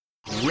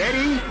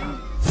Ready?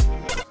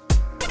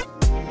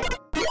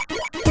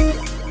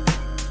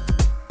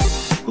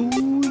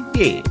 Ooh,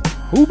 yeah.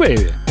 Ooh,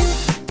 baby.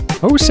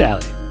 Oh,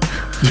 Sally.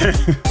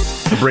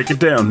 Break it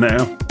down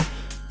now.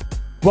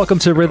 Welcome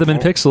to Rhythm and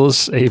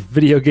Pixels, a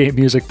video game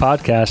music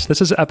podcast.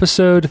 This is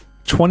episode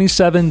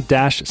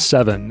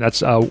 27-7.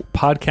 That's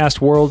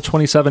Podcast World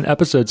 27,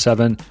 episode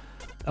 7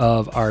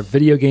 of our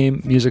video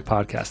game music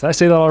podcast. Did I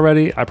say that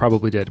already? I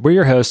probably did. We're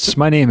your hosts.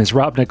 My name is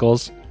Rob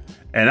Nichols.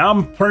 And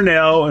I'm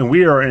Purnell, and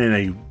we are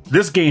in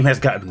this game has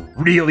gotten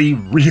really,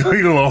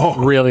 really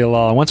long. Really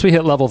long. Once we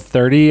hit level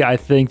 30, I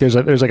think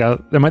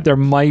there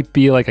might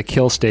be like a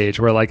kill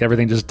stage where like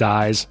everything just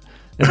dies.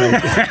 No.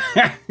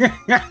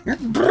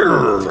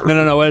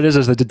 What it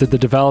is the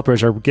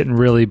developers are getting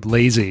really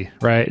lazy,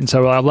 right? And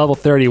so level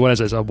 30, what is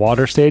this? A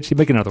water stage? You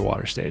make another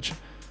water stage.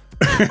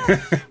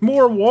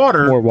 More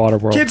water. More water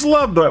world. Kids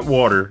love that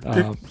water.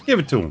 Give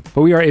it to them.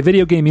 But we are a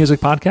video game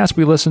music podcast.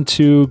 We listen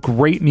to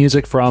great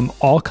music from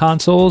all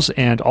consoles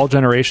and all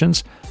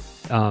generations.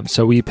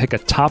 So we pick a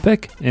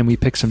topic and we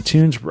pick some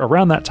tunes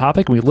around that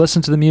topic. And we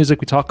listen to the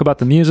music. We talk about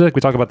the music.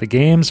 We talk about the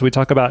games. We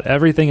talk about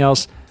everything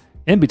else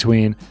in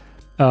between.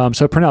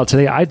 So Purnell,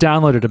 today I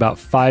downloaded about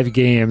 5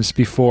 games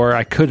before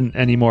I couldn't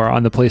anymore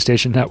on the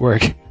PlayStation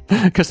Network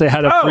because they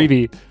had a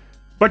freebie.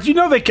 But you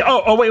know they.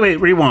 Wait,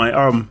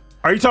 rewind.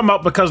 Are you talking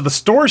about because the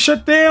store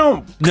shut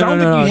down?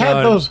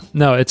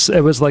 No,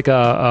 it was like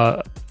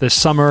the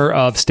summer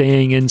of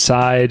staying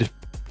inside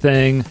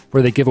thing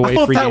where they give away free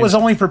games. I thought that was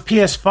only for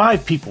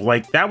PS5 people.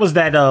 Like that was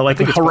that like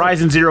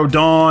Horizon Zero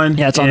Dawn.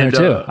 Yeah, it's on there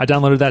too. I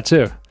downloaded that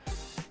too.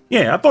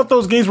 Yeah, I thought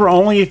those games were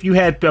only if you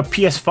had a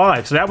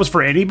PS5. So that was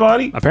for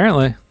anybody?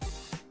 Apparently.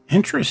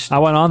 Interesting. I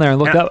went on there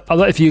and looked up.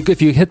 If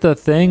you hit the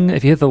thing,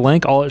 if you hit the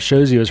link, all it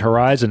shows you is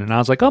Horizon. And I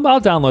was like, I'll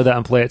download that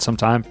and play it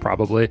sometime,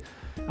 probably.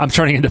 I'm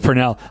turning into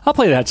Purnell. I'll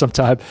play that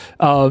sometime.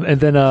 And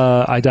then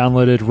I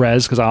downloaded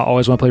Rez because I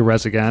always want to play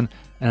Rez again.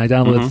 And I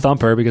downloaded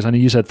Thumper because I knew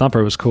you said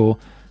Thumper was cool.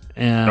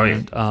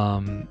 And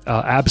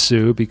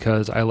Absu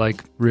because I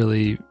like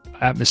really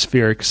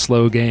atmospheric,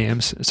 slow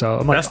games. So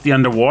I'm like, that's the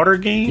underwater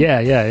game?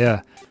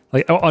 Yeah.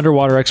 Like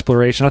underwater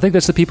exploration. I think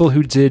that's the people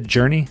who did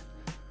Journey.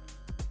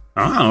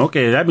 Oh,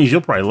 okay. That means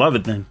you'll probably love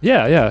it then.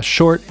 Yeah.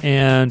 Short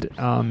and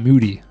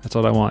moody. That's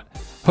what I want.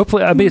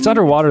 Hopefully, I mean, it's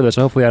underwater though,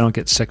 so hopefully I don't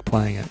get sick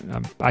playing it.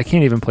 I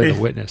can't even play The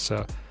Witness,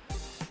 so.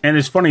 And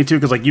it's funny too,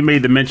 because like you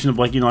made the mention of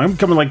like, I'm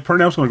coming like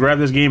Purnell's going to grab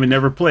this game and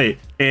never play it.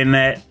 And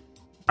that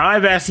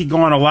I've actually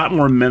gone a lot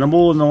more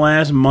minimal in the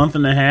last month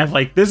and a half.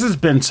 Like this has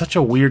been such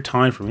a weird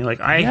time for me. Like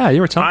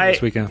you were telling me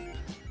this weekend.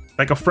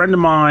 Like a friend of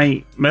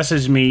mine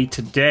messaged me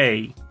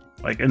today,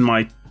 like in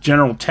my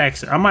general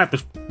text. I might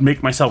have to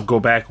make myself go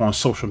back on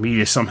social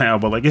media somehow,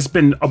 but like it's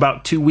been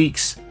about 2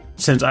 weeks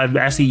since I've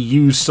actually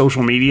used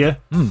social media.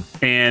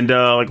 And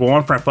like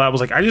one friend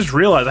was like, I just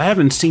realized I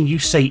haven't seen you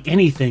say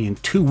anything in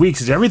 2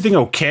 weeks. Is everything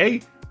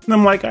okay? And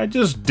I'm like, I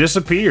just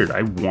disappeared.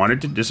 I wanted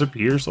to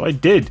disappear, so I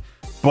did.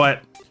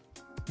 But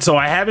so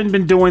I haven't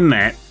been doing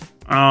that.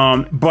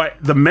 But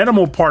the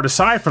minimal part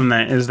aside from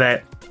that is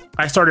that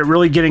I started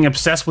really getting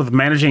obsessed with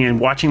managing and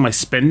watching my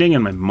spending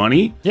and my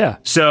money. Yeah.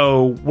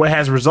 So what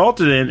has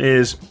resulted in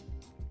is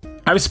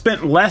I've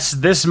spent less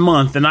this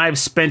month than I've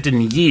spent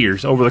in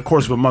years over the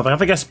course of a month. I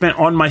think I spent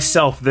on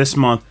myself this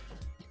month,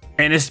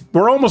 and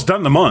we're almost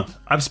done the month.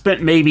 I've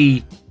spent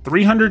maybe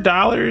 $300,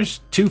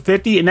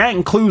 $250, and that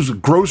includes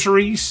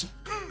groceries.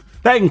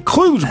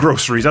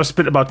 I've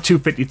spent about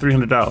 $250,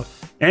 $300.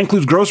 That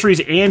includes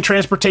groceries and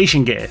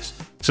transportation gas.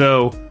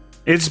 So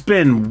it's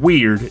been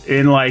weird.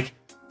 And like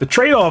the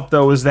trade-off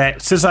though is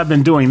that since I've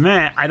been doing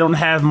that, I don't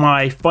have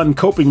my fun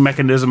coping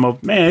mechanism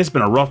of, man, it's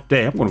been a rough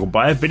day. I'm going to go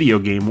buy a video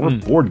game or a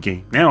board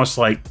game. Now it's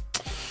like,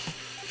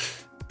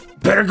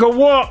 better go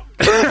walk.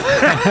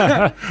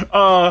 And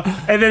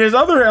then there's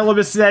other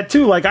elements to that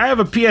too. Like I have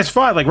a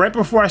PS5. Like right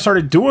before I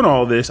started doing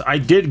all this, I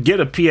did get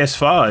a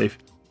PS5.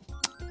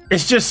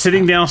 It's just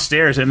sitting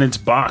downstairs in its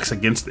box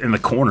in the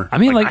corner. I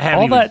mean, like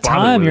all that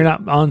time you're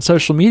not on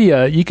social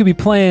media, you could be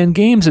playing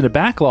games in a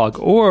backlog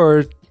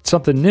or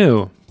something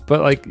new.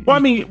 But like,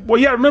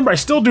 remember I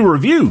still do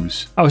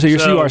reviews. Oh, so you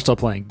are still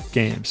playing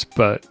games,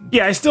 but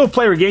yeah, I still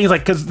play games. Like,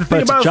 because the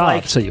thing about it's a job,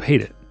 like, so you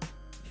hate it.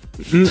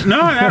 It's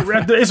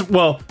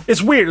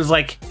weird. It's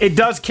like it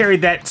does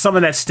carry some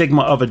of that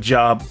stigma of a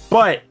job,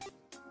 but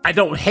I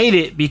don't hate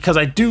it because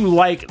I do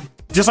like,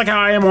 just like how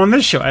I am on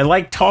this show. I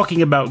like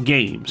talking about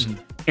games,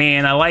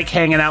 and I like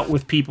hanging out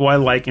with people I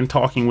like and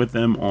talking with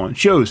them on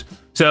shows.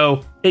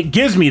 So it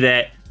gives me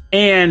that,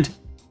 and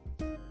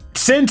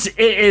since it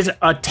is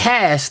a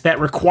task that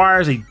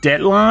requires a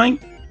deadline,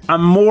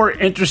 I'm more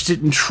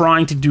interested in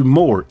trying to do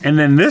more. And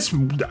then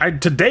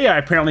today I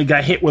apparently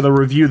got hit with a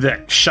review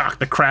that shocked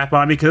the crap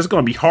out of me because it's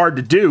going to be hard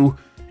to do.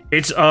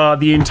 It's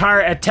the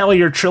entire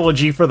Atelier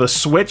trilogy for the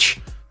Switch.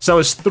 So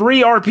it's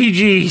 3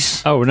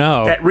 RPGs. Oh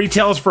no! That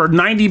retails for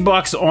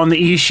 $90 on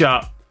the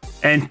eShop.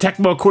 And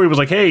Tecmo Koei was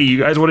like, "Hey, you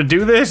guys want to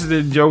do this?" And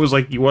then Joe was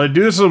like, "You want to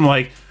do this?" And I'm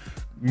like,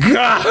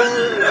 God,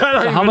 I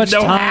don't how even much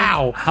know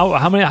time?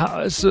 How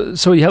many?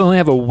 So you only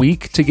have a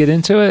week to get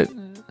into it?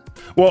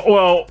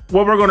 Well,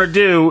 what we're going to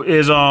do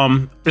is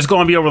it's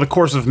going to be over the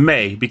course of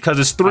May because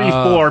it's 3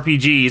 full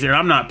RPGs, and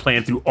I'm not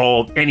playing through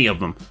any of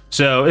them.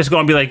 So it's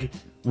going to be like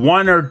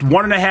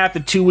 1.5 to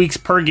 2 weeks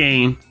per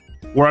game,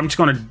 where I'm just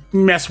going to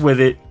mess with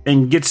it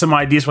and get some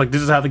ideas. Like,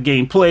 this is how the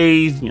game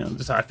plays.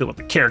 This is how I feel about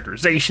the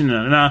characterization,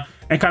 and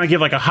kind of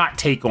give like a hot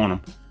take on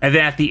them. And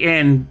then at the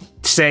end,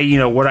 say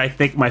what I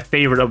think my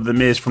favorite of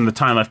them is from the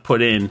time I've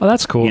put in. Oh,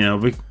 that's cool.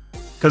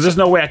 Because there's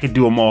no way I could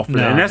do them all for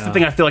that. And that's the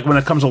thing I feel like when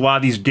it comes to a lot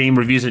of these game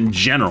reviews in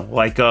general.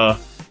 Like,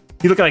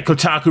 you look at like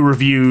Kotaku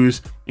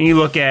reviews, and you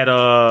look at,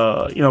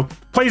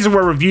 places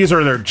where reviews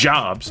are their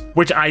jobs,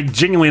 which I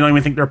genuinely don't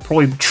even think they're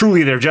probably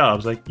truly their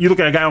jobs. Like, you look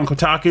at a guy on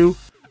Kotaku,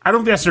 I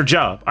don't think that's their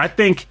job. I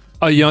think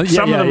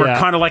some of them are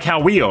kind of like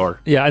how we are.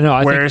 Yeah, I know.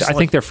 I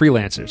think they're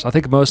freelancers. I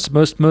think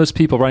most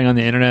people writing on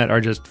the internet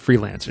are just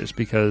freelancers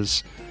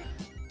because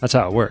that's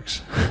how it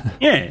works.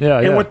 Yeah.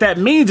 And what that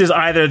means is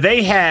either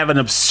they have an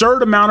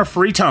absurd amount of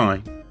free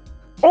time,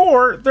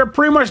 or they're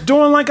pretty much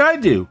doing like I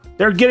do.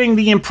 They're getting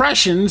the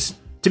impressions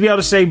to be able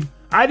to say,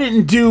 I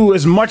didn't do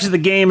as much of the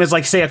game as,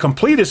 like, say, a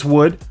completist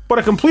would, but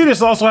a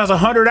completist also has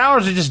 100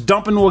 hours to just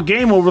dump into a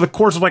game over the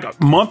course of, like, a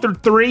month or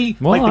 3,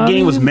 the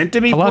game was meant to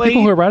be played. A lot of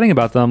people who are writing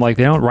about them, like,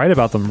 they don't write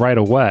about them right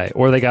away,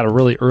 or they got a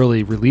really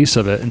early release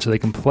of it, and so they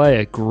can play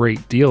a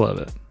great deal of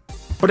it.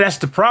 But that's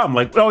the problem.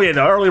 Like, the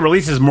early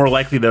release is more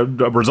likely the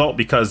result,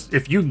 because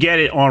if you get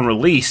it on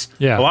release,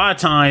 a lot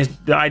of times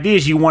the idea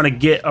is you want to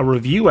get a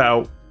review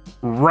out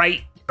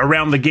right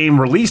around the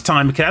game release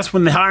time, because that's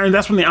when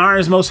the iron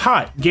is most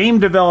hot. Game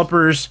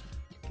developers,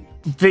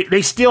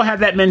 they still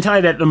have that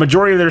mentality that the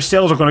majority of their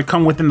sales are going to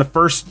come within the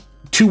first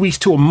 2 weeks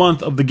to a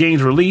month of the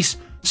game's release.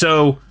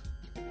 So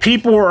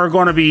people are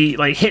going to be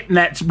like hitting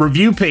that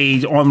review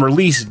page on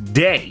release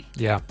day.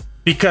 Yeah.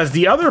 Because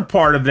the other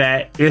part of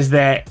that is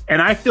that,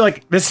 and I feel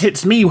like this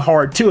hits me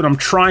hard too, and I'm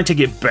trying to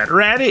get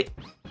better at it,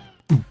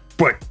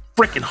 but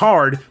freaking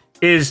hard,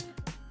 is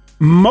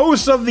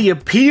most of the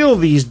appeal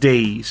these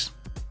days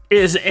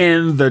is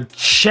in the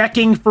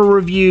checking for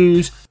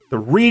reviews, the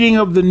reading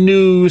of the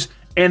news,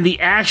 and the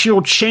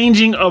actual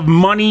changing of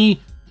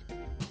money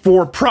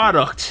for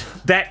product,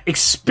 that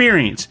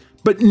experience,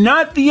 but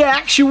not the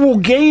actual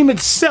game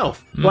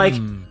itself. Like,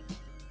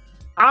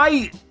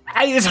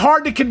 it's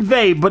hard to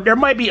convey, but there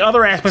might be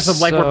other aspects of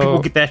life where people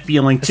get that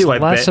feeling too.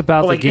 It's less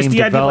about the game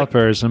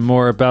developers and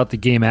more about the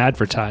game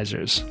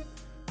advertisers.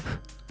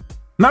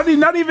 Not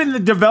even the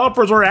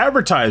developers or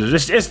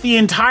advertisers. It's the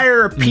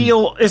entire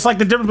appeal. It's like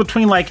the difference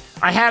between, like,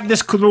 I have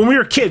this, when we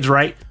were kids,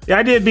 right? The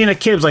idea of being a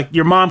kid was like,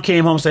 your mom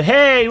came home and said,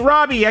 hey,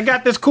 Robbie, I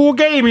got this cool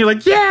game. And you're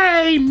like,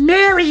 yay,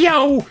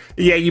 Mario.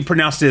 Yeah, you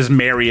pronounced it as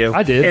Mario.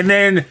 I did. And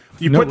then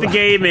you put the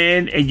game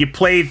in and you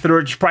played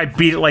through it. You probably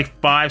beat it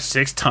like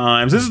 5-6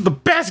 times. This is the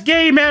best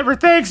game ever.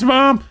 Thanks,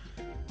 Mom.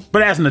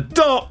 But as an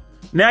adult,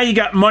 now you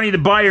got money to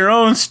buy your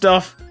own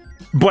stuff.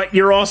 But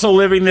you're also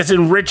living this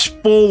enriched,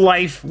 full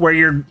life where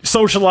you're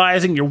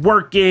socializing, you're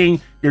working,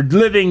 you're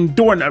living,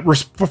 doing,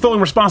 fulfilling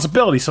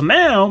responsibilities. So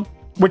now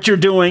what you're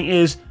doing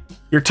is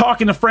you're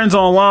talking to friends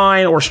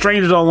online or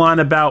strangers online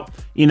about,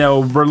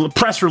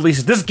 press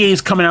releases. This game's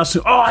coming out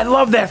soon. Oh, I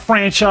love that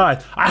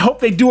franchise. I hope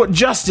they do it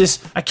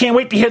justice. I can't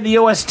wait to hear the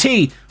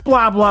OST.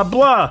 Blah, blah,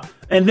 blah.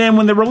 And then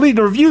when the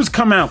reviews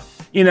come out,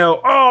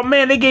 oh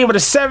man, they gave it a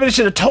 7. It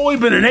should have totally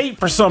been an 8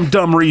 for some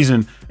dumb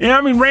reason.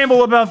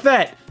 Ramble about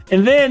that.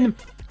 And then,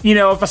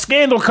 if a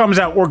scandal comes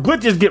out or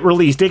glitches get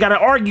released, they got to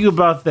argue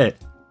about that.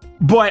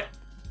 But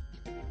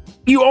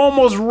you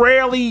almost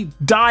rarely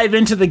dive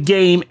into the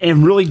game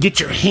and really get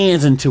your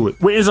hands into it.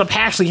 What ends up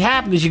actually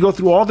happening is you go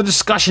through all the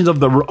discussions of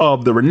the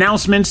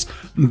announcements,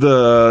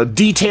 the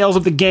details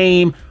of the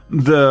game,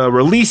 the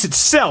release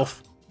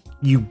itself.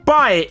 You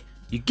buy it,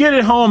 you get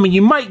it home, and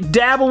you might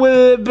dabble with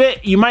it a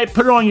bit. You might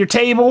put it on your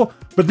table.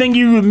 But then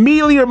you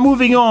immediately are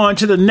moving on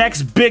to the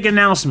next big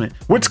announcement.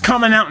 What's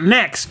coming out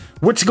next?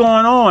 What's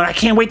going on? I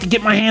can't wait to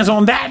get my hands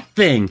on that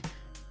thing.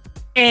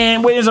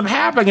 And what ends up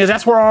happening is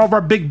that's where all of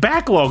our big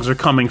backlogs are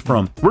coming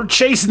from. We're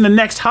chasing the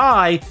next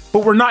high,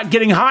 but we're not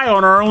getting high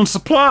on our own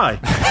supply.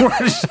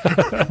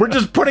 We're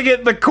just putting it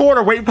in the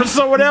corner, waiting for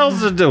someone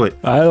else to do it.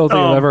 I don't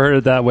think I've ever heard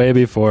it that way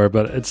before,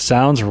 but it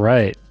sounds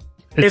right.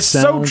 It's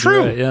so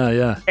true. Right.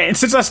 Yeah. And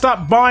since I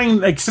stopped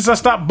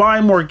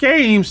buying more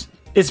games,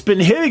 it's been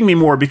hitting me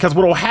more, because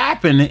what will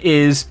happen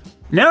is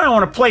now I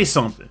want to play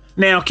something.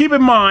 Now, keep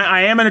in mind,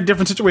 I am in a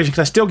different situation because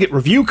I still get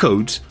review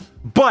codes,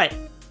 but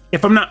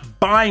if I'm not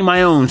buying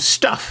my own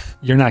stuff,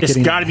 it's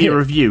got to be a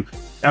review.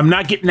 I'm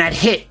not getting that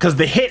hit, because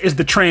the hit is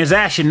the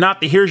transaction, not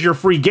the here's your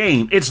free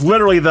game. It's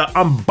literally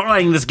I'm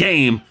buying this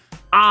game.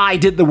 I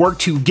did the work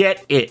to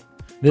get it.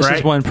 This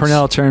is when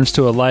Purnell turns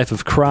to a life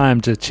of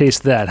crime to chase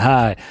that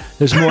high.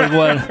 There's more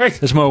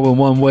than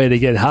one way to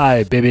get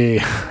high, baby.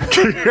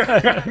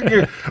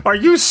 Are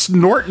you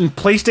snorting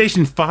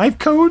PlayStation 5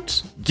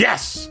 codes?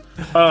 Yes.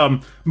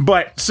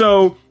 But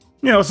so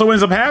what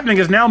ends up happening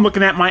is now I'm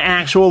looking at my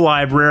actual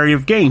library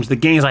of games, the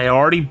games I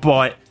already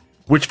bought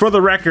which for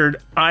the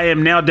record, I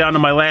am now down to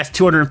my last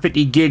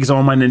 250 gigs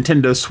on my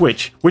Nintendo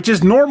Switch, which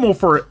is normal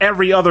for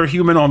every other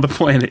human on the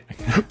planet.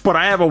 But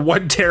I have a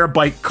 1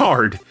 terabyte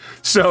card.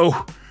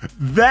 So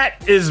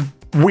that is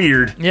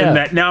weird. Yeah. In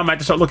that now I'm going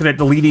to start looking at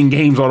deleting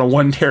games on a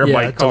 1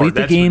 terabyte card. Delete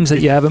the games that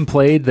you haven't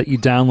played that you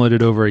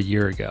downloaded over a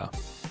year ago.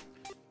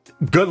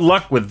 Good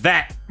luck with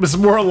that. It's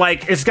more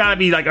like, it's got to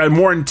be like a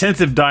more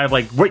intensive dive,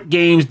 like what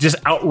games just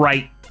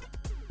outright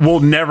will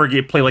never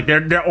get played. Like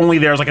they're only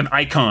there as like an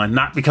icon,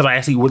 not because I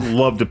actually would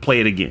love to play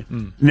it again.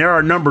 And there are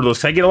a number of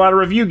those. I get a lot of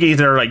review games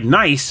that are like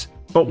nice,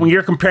 but when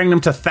you're comparing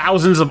them to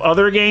thousands of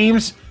other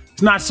games,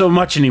 it's not so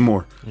much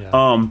anymore.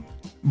 Yeah.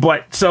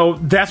 But so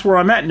that's where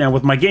I'm at now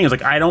with my games.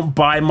 Like I don't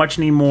buy much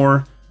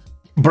anymore,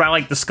 but I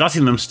like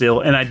discussing them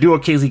still. And I do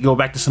occasionally go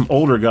back to some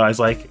older guys,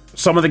 like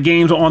some of the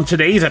games on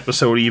today's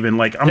episode even.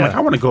 Like I'm like, I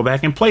want to go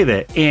back and play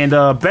that. And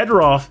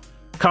Bedroth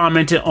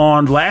commented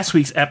on last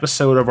week's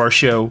episode of our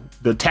show,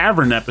 the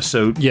Tavern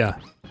episode. Yeah.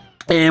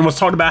 And was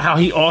talking about how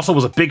he also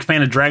was a big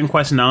fan of Dragon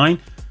Quest IX.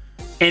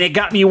 And it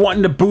got me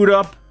wanting to boot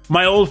up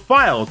my old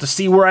file to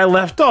see where I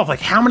left off.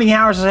 Like, how many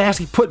hours did I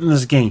actually put in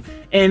this game?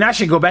 And I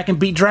should go back and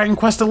beat Dragon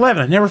Quest XI.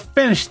 I never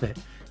finished it.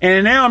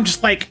 And now I'm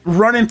just like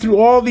running through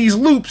all these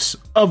loops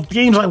of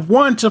games I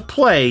wanted to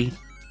play,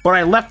 but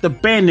I left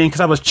abandoned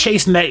because I was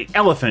chasing that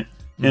elephant.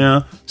 You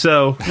know,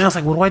 so now it's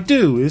like, what do I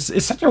do?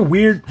 It's such a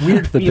weird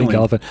the feeling. pink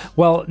elephant.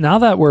 Well, now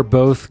that we're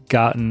both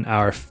gotten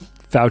our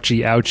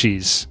Fauci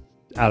ouchies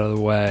out of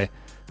the way,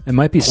 it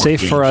might be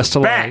safe for us to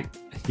back.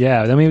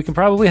 then we can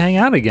probably hang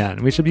out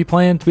again. We should be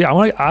playing.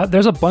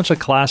 There's a bunch of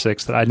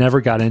classics that I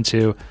never got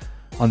into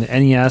on the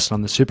NES and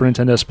on the Super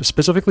Nintendo,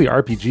 specifically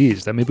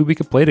RPGs that maybe we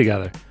could play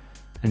together.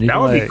 And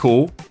that would be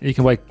cool. You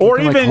can like, or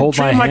you can even hold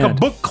treat my them like hand. a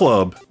book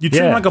club. You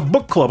treat them like a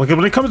book club. Like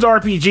when it comes to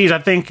RPGs, I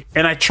think,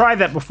 and I tried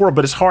that before,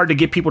 but it's hard to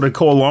get people to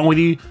go along with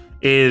you.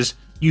 Is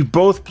you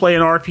both play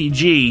an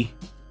RPG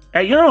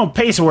at your own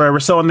pace or whatever.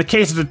 So in the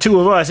case of the two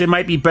of us, it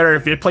might be better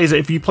if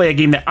you play a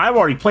game that I've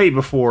already played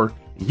before.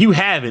 You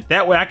haven't.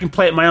 That way, I can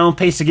play at my own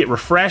pace to get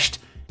refreshed.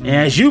 And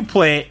as you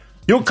play it,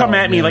 you'll come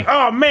at me like,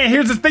 "Oh man,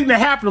 here's the thing that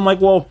happened." I'm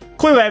like, "Well,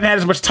 clearly I haven't had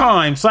as much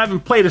time, so I haven't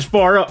played as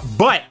far up."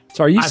 But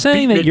so, are you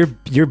saying that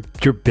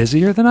you're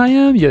busier than I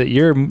am?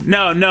 You're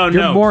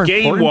no. More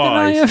game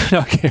wise. Than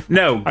I am? Okay.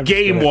 No,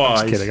 game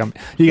wise. I'm just kidding.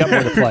 You got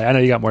more to play. I know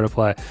you got more to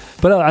play.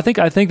 But I think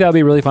that'd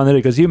be really fun to do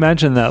because you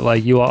mentioned that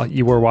like you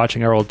were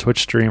watching our old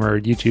Twitch stream or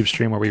YouTube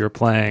stream where we were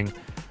playing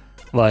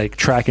like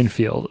track and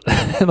field.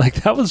 Like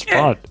that was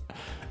fun.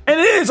 And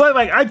it is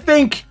like I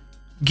think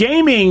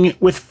gaming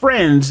with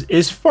friends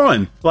is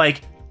fun.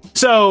 Like,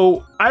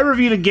 so I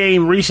reviewed a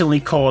game recently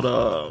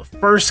called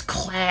First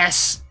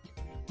Class.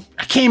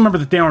 I can't remember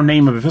the damn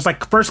name of it. It was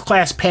like First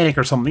Class Panic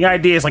or something. The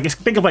idea is like,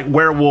 think of like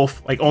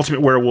werewolf, like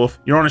Ultimate Werewolf.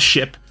 You're on a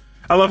ship.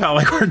 I love how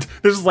like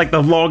this is like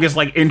the longest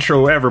like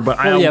intro ever, but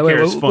I don't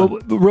care. It's fun.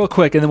 Real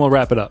quick, and then we'll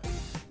wrap it up.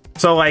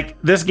 So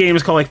like this game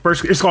is called like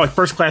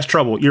First Class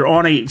Trouble. You're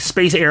on a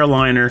space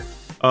airliner.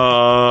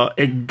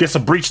 It gets a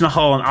breach in the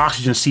hull and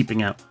oxygen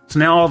seeping out. So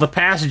now all the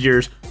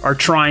passengers are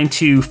trying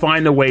to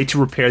find a way to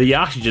repair the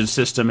oxygen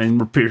system and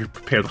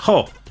repair the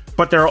hull.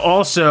 But there are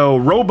also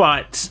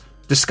robots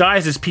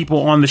disguised as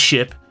people on the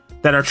ship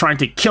that are trying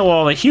to kill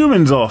all the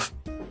humans off.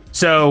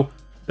 So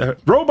the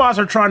robots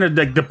are trying to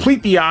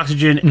deplete the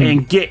oxygen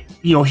and get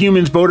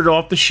humans voted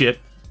off the ship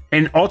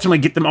and ultimately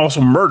get them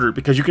also murdered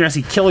because you can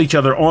actually kill each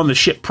other on the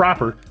ship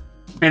proper.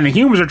 And the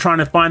humans are trying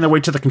to find their way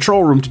to the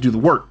control room to do the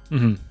work.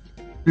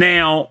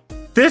 Now,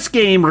 this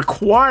game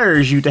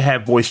requires you to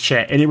have voice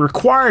chat, and it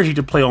requires you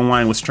to play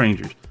online with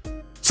strangers.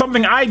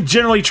 Something I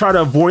generally try to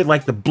avoid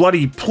like the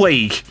bloody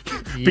plague.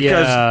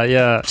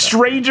 Because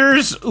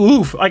strangers,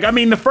 oof. Like, I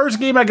mean, the first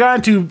game I got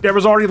into, there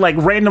was already like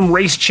random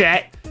race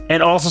chat,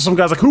 and also some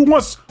guys like, who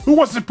wants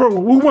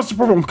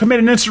to commit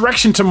an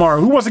insurrection tomorrow?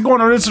 Who wants to go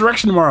on an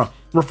insurrection tomorrow?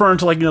 Referring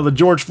to like, the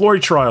George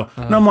Floyd trial.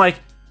 And I'm like,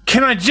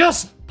 can I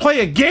just play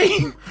a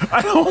game?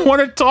 I don't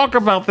want to talk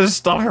about this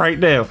stuff right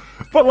now.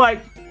 But like,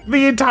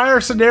 the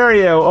entire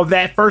scenario of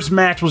that first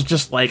match was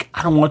just like,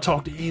 I don't want to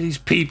talk to any of these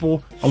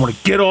people. I want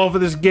to get off of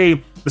this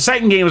game. The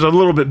second game is a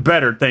little bit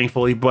better,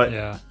 thankfully, but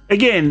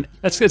again,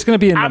 it's going to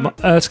be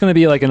it's going to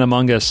be like an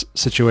Among Us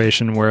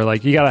situation where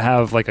like you got to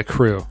have like a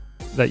crew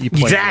that you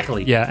play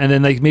exactly. with. Yeah, and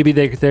then like maybe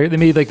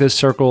maybe like those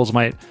circles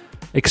might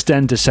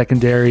extend to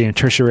secondary and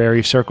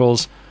tertiary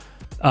circles.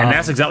 And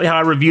that's exactly how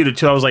I reviewed it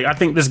too. I was like, I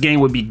think this game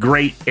would be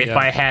great if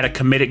I had a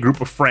committed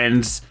group of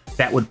friends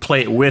that would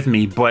play it with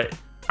me, but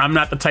I'm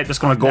not the type that's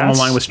going to go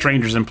online with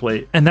strangers and play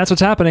it. And that's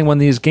what's happening when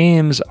these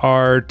games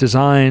are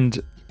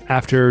designed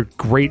after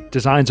great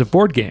designs of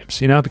board games,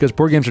 because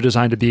board games are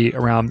designed to be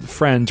around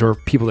friends or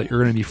people that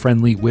you're going to be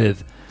friendly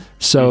with.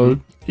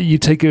 So you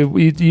take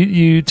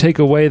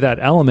away that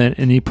element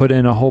and you put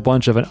in a whole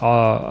bunch of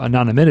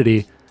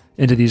anonymity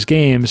into these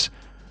games,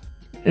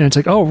 and it's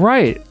like, oh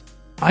right,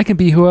 I can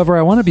be whoever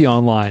I want to be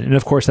online. And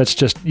of course, that's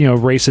just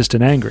racist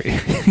and angry.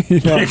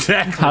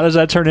 Exactly. How does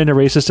that turn into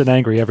racist and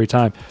angry every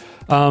time?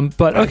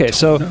 But okay,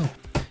 so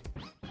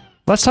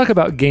let's talk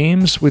about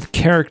games with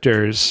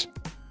characters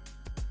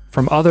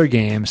from other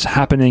games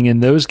happening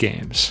in those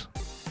games.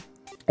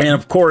 And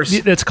of course,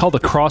 It's called a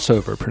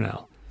crossover,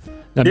 Purnell.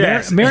 Now,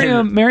 Yes,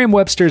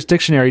 Merriam-Webster's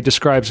dictionary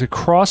describes a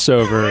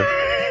crossover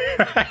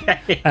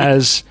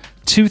as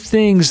two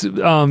things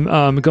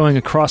going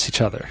across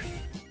each other.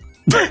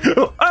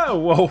 oh,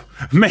 well,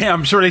 man,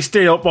 I'm sure they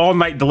stayed up all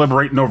night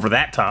deliberating over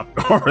that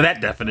over that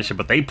definition,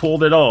 but they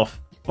pulled it off.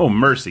 Oh,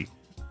 mercy.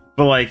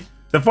 But, like,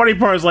 the funny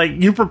part is, like,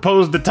 you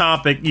proposed the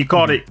topic, you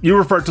called it, you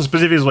referred to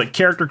specifically as, like,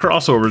 character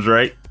crossovers,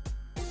 right?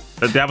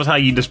 That was how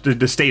you just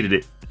stated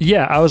it.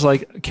 Yeah, I was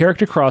like,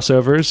 character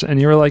crossovers,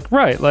 and you were like,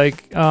 right,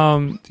 like,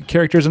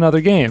 characters in other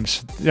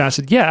games. And I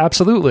said, yeah,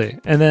 absolutely.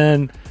 And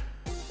then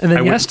I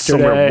went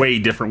yesterday, somewhere way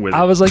different with it.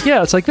 I was like,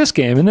 yeah, it's like this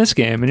game and this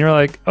game. And you're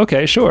like,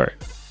 okay, sure.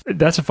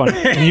 That's a funny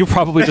and you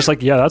probably just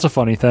like, yeah, that's a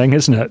funny thing,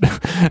 isn't it?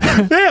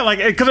 Yeah, like,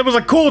 because it was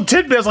a cool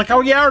tidbit. I was like, oh,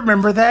 yeah, I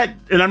remember that.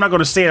 And I'm not going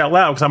to say it out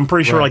loud because I'm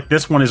pretty sure, like,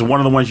 this one is one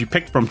of the ones you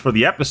picked from for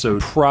the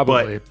episode.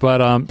 Probably.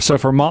 But so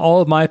for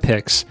all of my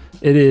picks,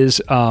 it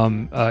is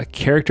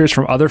characters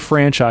from other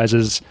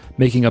franchises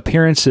making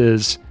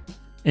appearances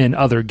in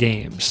other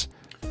games.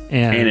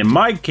 And in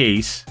my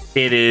case,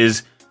 it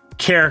is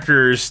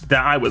characters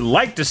that I would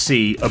like to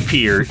see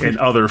appear in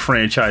other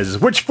franchises,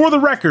 which, for the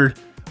record,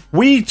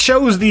 we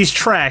chose these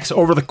tracks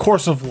over the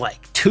course of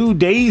like 2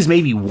 days,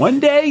 maybe 1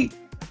 day.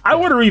 I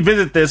want to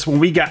revisit this when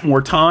we got more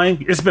time.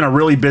 It's been a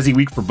really busy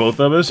week for both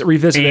of us.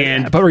 Revisit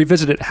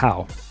it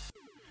how?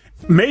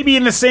 Maybe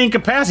in the same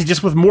capacity,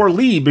 just with more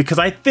lead, because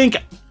I think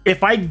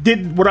if I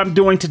did what I'm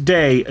doing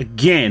today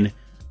again,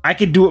 I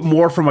could do it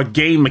more from a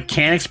game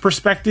mechanics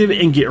perspective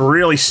and get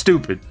really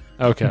stupid.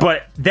 Okay.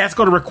 But that's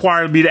going to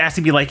require me to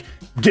actually be like,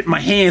 get my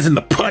hands in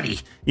the putty,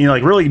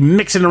 like really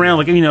mixing around,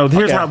 like,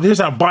 here's how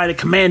Bionic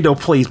Commando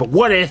plays, but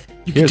what if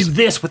you could do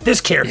this with this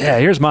character? Yeah,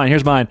 here's mine.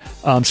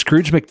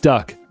 Scrooge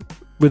McDuck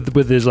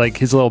with his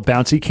little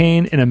bouncy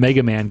cane in a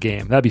Mega Man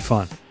game. That'd be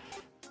fun.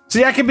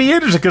 See, that could be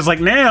interesting, because like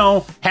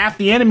now, half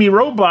the enemy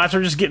robots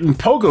are just getting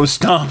pogo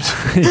stomped.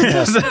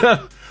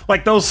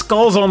 Like those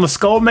skulls on the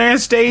Skullman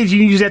stage,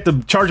 you just have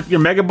to charge up your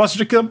Mega Buster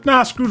to kill them.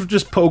 Nah, Scrooge will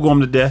just pogo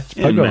them to death.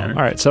 All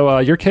right, so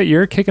you're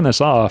kicking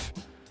us off.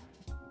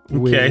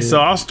 Okay, so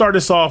I'll start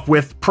us off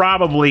with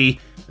probably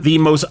the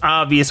most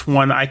obvious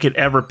one I could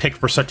ever pick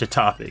for such a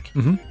topic.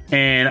 Mm-hmm.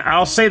 And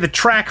I'll say the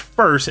track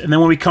first, and then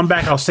when we come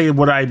back, I'll say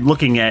what I'm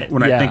looking at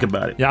when I think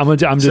about it. Yeah, I'm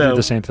gonna do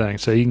the same thing,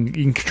 so you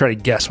can try to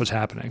guess what's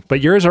happening.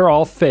 But yours are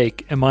all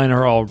fake, and mine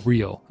are all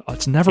real.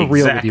 It's never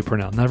real with you,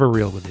 Purnell. Never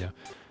real with you.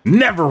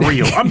 Never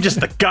real. I'm just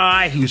the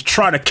guy who's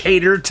trying to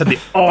cater to the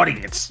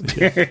audience.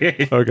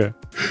 Okay.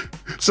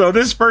 So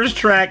this first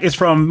track is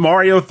from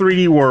Mario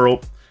 3D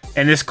World,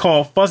 and it's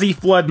called Fuzzy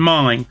Flood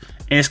Mine,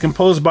 and it's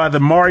composed by the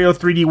Mario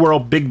 3D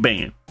World Big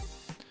Band.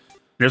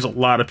 There's a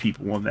lot of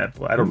people on that,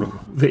 but I don't know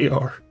who they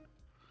are.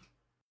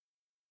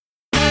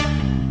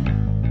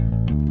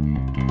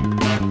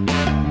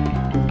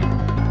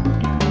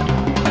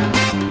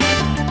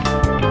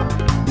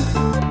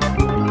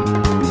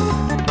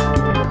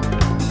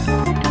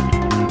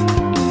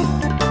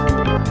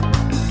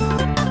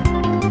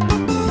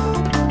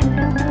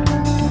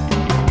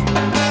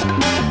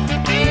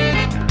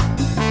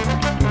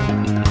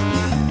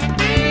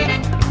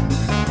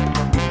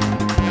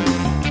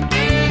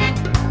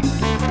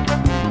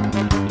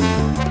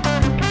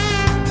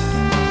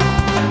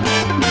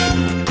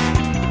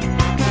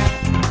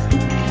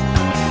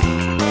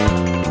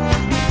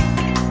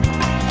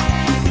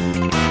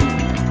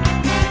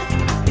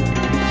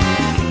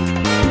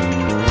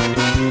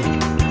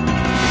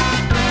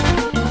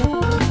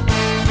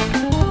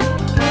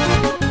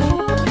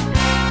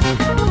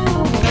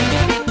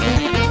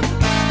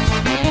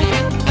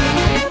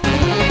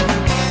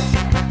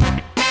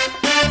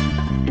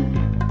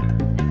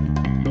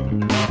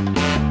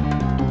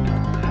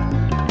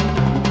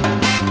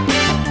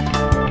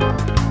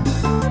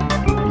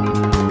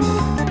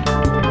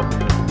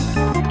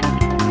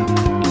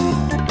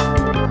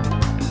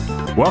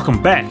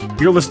 Welcome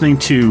back. You're listening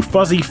to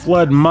Fuzzy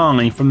Flood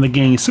Mine from the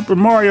game Super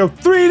Mario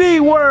 3D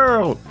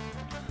World.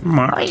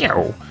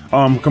 Mario.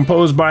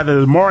 Composed by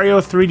the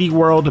Mario 3D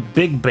World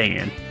Big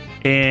Band.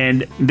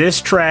 And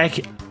this track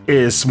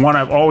is one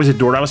I've always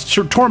adored. I was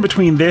torn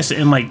between this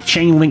and like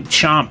Chain Link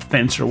Chomp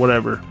Fence or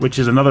whatever, which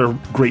is another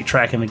great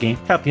track in the game.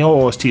 The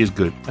whole OST is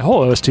good. The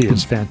whole OST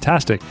is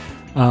fantastic.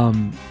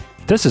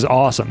 This is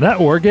awesome.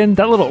 That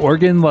little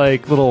organ,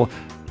 like little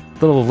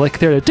lick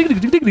there.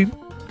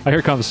 Oh, here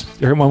it comes.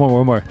 Here,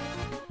 one more.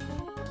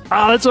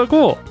 Ah, that's so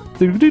cool.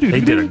 They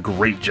did a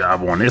great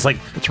job on it.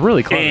 It's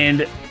really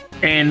clever.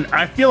 And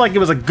I feel like it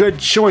was a good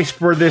choice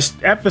for this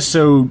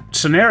episode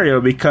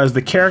scenario because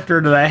the character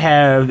that I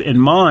have in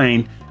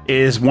mind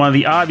is one of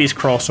the obvious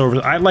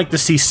crossovers. I'd like to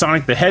see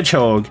Sonic the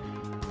Hedgehog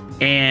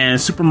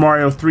and Super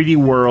Mario 3D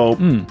World.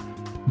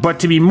 But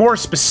to be more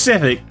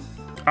specific,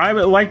 I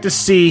would like to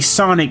see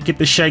Sonic get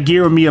the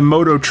Shigeru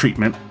Miyamoto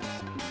treatment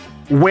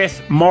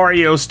with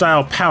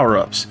Mario-style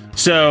power-ups.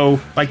 So,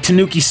 like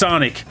Tanuki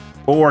Sonic,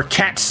 or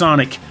Cat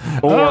Sonic,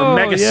 or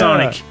Mega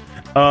Sonic.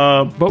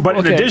 But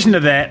in addition to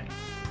that,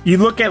 you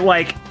look at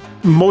like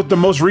the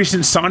most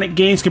recent Sonic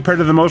games compared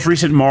to the most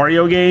recent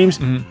Mario games.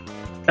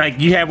 Like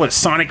you have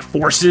Sonic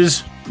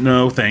Forces?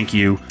 No, thank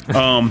you.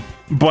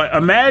 But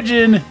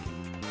imagine,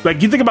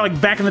 like you think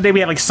about back in the day, we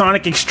had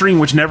Sonic Extreme,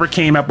 which never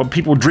came out, but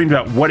people dreamed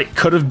about what it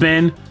could have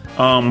been.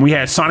 We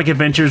had Sonic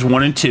Adventures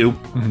 1 and 2.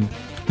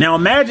 Now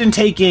imagine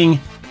taking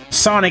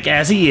Sonic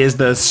as he is,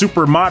 the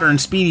super modern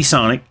speedy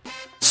Sonic,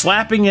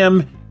 slapping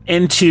him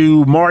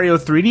into Mario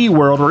 3D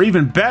World, or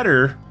even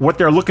better, what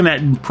they're looking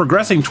at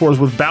progressing towards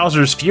with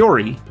Bowser's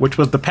Fury, which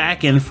was the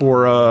pack-in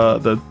for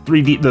the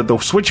 3D, the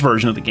Switch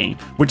version of the game,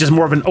 which is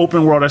more of an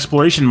open world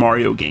exploration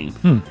Mario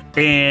game.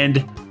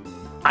 And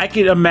I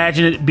could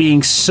imagine it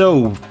being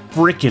so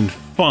freaking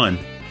fun.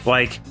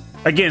 Like,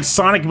 again,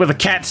 Sonic with a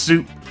cat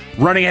suit,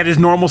 running at his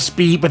normal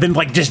speed, but then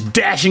just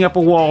dashing up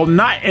a wall,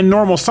 not in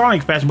normal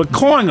Sonic fashion, but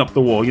clawing up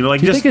the wall. You know,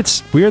 Do you think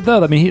it's weird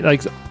though? I mean,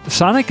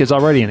 Sonic is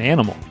already an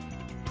animal.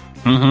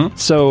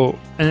 So,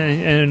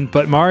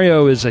 but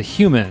Mario is a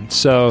human.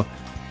 So,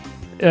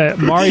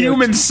 Mario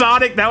human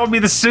Sonic, that would be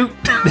the suit.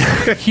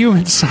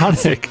 Human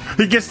Sonic.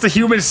 He gets the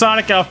human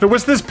Sonic outfit.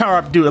 What's this power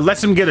up do? It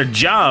lets him get a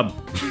job.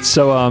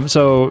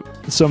 So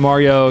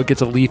Mario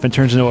gets a leaf and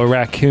turns into a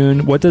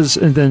raccoon.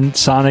 And then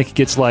Sonic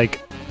gets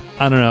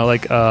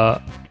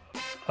a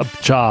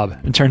job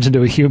and turns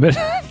into a human.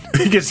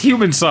 He gets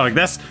human Sonic.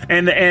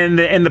 And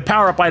the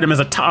power up item is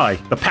a tie,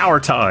 the power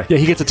tie. Yeah,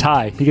 he gets a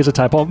tie.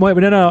 Paul, wait,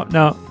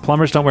 no.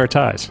 Plumbers don't wear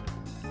ties.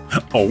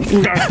 Oh,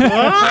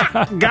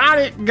 got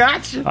it.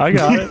 Gotcha. I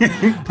got it.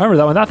 I remember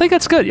that one. I think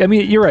that's good. I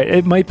mean, you're right.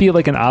 It might be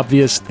an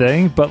obvious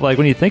thing, but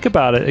when you think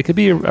about it, it could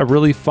be a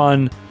really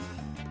fun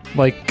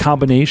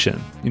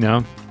combination. You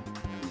know.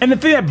 And the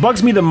thing that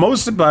bugs me the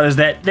most about it is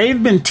that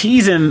they've been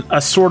teasing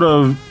a sort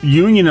of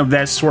union of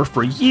that sort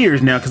for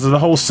years now because of the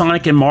whole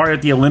Sonic and Mario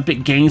at the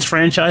Olympic Games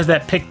franchise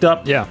that picked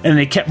up. Yeah. And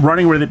they kept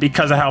running with it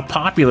because of how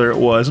popular it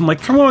was. I'm like,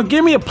 come on,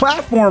 give me a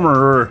platformer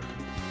or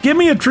give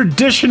me a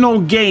traditional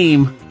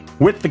game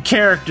with the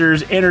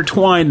characters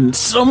intertwined in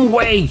some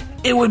way.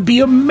 It would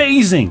be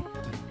amazing.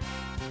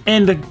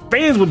 And the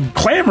fans would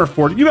clamor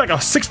for it. You're like a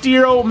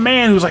 60-year-old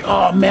man who's like,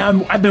 oh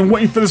man, I've been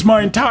waiting for this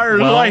my entire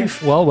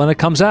life. Well, when it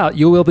comes out,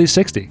 you will be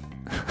 60.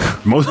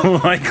 Most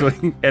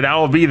likely. And I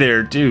will be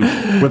there too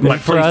with my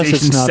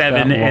PlayStation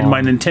 7 and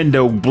my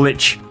Nintendo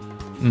Glitch.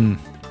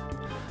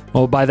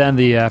 Well, by then,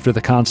 after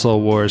the console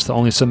wars,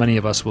 only so many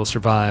of us will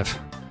survive.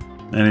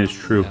 That is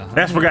true. Yeah.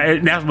 That's what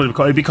it'd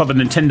call. It'd be called the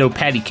Nintendo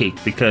Patty Cake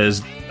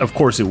because, of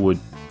course, it would.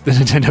 The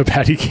Nintendo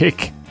Patty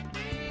Cake.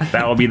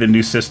 That will be the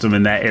new system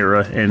in that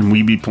era, and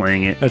we'd be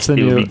playing it. It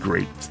would be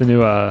great. It's the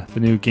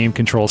new game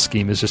control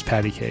scheme is just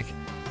Patty Cake.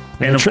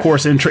 And of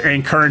course, in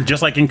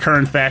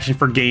current fashion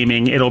for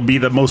gaming, it'll be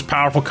the most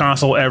powerful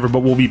console ever.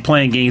 But we'll be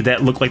playing games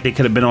that look like they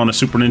could have been on a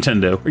Super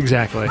Nintendo.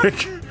 Exactly,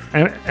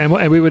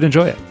 and we would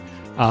enjoy it.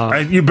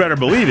 You better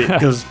believe it,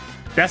 because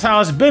that's how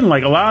it's been.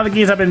 A lot of the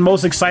games I've been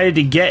most excited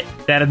to get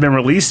that have been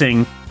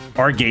releasing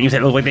are games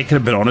that look like they could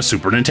have been on a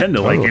Super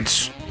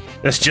Nintendo.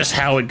 That's just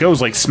how it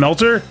goes.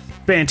 Smelter.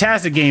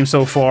 Fantastic game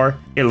so far.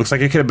 It looks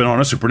like it could have been on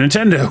a Super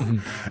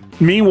Nintendo.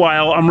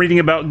 Meanwhile, I'm reading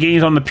about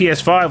games on the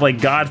PS5 like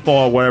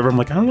Godfall or whatever. I'm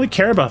like, I don't really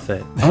care about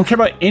that. I don't care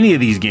about any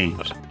of these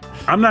games.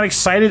 I'm not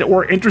excited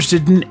or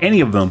interested in any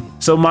of them.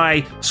 So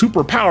my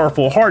super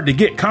powerful, hard to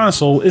get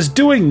console is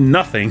doing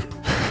nothing.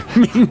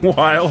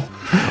 Meanwhile,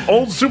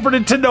 old Super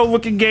Nintendo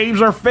looking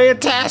games are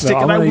fantastic,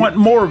 and I want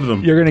more of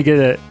them. You're gonna get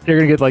it. You're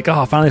gonna get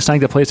finally signed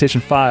to PlayStation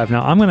 5.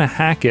 Now I'm gonna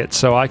hack it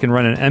so I can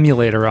run an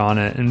emulator on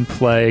it and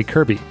play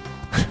Kirby.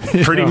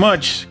 Pretty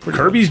much.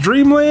 Kirby's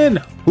Dream Land?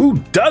 Who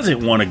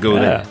doesn't want to go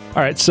there?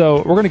 All right, so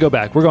we're going to go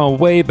back. We're going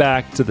way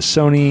back to the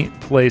Sony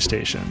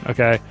PlayStation,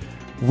 okay?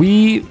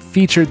 We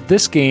featured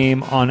this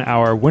game on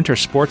our Winter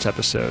Sports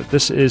episode.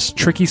 This is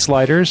Tricky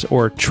Sliders,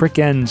 or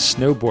Trick-N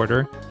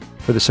Snowboarder,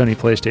 for the Sony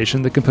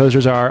PlayStation. The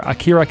composers are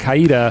Akira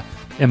Kaida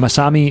and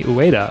Masami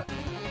Ueda.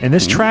 And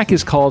this track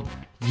is called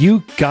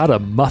You Got a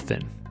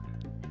Muffin.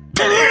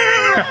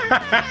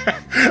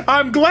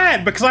 I'm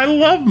glad, because I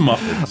love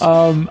muffins.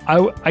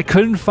 I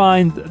couldn't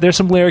find... There's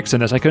some lyrics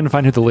in this. I couldn't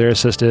find who the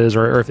lyricist is,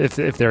 or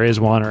if there is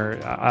one, or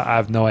I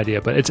have no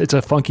idea. But it's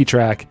a funky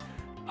track.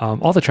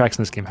 All the tracks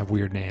in this game have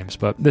weird names,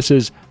 but this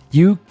is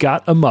You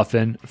Got a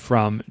Muffin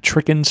from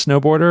Trick-N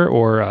Snowboarder,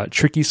 or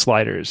Tricky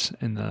Sliders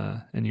in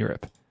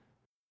Europe.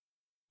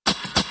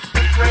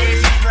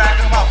 Crazy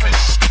ragamuffin.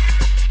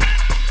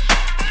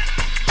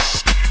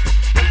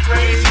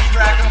 Crazy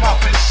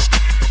ragamuffin.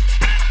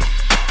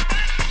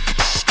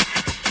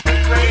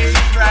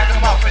 Crazy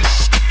ragamuffin.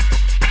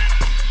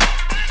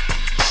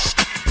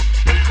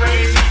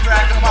 Crazy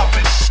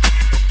ragamuffin.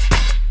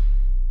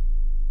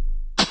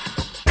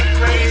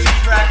 Crazy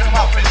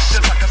ragamuffin.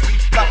 Just like a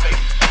sweet fluffing.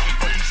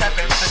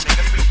 AK-47, the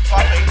niggas be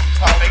puffing.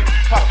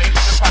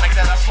 The product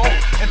that I smoke,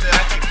 and then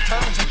I take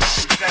turns and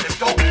just think that it's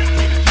dope.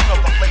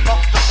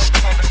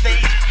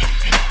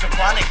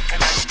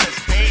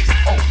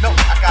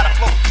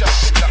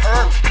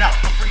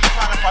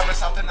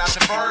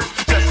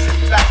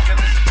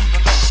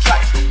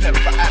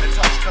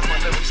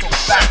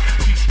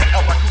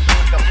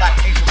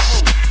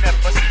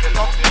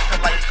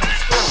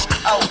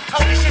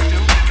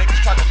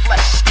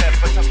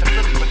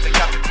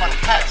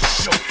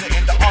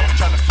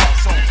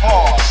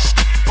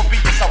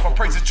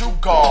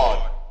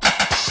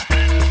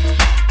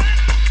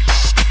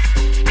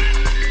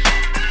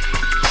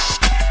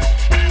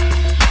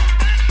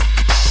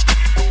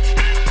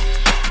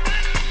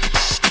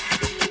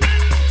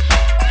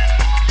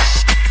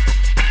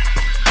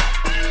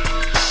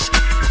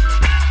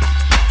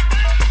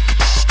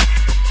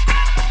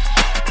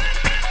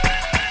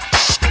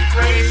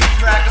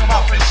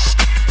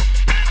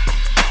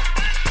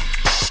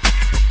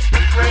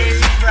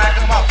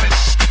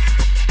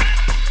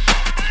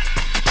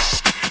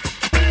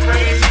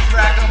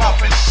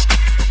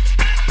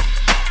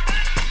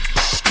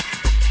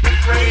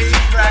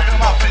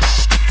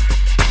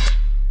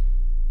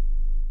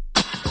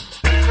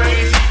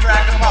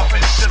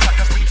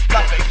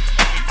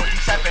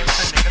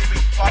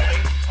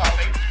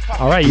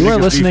 All right, you are Niggas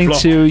be listening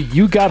fluff. to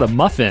You Got a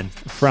Muffin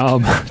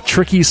from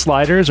Tricky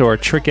Sliders or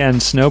Trick End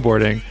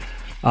Snowboarding.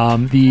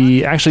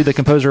 The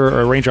composer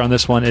or arranger on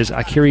this one is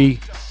Akari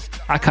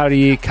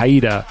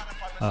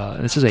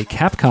Kaida. This is a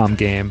Capcom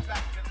game.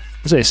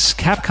 This is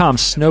a Capcom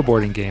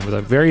snowboarding game with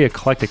a very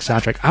eclectic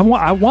soundtrack.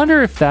 I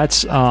wonder if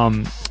that's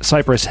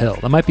Cypress Hill.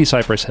 That might be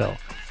Cypress Hill.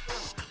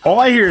 All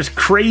I hear is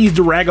crazed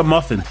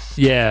ragamuffin.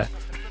 Yeah.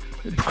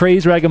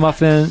 Crazed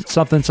ragamuffin,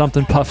 something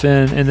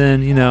puffin, and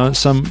then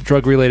some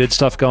drug related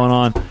stuff going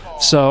on.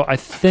 So I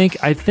think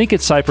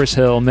it's Cypress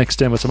Hill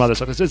mixed in with some other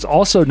stuff. It's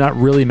also not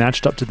really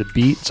matched up to the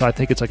beat, so I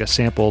think it's like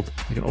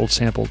an old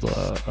sampled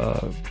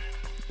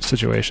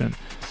situation.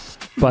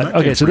 But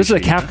okay, so this is a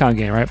Capcom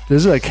game, right?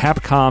 This is a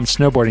Capcom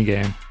snowboarding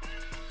game.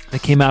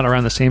 It came out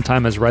around the same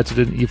time as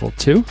Resident Evil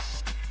 2.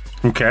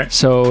 Okay.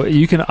 So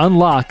you can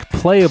unlock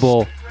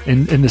playable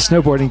in the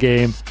snowboarding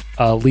game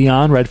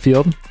Leon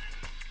Redfield.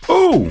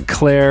 Ooh.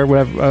 Claire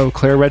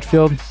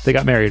Redfield. They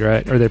got married,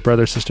 right? Or they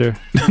brother sister?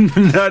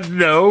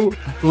 No.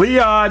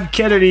 Leon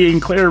Kennedy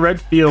and Claire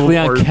Redfield.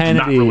 Leon are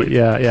Kennedy. Not related.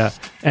 Yeah.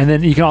 And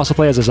then you can also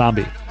play as a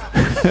zombie,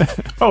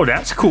 Oh,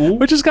 that's cool.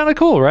 which is kind of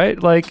cool,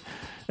 right? Like,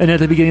 and at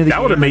the beginning of the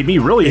That would have made me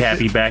really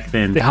happy back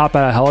then. they hop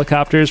out of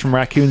helicopters from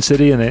Raccoon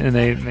City and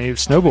they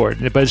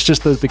snowboard, but it's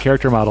just the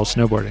character model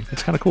snowboarding.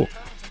 It's kind of cool.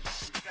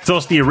 So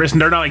it's the original.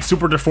 They're not like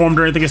super deformed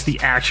or anything. It's the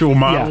actual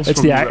models. Yeah, it's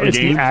from the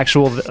game.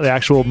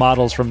 actual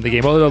models from the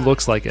game. Although it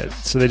looks like it,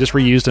 so they just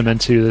reused them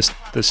into this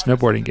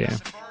snowboarding game.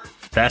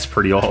 That's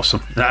pretty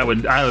awesome. I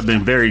would have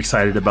been very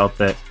excited about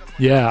that.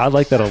 Yeah, I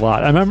like that a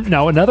lot. I remember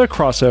now another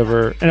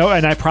crossover, and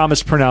I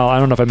promised Purnell. I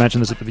don't know if I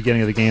mentioned this at the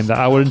beginning of the game that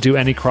I wouldn't do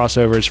any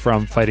crossovers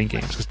from fighting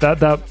games because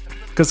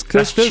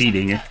That's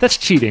cheating. That's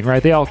cheating,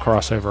 right? They all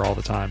cross over all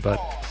the time. But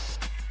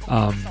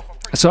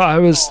so I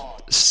was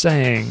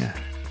saying.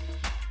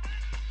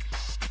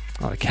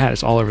 Oh, the cat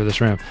is all over this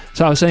room.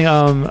 So I was saying,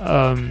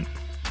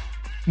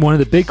 one of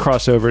the big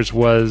crossovers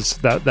was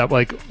that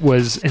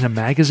was in a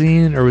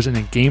magazine or was in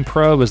a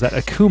GamePro. Was that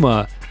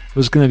Akuma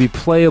was going to be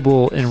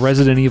playable in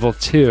Resident Evil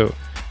 2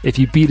 if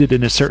you beat it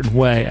in a certain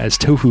way as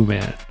Tofu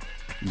Man.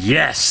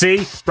 Yes,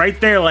 see, right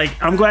there. Like,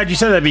 I'm glad you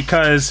said that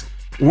because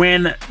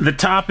when the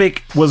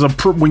topic was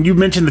when you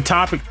mentioned the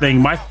topic thing,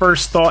 my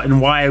first thought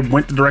and why I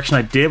went the direction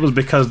I did was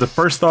because the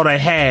first thought I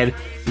had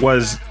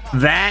was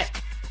that.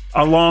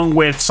 Along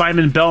with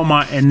Simon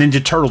Belmont and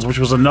Ninja Turtles, which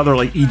was another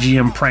like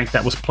EGM prank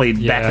that was played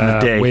back in the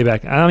day. Way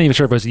back. I'm not even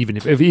sure if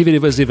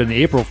it was even an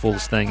April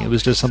Fool's thing. It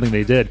was just something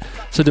they did.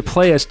 So to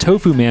play as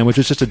Tofu Man, which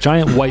was just a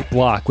giant white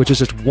block, which is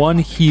just one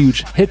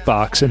huge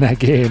hitbox in that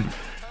game,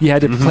 you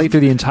had to play through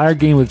the entire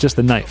game with just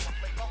a knife.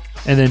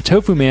 And then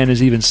Tofu Man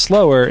is even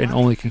slower and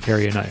only can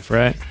carry a knife,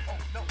 right?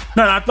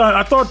 No,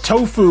 I thought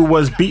Tofu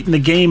was beating the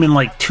game in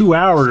like 2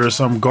 hours or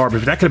some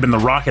garbage. That could have been the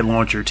rocket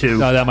launcher too.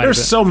 No, that might There's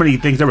have been. so many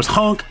things. There was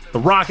Hunk, the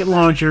rocket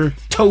launcher,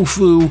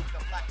 Tofu.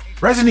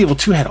 Resident Evil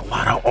 2 had a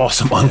lot of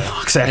awesome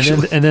unlocks,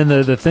 actually. And then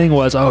the thing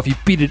was, if you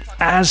beat it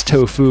as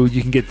Tofu,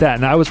 you can get that.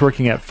 And I was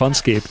working at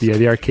Funscape,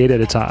 the arcade at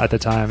the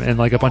time, and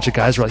like a bunch of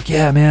guys were like,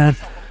 "Yeah, man."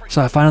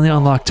 So I finally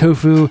unlocked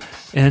Tofu,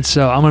 and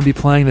so I'm gonna be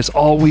playing this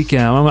all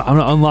weekend. I'm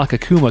gonna unlock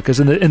Akuma because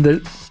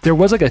there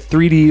was like a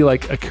 3D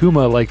like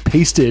Akuma like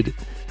pasted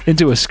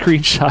into a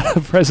screenshot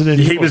of Resident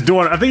Evil.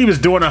 I think he was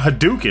doing a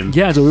Hadouken.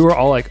 Yeah, so we were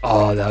all like,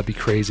 "Oh, that would be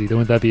crazy.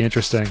 Wouldn't that be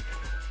interesting?"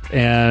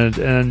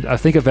 And I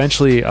think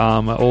eventually,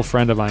 an old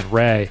friend of mine,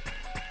 Ray,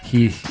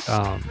 he,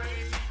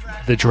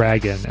 the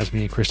Dragon, as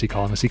me and Christy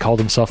call him, he called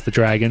himself the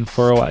Dragon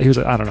for a while. He was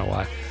like, I don't know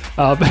why.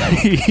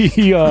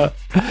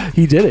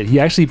 He did it. He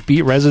actually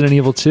beat Resident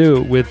Evil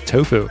 2 with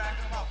Tofu,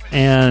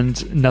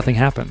 and nothing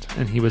happened.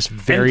 And he was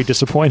very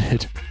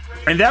disappointed.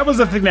 And that was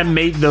the thing that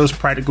made those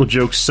practical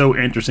jokes so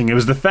interesting. It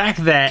was the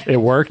fact that It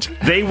worked.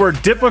 they were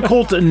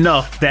difficult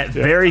enough that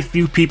very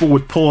few people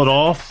would pull it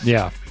off,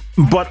 Yeah.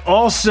 but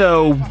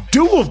also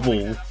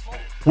doable,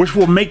 which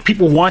will make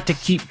people want to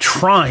keep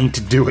trying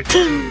to do it.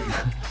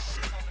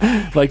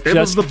 Like, It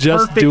was just the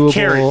perfect doable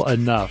carrot.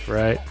 enough,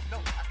 right?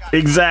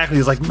 Exactly.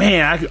 It's like,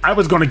 man, I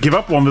was going to give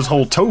up on this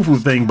whole Tofu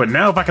thing, but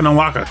now if I can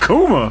unlock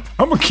Akuma,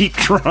 I'm going to keep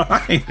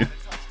trying.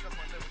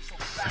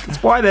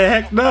 It's why the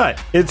heck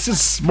not? It's a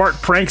smart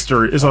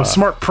prankster. It's a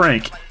smart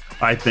prank,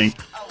 I think.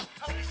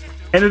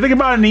 And the thing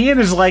about it in the end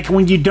is, like,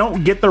 when you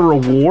don't get the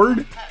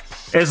reward,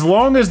 as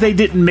long as they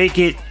didn't make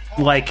it,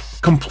 like,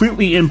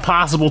 completely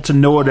impossible to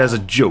know it as a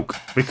joke,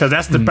 because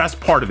that's the best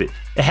part of it.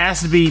 It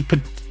has to be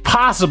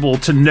possible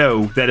to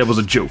know that it was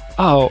a joke.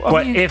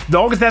 But as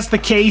long as that's the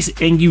case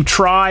and you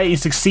try and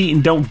succeed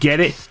and don't get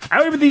it, I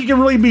don't even think you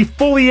can really be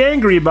fully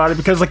angry about it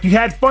because, like, you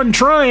had fun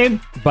trying.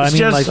 But It's I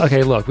mean, just- like,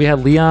 okay, look, we had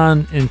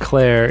Leon and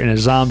Claire in a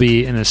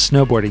zombie in a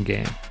snowboarding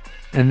game,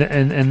 and the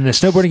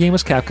snowboarding game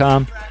was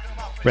Capcom.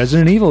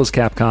 Resident Evil is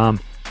Capcom.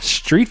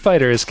 Street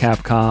Fighter is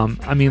Capcom.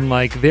 I mean,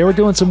 like, they were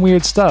doing some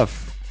weird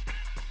stuff.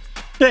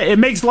 Yeah,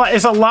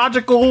 it's a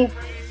logical,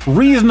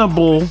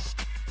 reasonable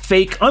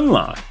fake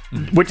unlock,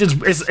 which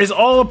is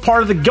all a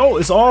part of the goal.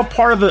 It's all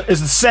part of the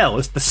sell.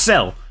 It's the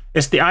sell.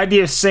 It's the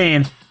idea of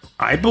saying,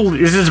 I believe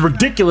this is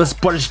ridiculous,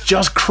 but it's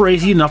just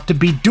crazy enough to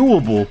be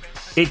doable.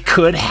 It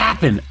could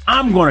happen.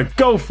 I'm going to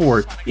go for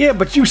it. Yeah,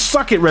 but you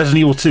suck at Resident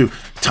Evil 2.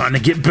 Time to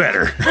get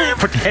better.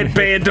 Put the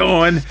headband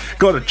on,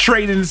 go to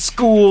training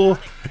school,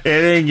 and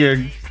then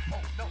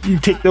you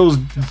take those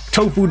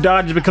tofu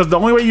dodges, because the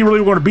only way you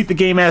really want to beat the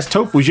game as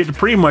tofu is you have to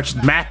pretty much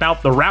map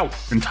out the route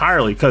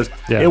entirely, because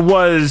it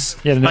was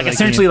like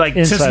essentially like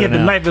since you had the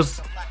knife, it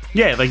was,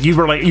 like you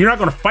were like, you're not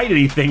going to fight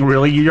anything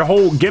really. Your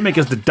whole gimmick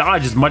is to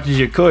dodge as much as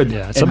you could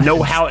and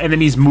know how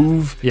enemies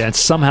move. Yeah, and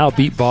somehow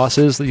beat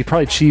bosses. You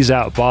probably cheese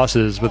out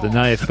bosses with a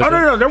knife. But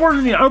no, there weren't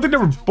any. I don't think there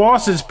were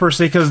bosses per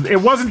se, because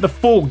it wasn't the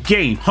full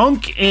game.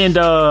 Hunk and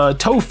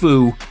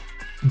Tofu,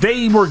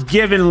 they were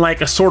given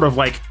like a sort of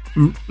like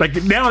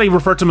now they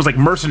refer to them as like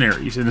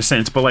mercenaries in a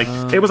sense, but like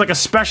it was like a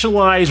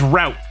specialized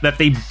route that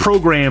they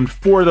programmed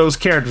for those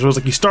characters. It was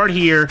like you start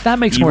here, that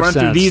makes you more run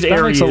sense. through these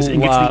areas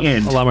and get to the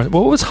end. A lot more.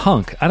 What was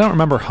Hunk? I don't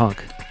remember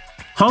Hunk.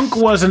 Hunk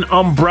was an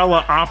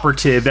Umbrella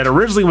operative that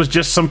originally was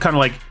just some kind of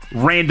like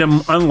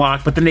random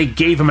unlock, but then they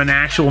gave him an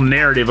actual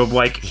narrative of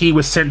like he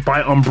was sent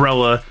by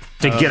Umbrella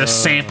to get a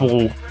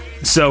sample.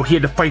 So he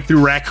had to fight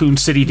through Raccoon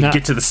City to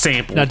get to the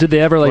sample. Now, did they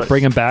ever like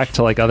bring him back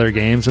to like other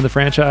games in the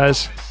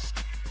franchise?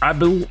 I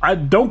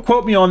don't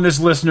quote me on this,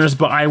 listeners,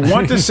 but I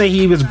want to say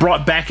he was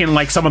brought back in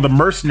like some of the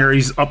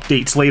Mercenaries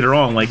updates later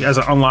on, like as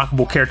an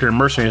unlockable character in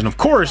Mercenaries. And of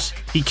course,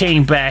 he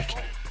came back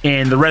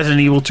in the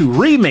Resident Evil 2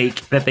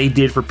 remake that they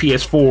did for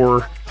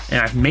PS4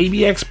 and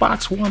maybe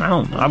Xbox One. I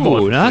don't know.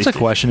 Oh, now that's a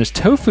question. Is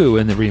Tofu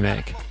in the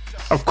remake?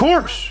 Of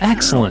course.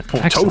 Excellent.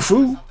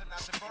 Tofu.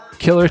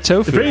 Killer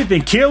Tofu. If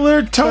anything,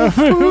 Killer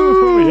Tofu.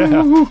 Yeah.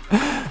 All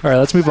right,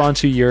 let's move on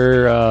to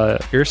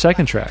your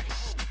second track.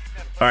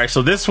 All right,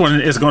 so this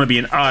one is going to be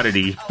an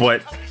oddity,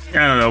 but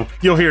I don't know.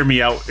 You'll hear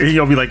me out, and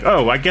you'll be like,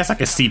 "Oh, I guess I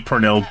can see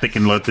Purnell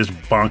thinking about this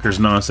bonkers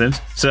nonsense."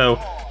 So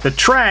the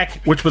track,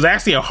 which was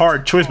actually a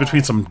hard choice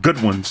between some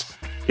good ones,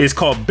 is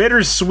called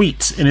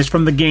 "Bittersweet," and it's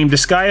from the game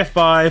Disgaea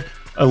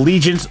 5: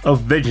 Allegiance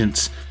of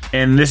Vengeance,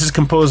 and this is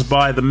composed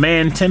by the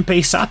man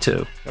Tenpei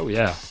Sato. Oh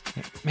yeah,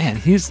 man,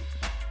 he's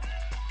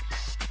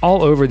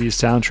all over these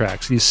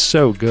soundtracks. He's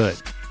so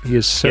good. He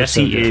is so. Yes,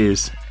 so he good.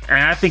 is, and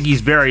I think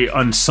he's very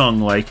unsung.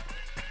 Like,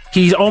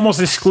 he's almost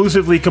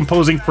exclusively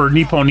composing for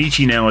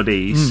Nipponichi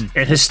nowadays,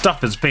 and his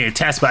stuff is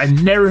fantastic, but I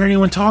never heard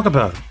anyone talk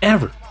about him,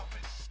 ever.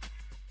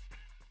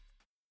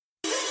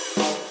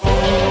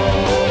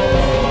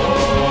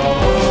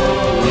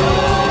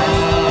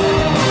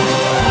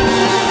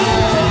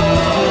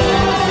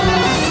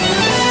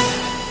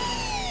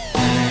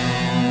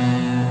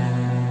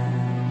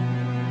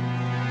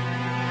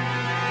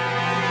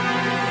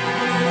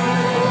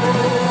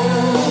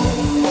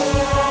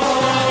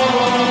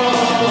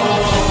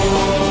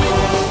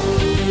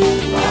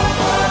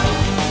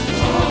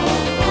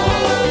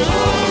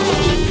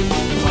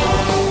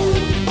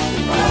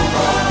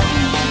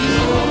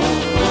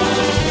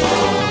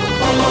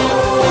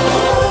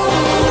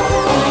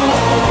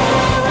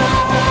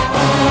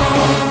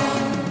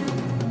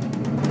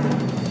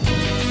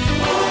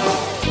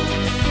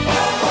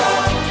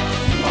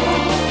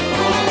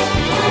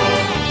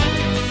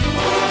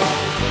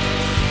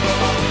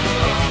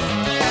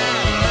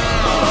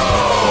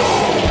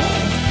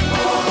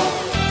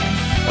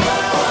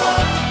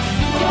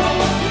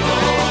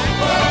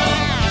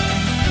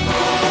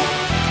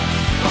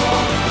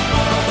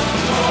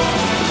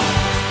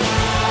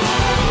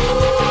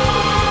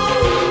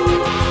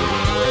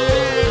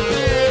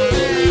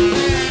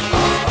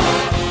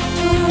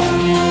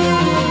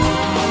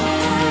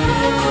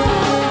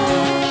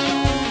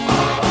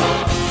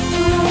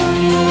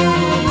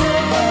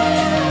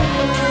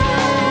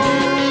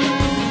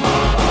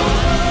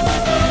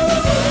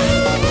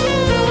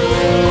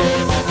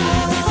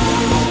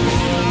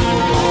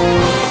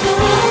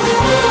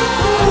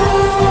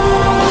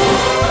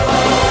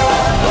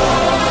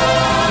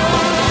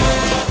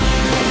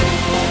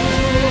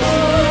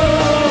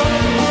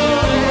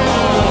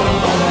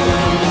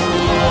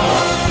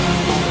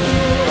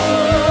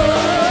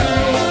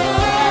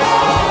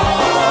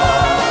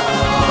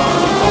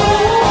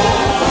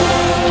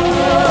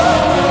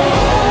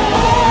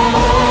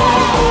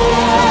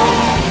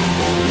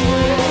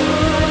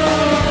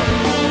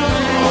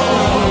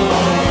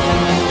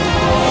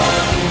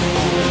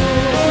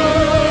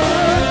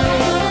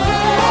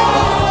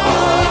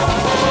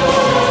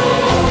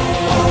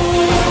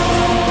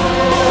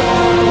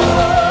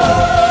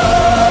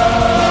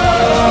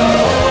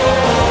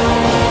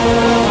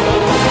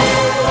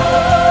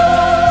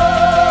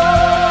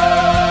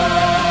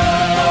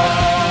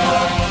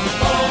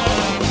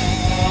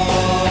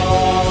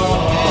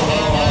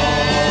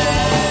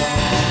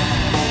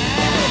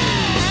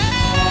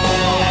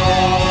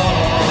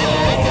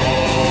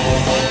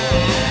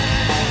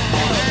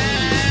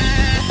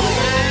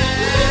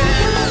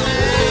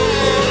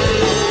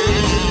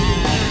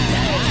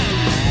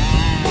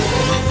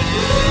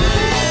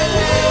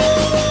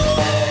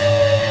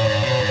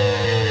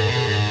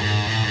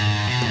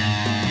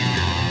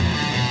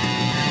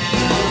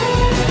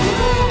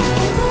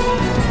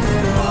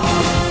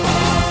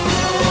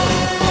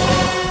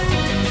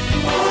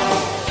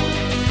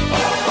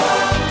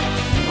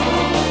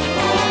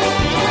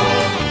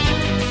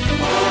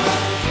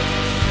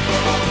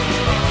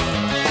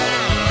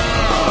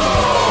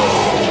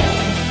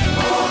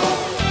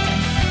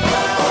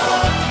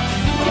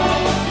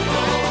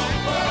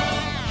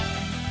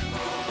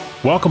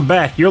 Welcome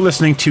back. You're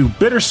listening to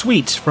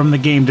Bittersweets from the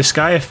game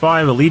Disgaea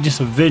 5 Allegiance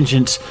of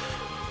Vengeance,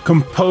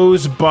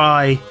 composed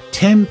by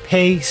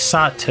Tenpei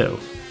Sato.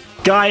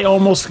 Guy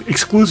almost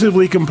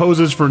exclusively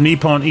composes for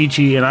Nippon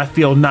Ichi, and I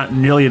feel not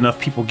nearly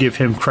enough people give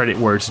him credit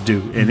where it's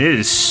due, and it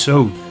is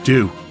so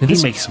due. He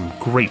makes some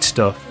great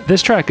stuff.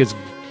 This track is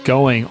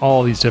going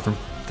all these different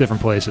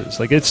places.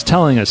 Like, it's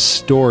telling a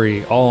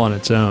story all on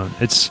its own.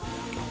 There's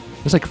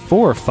like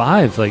 4 or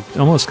 5 like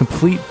almost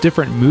complete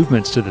different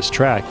movements to this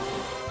track.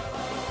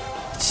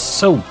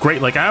 So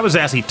great. Like, I was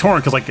actually torn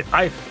because, like,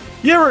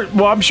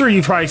 I'm sure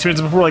you've probably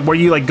experienced it before, like, where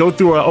you like go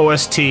through an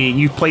OST and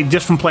you play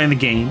just from playing the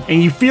game,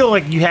 and you feel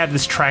like you have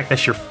this track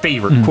that's your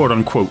favorite, quote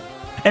unquote,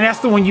 and that's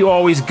the one you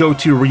always go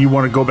to where you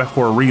want to go back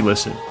for a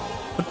re-listen.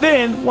 But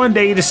then one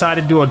day you decide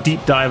to do a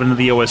deep dive into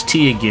the OST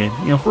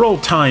again, for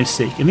old time's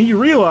sake, and then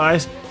you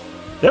realize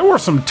there were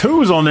some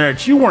tunes on there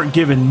that you weren't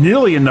given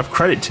nearly enough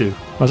credit to.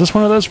 Was this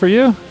one of those for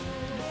you?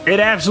 It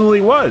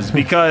absolutely was,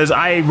 because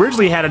I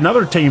originally had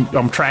another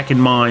track in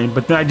mind,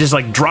 but then I just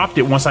like dropped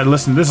it once I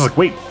listened to this. I was like,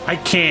 wait, I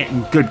can't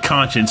in good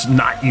conscience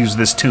not use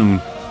this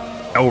tune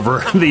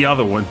over the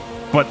other one.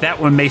 But that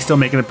one may still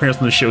make an appearance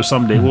on the show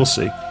someday. We'll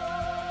see.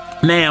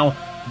 Now,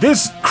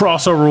 this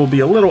crossover will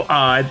be a little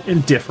odd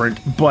and different,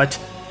 but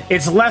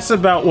it's less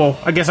about, well,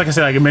 I guess like I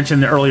said, like I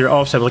mentioned in the earlier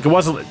offset, like it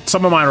wasn't,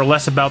 some of mine are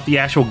less about the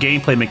actual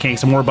gameplay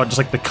mechanics and more about just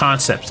like the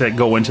concepts that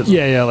go into them.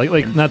 Yeah,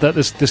 like not that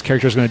this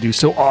character is going to do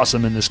so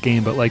awesome in this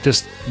game, but like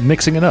just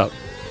mixing it up.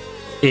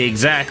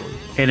 Exactly.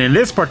 And in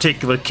this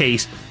particular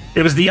case,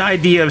 it was the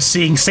idea of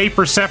seeing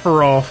Safer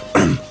Sephiroth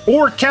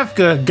or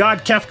Kefka,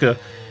 God Kefka,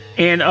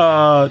 and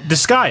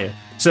Disgaea.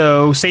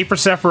 So Safer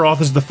Sephiroth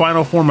is the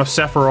final form of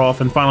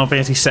Sephiroth in Final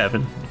Fantasy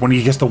VII, when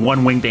he gets the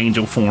one-winged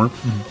angel form.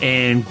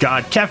 And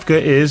God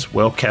Kefka is,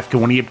 well, Kefka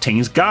when he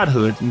obtains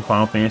godhood in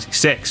Final Fantasy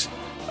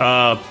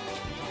VI.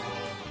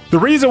 The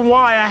reason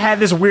why I had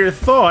this weird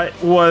thought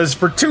was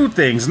for 2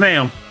 things.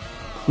 Now,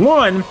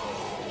 one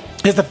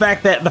is the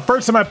fact that the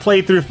first time I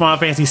played through Final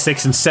Fantasy VI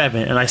and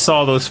VII, and I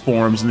saw those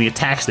forms and the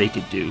attacks they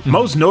could do,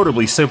 most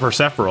notably Safer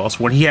Sephiroth,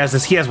 when he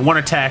has one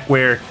attack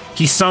where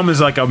he summons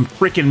like a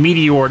freaking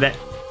meteor that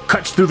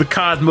cuts through the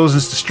cosmos and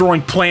is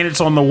destroying planets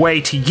on the way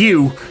to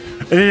you,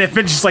 and then if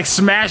it just like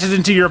smashes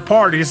into your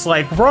party, it's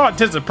like, for all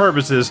intents and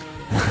purposes,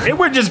 it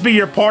would just be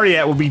your party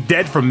that would be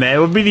dead from that. It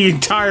would be the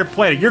entire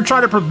planet. You're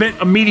trying to prevent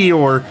a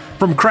meteor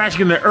from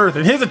crashing into Earth,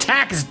 and his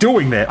attack is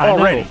doing that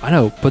already. I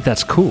know, but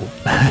that's cool.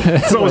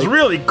 So it's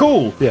really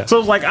cool. Yeah. So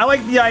it's like, I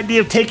like the idea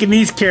of taking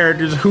these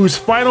characters whose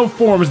final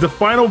forms, the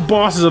final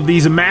bosses of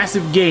these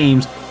massive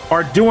games,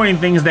 are doing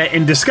things that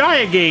in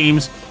Disgaea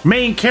games,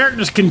 main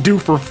characters can do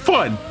for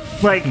fun.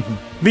 Like,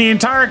 the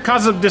entire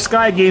concept of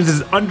Disgaea games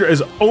is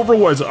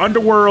underworlds,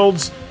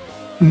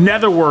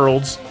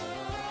 netherworlds,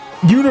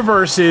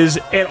 universes,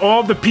 and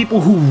all the people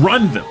who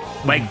run them.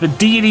 Like the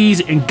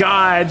deities and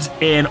gods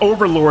and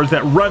overlords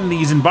that run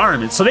these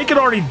environments. So they could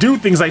already do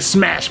things like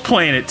smash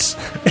planets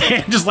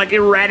and just like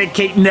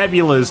eradicate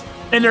nebulas.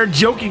 And they're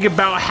joking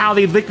about how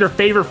they think their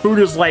favorite food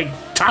is like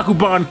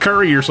Takuban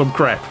curry or some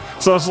crap.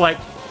 So it's like,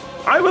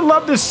 I would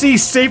love to see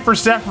Safer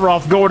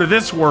Sephiroth go to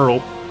this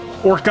world,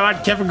 or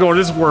God Kefka go to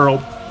this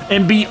world,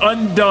 and be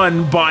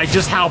undone by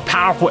just how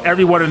powerful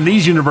everyone in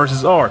these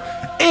universes are.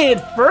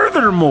 And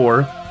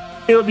furthermore,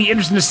 it would be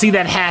interesting to see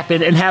that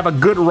happen and have a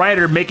good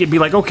writer make it be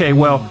like, okay,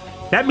 well,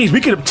 that means we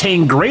could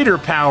obtain greater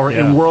power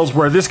in worlds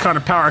where this kind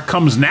of power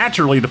comes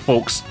naturally to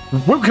folks.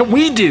 What can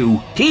we do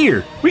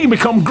here? We can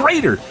become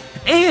greater.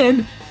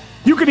 And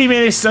you could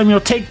even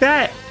take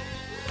that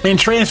and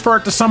transfer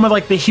it to some of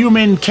like the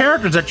human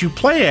characters that you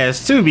play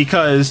as too,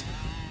 because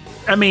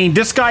I mean,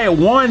 Disgaea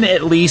 1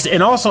 at least,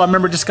 and also I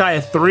remember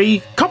Disgaea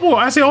 3,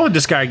 I say all the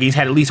Disgaea games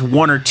had at least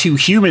 1 or 2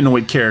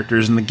 humanoid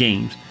characters in the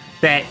games.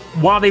 That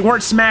while they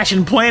weren't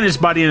smashing planets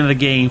by the end of the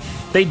game,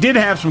 they did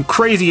have some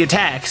crazy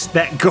attacks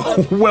that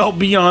go well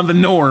beyond the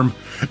norm.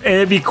 And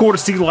it'd be cool to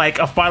see like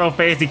a Final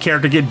Fantasy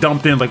character get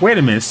dumped in. Like, wait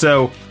a minute,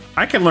 so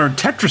I can learn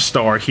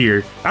Tetrastar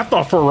here. I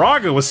thought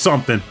Faraga was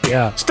something.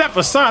 Yeah. Step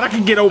aside, I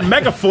can get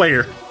Omega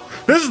Flare.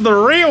 This is the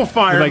real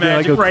fire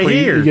magic right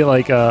here. You get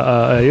like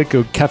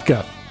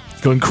Kefka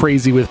going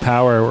crazy with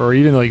power, or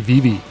even like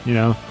Vivi,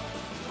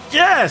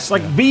 Yes,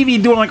 like Vivi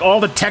doing like all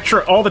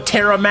the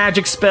Terra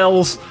magic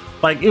spells.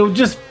 Like it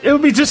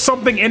would be just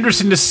something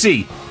interesting to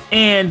see.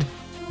 And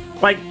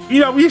like,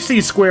 we've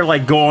seen Square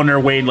like go on their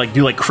way and like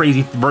do like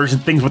crazy version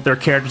things with their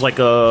characters, like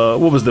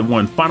what was the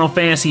one? Final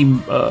Fantasy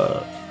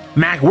World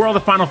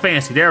of Final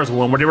Fantasy. There was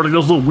one where they were like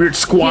those little weird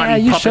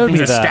squatty puppet things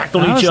that stacked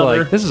on each other.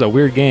 Like, this is a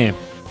weird game.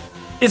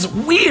 It's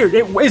weird.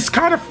 It's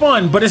kind of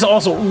fun, but it's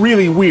also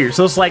really weird.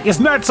 So it's like, it's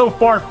not so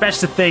far-fetched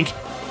to think,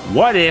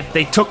 what if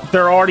they took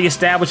their already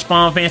established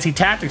Final Fantasy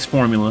Tactics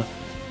formula,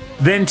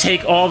 then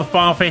take all the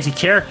Final Fantasy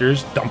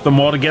characters, dump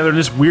them all together in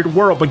this weird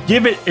world, but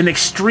give it an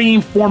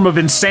extreme form of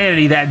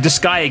insanity that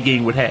Disgaea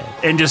game would have,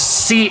 and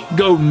just see it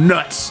go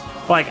nuts.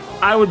 Like,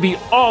 I would be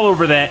all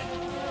over that,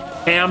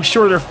 and I'm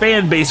sure their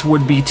fan base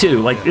would be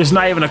too. Like, there's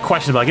not even a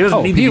question about it. It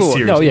doesn't need to be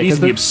serious. It needs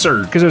to be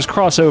absurd. Because there's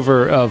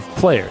crossover of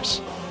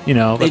players.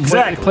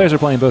 Exactly. Players are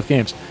playing both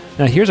games.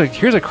 Now here's a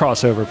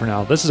crossover for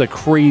now. This is a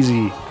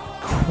crazy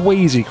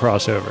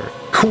crossover.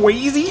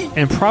 Crazy?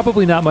 And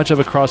probably not much of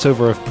a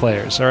crossover of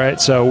players. All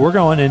right, so we're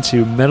going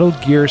into Metal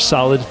Gear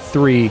Solid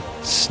 3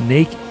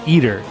 Snake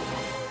Eater.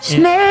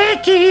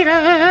 Snake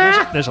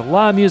Eater! There's a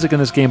lot of music in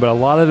this game, but a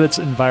lot of it's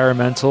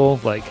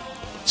environmental, like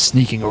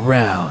sneaking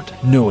around.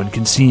 No one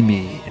can see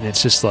me, and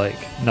it's just like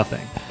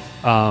nothing.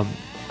 I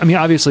mean,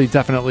 obviously,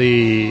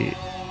 definitely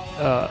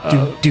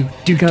going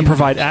to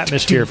provide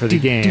atmosphere for the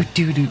game.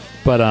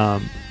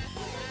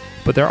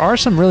 But there are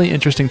some really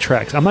interesting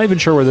tracks. I'm not even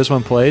sure where this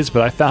one plays,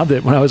 but I found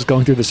it when I was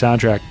going through the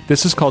soundtrack.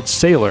 This is called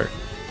Sailor,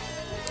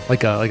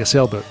 like a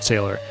sailboat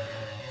sailor,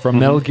 from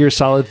Metal Gear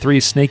Solid 3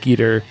 Snake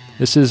Eater.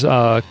 This is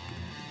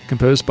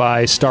composed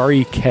by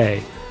Starry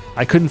K.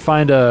 I couldn't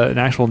find an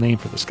actual name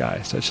for this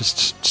guy, so it's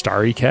just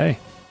Starry K.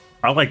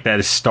 I like that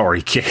as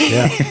Starry K.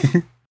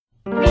 Yeah.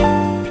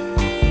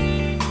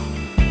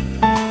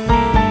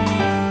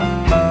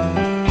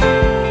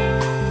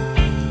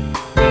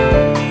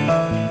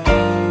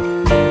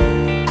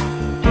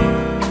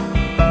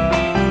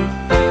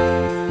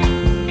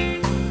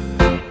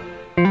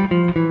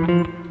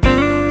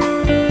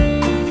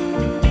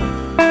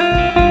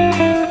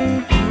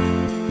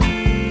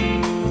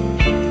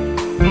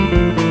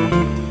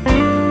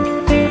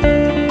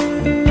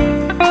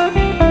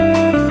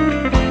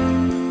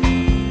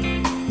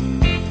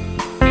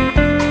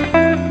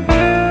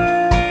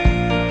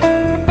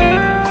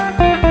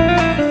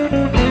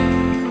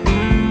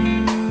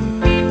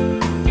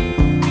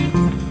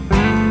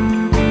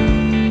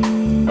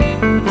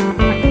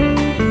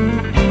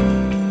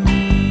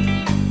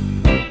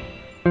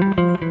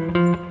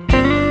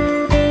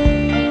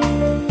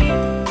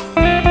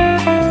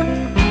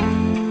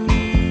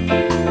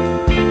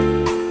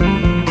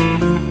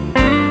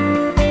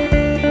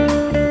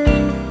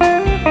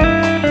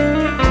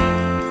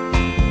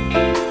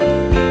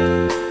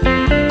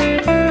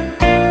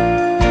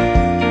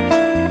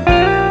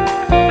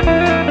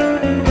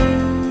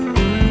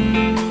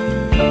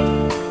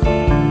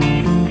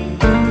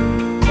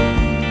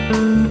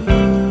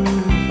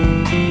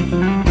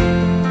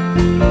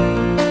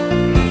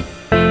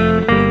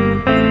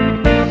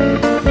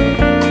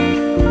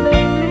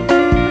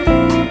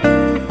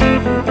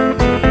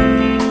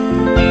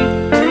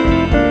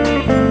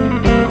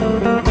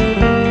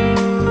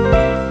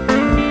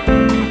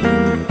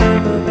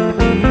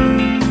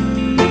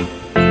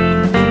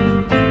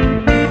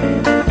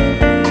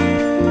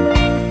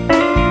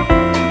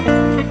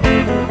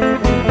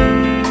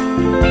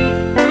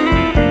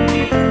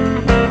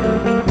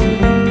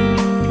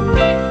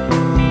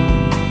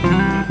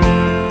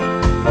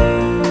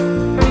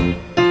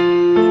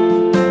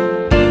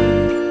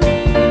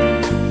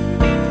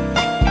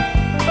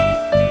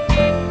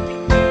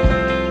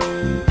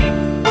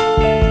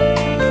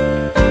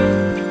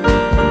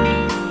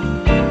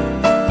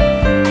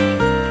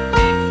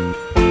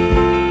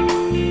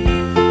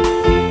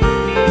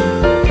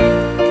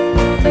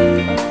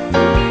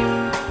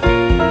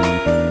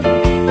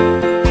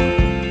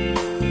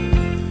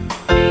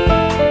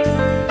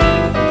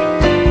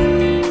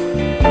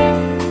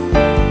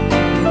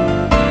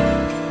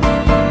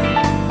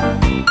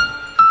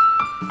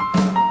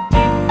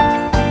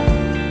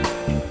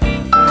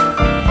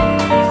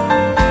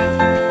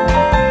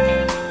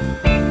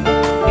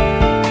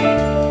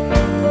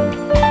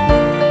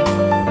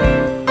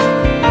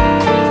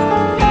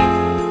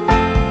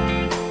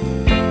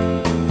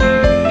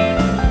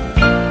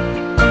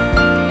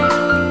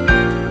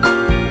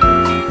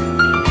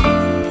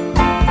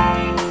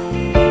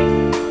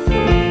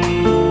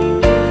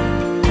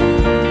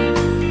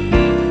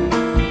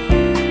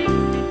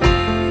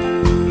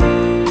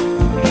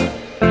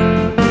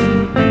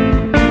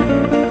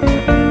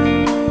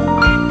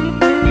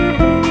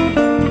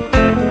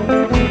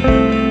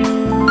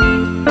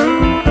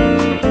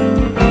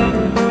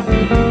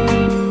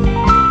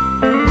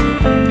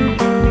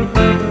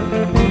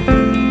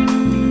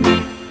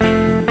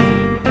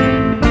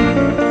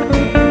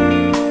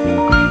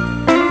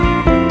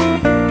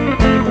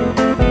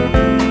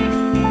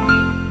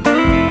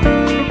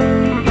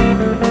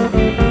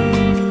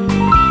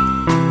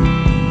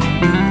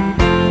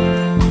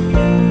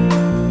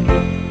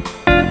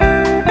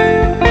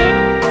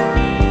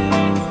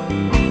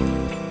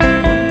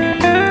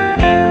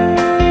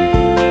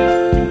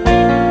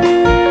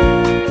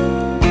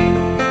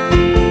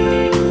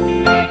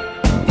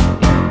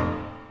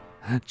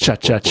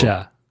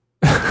 Cha-cha-cha.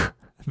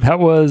 That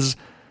was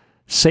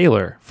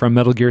Sailor from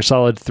Metal Gear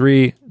Solid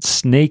 3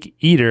 Snake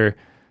Eater.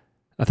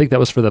 I think that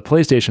was for the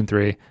PlayStation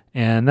 3.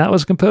 And that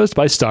was composed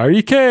by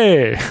Starry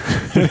K.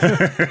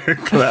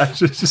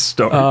 Clash is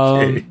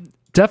Starry K.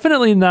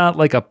 Definitely not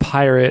like a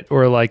pirate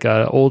or like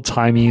a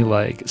old-timey,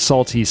 like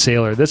salty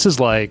sailor. This is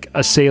like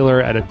a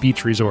sailor at a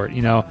beach resort,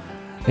 you know?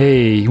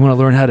 Hey, you want to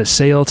learn how to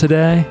sail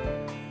today?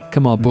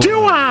 Come on board.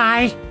 Do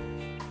I?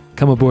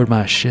 Come aboard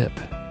my ship.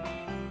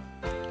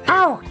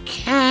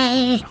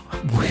 Okay.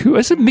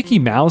 Is it Mickey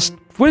Mouse?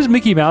 What is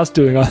Mickey Mouse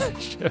doing on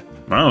this ship?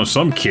 I don't know,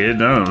 some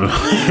kid, I don't know,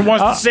 he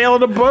wants to sail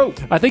in a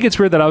boat. I think it's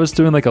weird that I was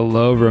doing like a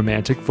low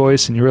romantic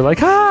voice and you were like,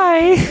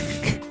 hi.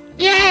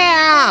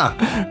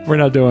 Yeah! We're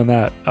not doing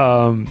that.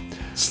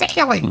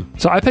 Sailing.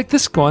 So I picked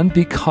this one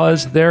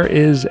because there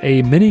is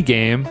a mini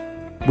game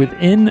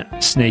within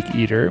Snake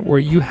Eater where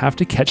you have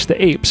to catch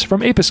the apes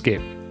from Ape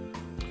Escape.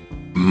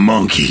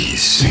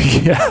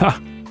 Monkeys. Yeah.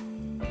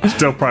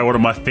 Still probably one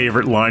of my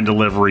favorite line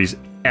deliveries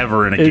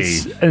ever in a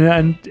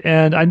game.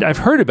 And I've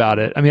heard about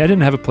it. I mean, I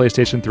didn't have a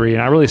PlayStation 3,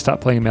 and I really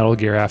stopped playing Metal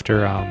Gear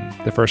after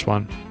the first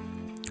one,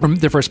 or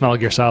the first Metal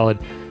Gear Solid,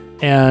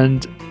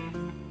 and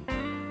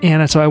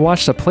so I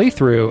watched a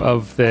playthrough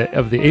of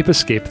the Ape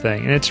Escape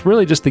thing, and it's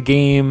really just the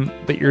game,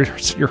 but you're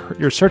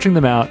searching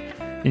them out,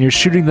 and you're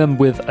shooting them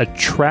with a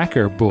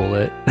tracker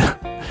bullet,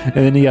 and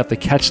then you have to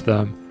catch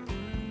them,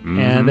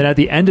 and then at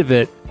the end of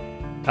it,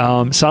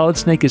 Solid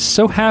Snake is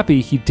so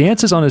happy he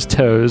dances on his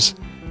toes.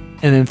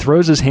 And then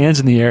throws his hands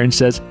in the air and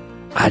says,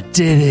 I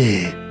did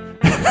it.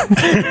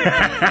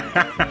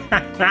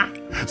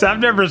 So I've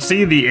never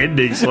seen the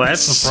ending, so that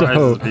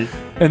surprises me.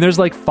 And there's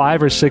like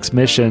 5 or 6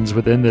 missions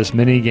within this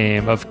mini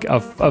game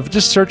of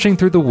just searching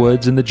through the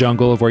woods in the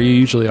jungle of where you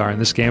usually are in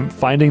this game,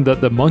 finding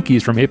the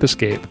monkeys from Ape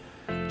Escape,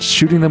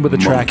 shooting them with a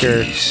tracker,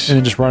 and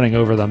then just running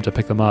over them to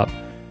pick them up.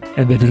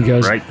 And then he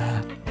goes,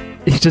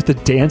 he just, the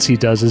dance he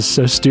does is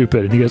so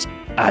stupid. And he goes,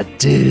 I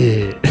did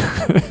it.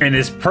 And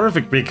it's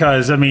perfect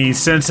because, I mean,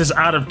 since it's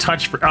out of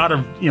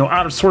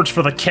sorts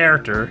for the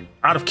character,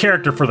 out of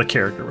character for the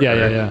character. Right?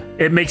 Yeah.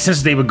 It makes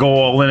sense they would go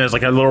all in as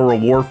like a little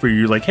reward for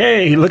you. Like,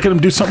 hey, look at him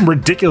do something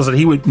ridiculous that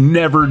he would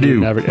never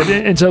do.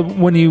 And so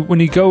when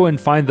you go and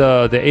find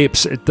the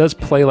apes, it does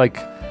play like,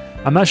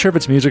 I'm not sure if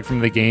it's music from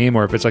the game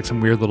or if it's like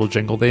some weird little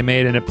jingle they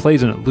made, and it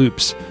plays and it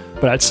loops.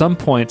 But at some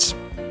points,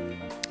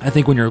 I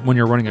think when you're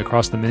running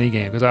across the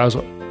minigame, because I was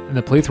in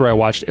the playthrough I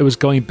watched, it was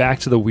going back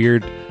to the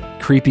weird,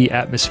 creepy,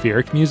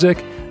 atmospheric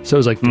music. So it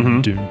was like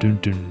doom, doom, doom,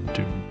 doom,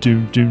 doom,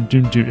 doom, doom,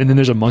 doom, doom, and then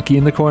there's a monkey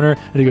in the corner,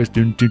 and he goes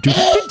doom, doom, doom.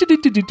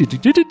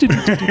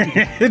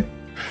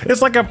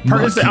 It's like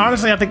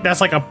honestly, I think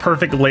that's like a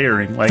perfect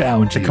layering, like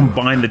to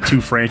combine the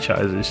two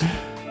franchises.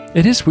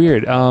 It is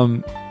weird.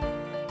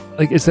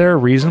 Like, is there a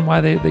reason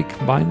why they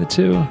combine the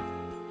two?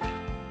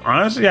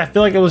 Honestly, I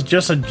feel like it was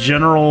just a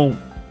general.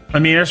 I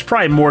mean, there's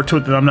probably more to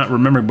it that I'm not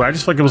remembering, but I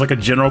just feel like it was like a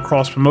general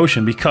cross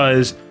promotion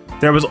because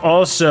there was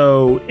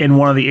also in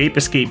one of the Ape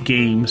Escape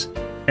games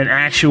an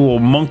actual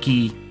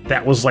monkey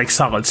that was like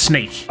Solid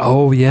Snake.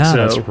 Oh yeah,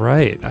 that's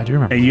right. I do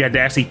remember. And you had to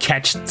actually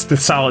catch the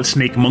Solid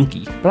Snake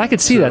monkey. But I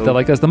could see that though,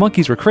 like, as the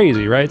monkeys were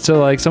crazy, right? So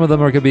like some of them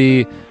could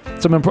be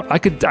I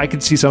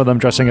could see some of them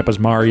dressing up as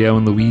Mario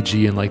and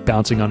Luigi and like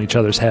bouncing on each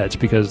other's heads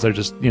because they're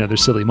just they're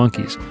silly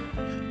monkeys.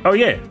 Oh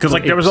yeah, because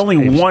like there was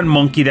only one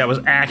monkey that was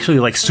actually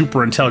like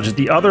super intelligent.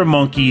 The other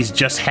monkeys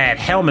just had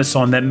helmets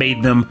on that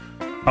made them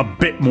a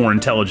bit more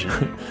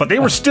intelligent, but they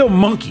were still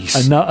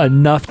monkeys.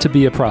 Enough to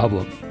be a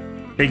problem.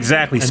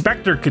 Exactly.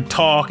 Spectre could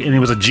talk, and he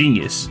was a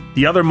genius.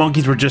 The other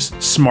monkeys were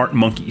just smart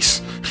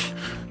monkeys.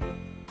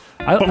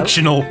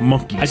 Functional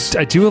monkeys.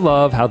 I do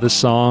love how this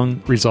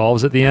song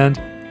resolves at the end.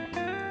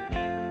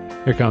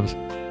 Here it comes.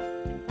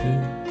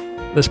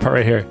 This part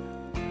right here.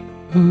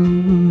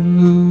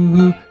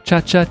 Ooh,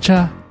 cha cha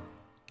cha.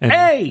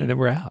 And then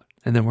we're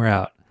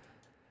out.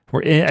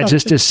 We're in.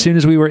 Just as soon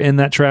as we were in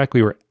that track,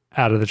 we were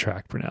out of the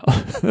track for now.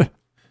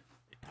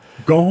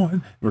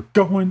 We're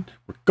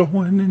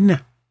going now.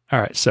 All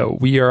right, so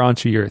we are on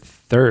to your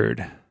third.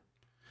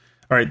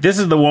 All right, this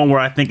is the one where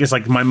I think is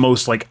like my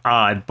most like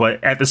odd,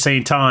 but at the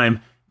same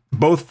time,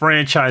 both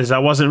franchises, I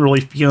wasn't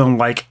really feeling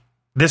like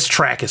this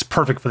track is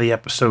perfect for the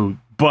episode.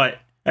 But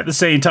at the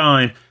same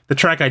time, the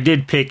track I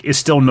did pick is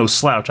still no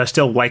slouch. I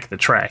still like the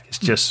track. It's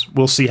just,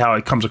 we'll see how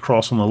it comes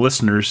across on the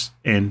listeners.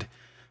 And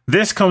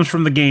this comes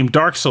from the game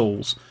Dark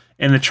Souls,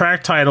 and the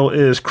track title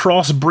is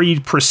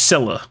Crossbreed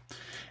Priscilla.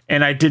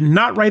 And I did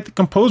not write the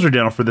composer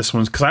down for this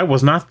one because I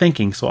was not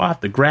thinking, so I'll have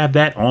to grab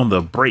that on the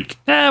break.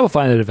 We'll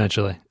find it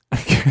eventually.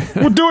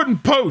 We'll do it in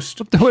post.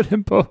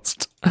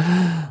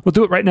 We'll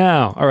do it right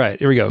now. All right,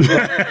 here we go.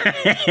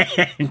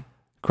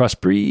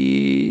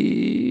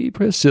 Crossbreed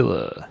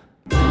Priscilla.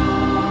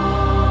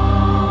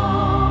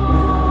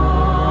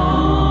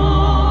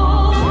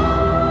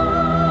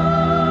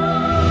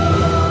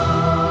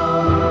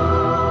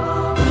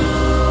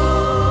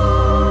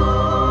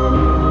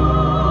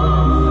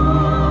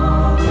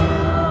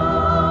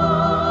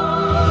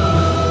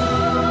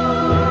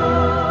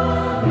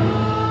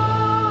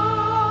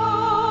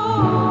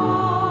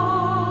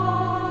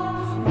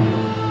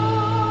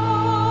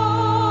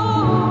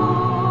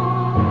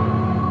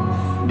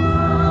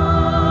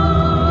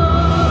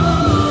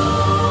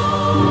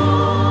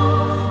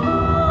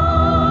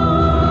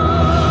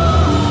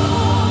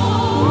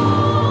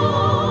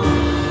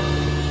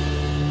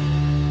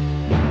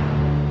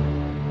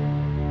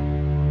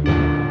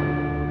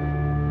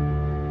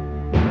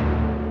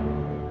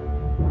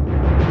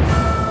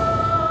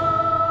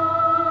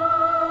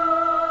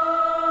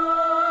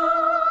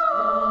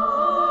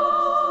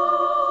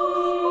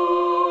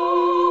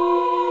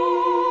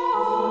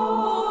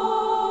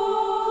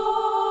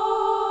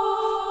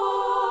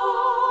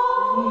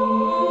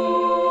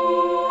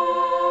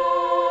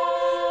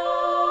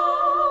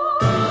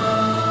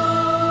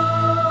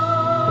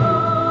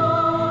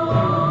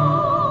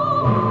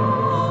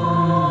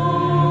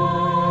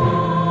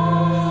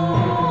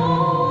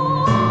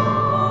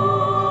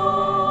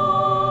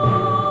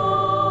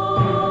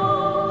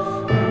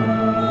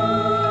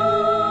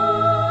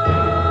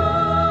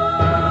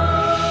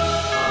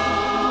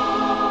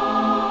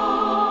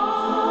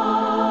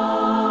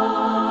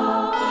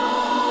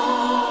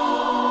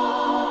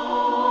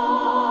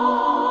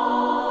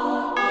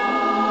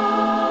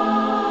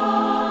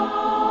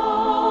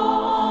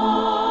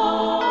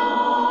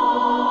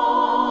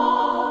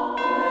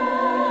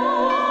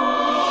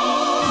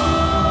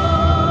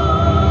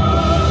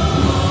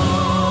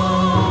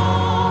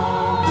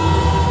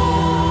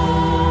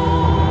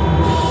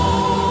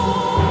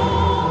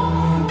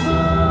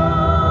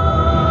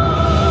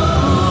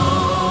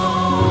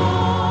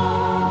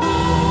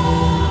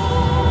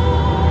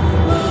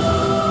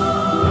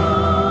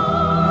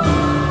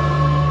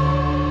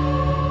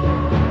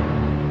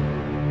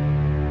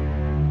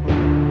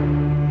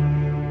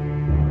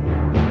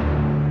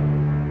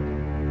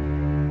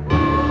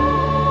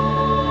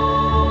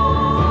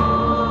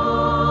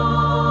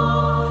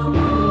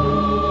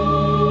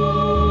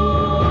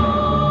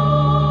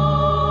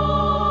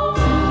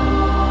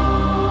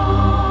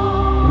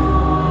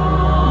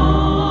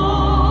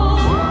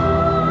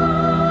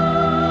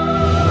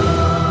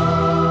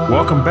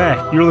 welcome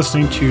back. You're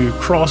listening to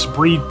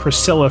Crossbreed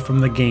Priscilla from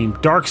the game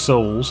Dark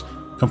Souls,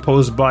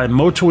 composed by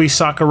Motoi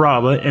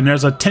Sakuraba, and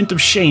there's a tint of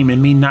shame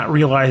in me not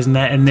realizing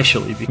that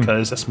initially,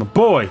 because that's my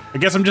boy. I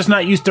guess I'm just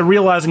not used to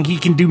realizing he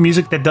can do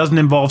music that doesn't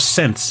involve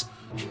synths.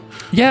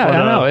 Yeah, But,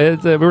 I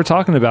know. We were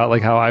talking about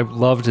like how I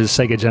loved his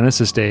Sega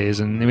Genesis days,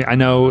 and I mean, I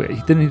know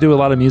he didn't do a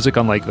lot of music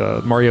on like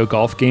the Mario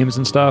Golf games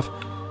and stuff.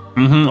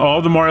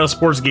 All the Mario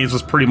sports games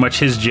was pretty much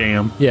his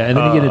jam. Yeah, and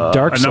then you get a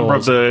Dark Souls, number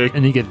of the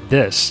and you get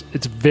this.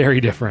 It's very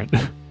different.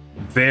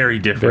 very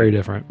different. Very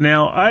different.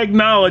 Now, I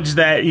acknowledge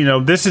that,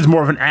 this is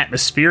more of an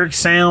atmospheric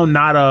sound,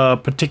 not a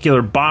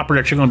particular bopper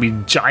that you're going to be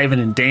jiving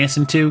and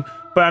dancing to.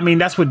 But, I mean,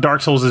 that's what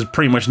Dark Souls is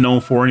pretty much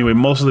known for anyway.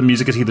 Most of the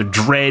music is either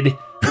dread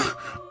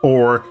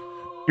or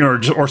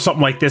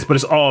something like this, but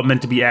it's all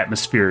meant to be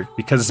atmospheric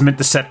because it's meant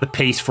to set the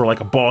pace for, like,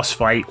 a boss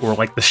fight or,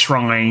 like, the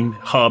shrine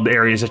hub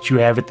areas that you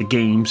have at the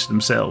games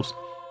themselves.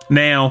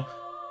 Now,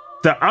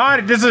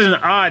 this is an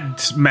odd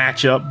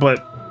matchup,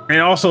 but... And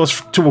also,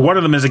 one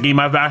of them is a game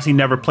I've actually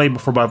never played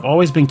before, but I've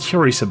always been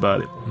curious about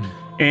it.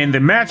 And the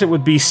matchup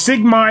would be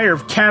Sigmire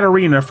of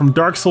Katarina from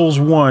Dark Souls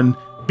 1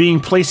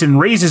 being placed in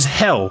Raises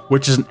Hell,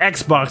 which is an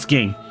Xbox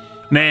game.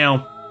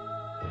 Now,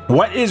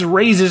 what is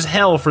Raises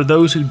Hell, for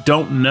those who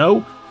don't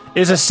know,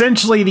 is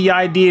essentially the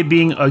idea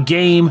being a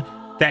game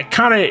that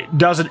kind of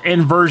does an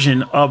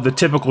inversion of the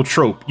typical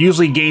trope.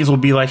 Usually games will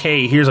be like,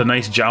 hey, here's a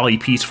nice, jolly,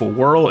 peaceful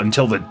world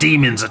until the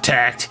demons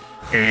attacked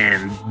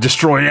and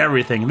destroyed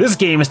everything. This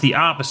game is the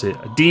opposite.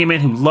 A demon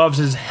who loves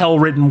his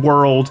hell-ridden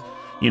world.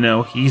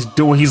 He's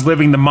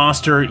living the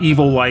monster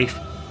evil life,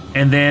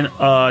 and then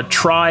a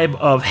tribe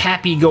of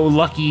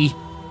happy-go-lucky,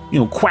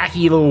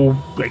 quacky little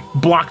like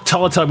block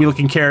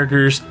Teletubby-looking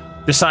characters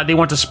decide they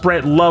want to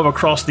spread love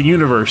across the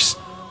universe.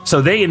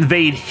 So they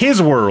invade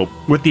his world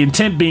with the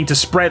intent being to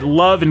spread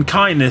love and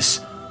kindness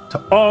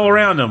to all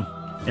around him.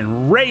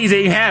 And Ray's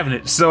ain't having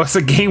it. So it's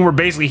a game where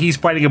basically he's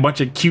fighting a bunch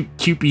of cute,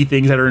 cupey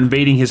things that are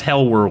invading his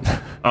hell world.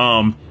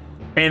 And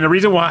the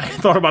reason why I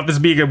thought about this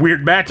being a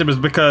weird matchup is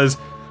because,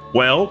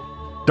 well,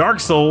 Dark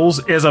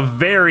Souls is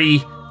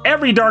every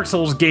Dark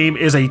Souls game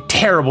is a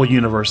terrible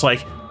universe.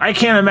 Like, I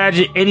can't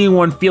imagine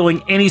anyone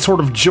feeling any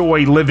sort of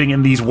joy living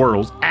in these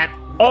worlds at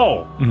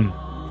all.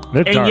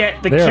 They're And dark.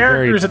 yet the They are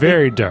characters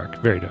very dark,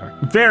 very dark.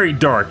 very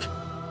dark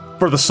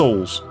for the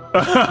souls.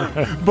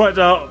 But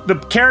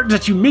the characters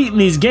that you meet in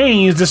these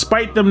games,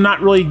 despite them not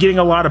really getting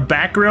a lot of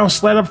background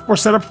set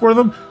up for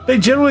them, they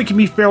generally can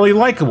be fairly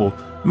likable.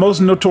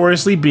 Most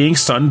notoriously being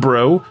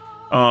Sunbro,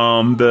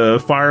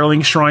 the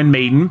Firelink Shrine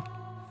Maiden,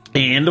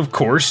 and of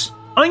course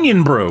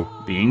Onion Bro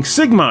being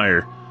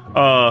Sigmire.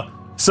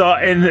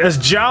 And as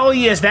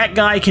jolly as that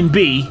guy can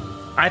be,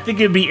 I think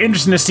it'd be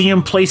interesting to see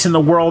him placed in the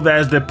world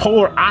as the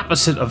polar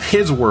opposite of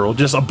his world.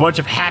 Just a bunch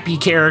of happy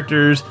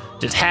characters,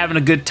 just having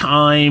a good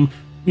time,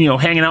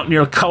 hanging out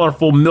near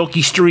colorful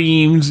milky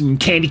streams and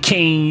candy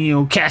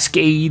cane,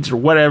 cascades or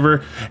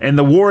whatever. And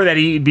the war that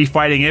he'd be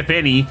fighting, if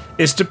any,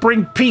 is to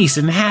bring peace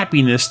and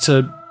happiness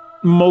to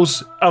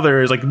most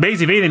others. Like,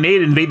 basically, if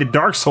they'd invade the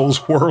Dark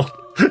Souls world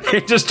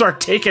and just start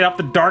taking out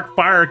the Dark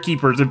Fire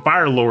Keepers and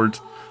Fire Lords.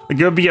 Like,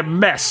 it would be a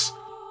mess.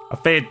 A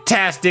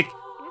fantastic,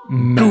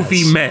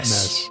 goofy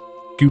mess.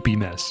 Goopy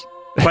mess.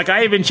 Like,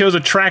 I even chose a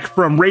track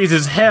from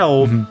Raises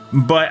Hell,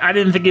 but I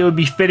didn't think it would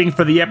be fitting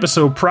for the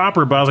episode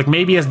proper, but I was like,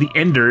 maybe as the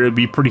ender, it would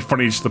be pretty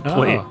funny just to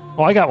play it.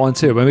 Well, I got one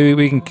too, but maybe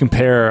we can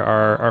compare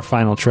our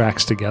final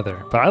tracks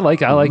together. But I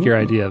like your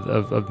idea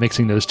of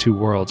mixing those two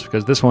worlds,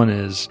 because this one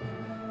is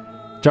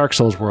Dark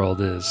Souls world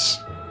is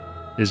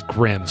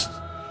grim. It's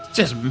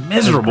just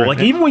miserable. Like,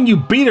 even when you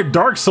beat a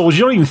Dark Souls,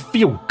 you don't even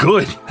feel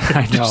good.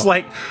 I know. Just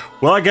like,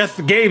 well, I guess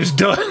the game's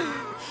done.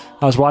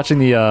 I was watching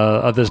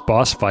this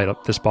boss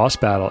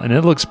battle, and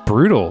it looks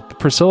brutal.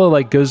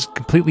 Priscilla goes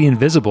completely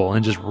invisible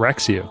and just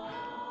wrecks you.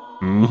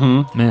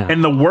 Mm-hmm. Man.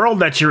 And the world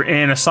that you're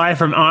in, aside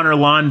from Honor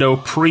Londo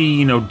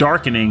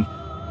darkening,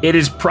 it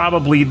is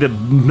probably the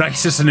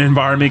nicest an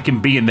environment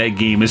can be in that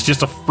game. It's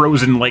just a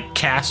frozen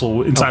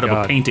castle inside of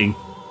a painting.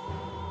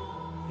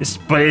 It's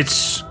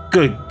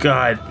good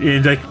God.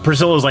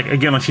 Priscilla's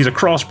again, she's a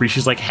crossbreed.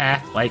 She's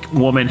half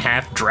woman,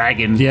 half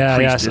dragon. Yeah,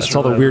 it's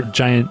all the weird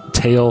giant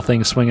tail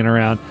thing swinging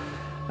around.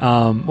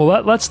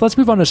 Well, let's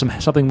move on to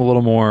something a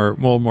little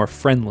more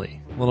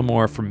friendly, a little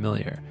more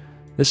familiar.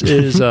 This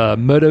is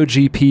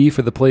MotoGP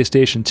for the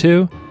PlayStation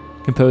 2,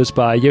 composed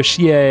by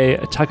Yoshie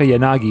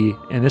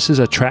Takayanagi, and this is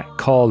a track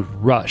called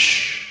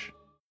Rush.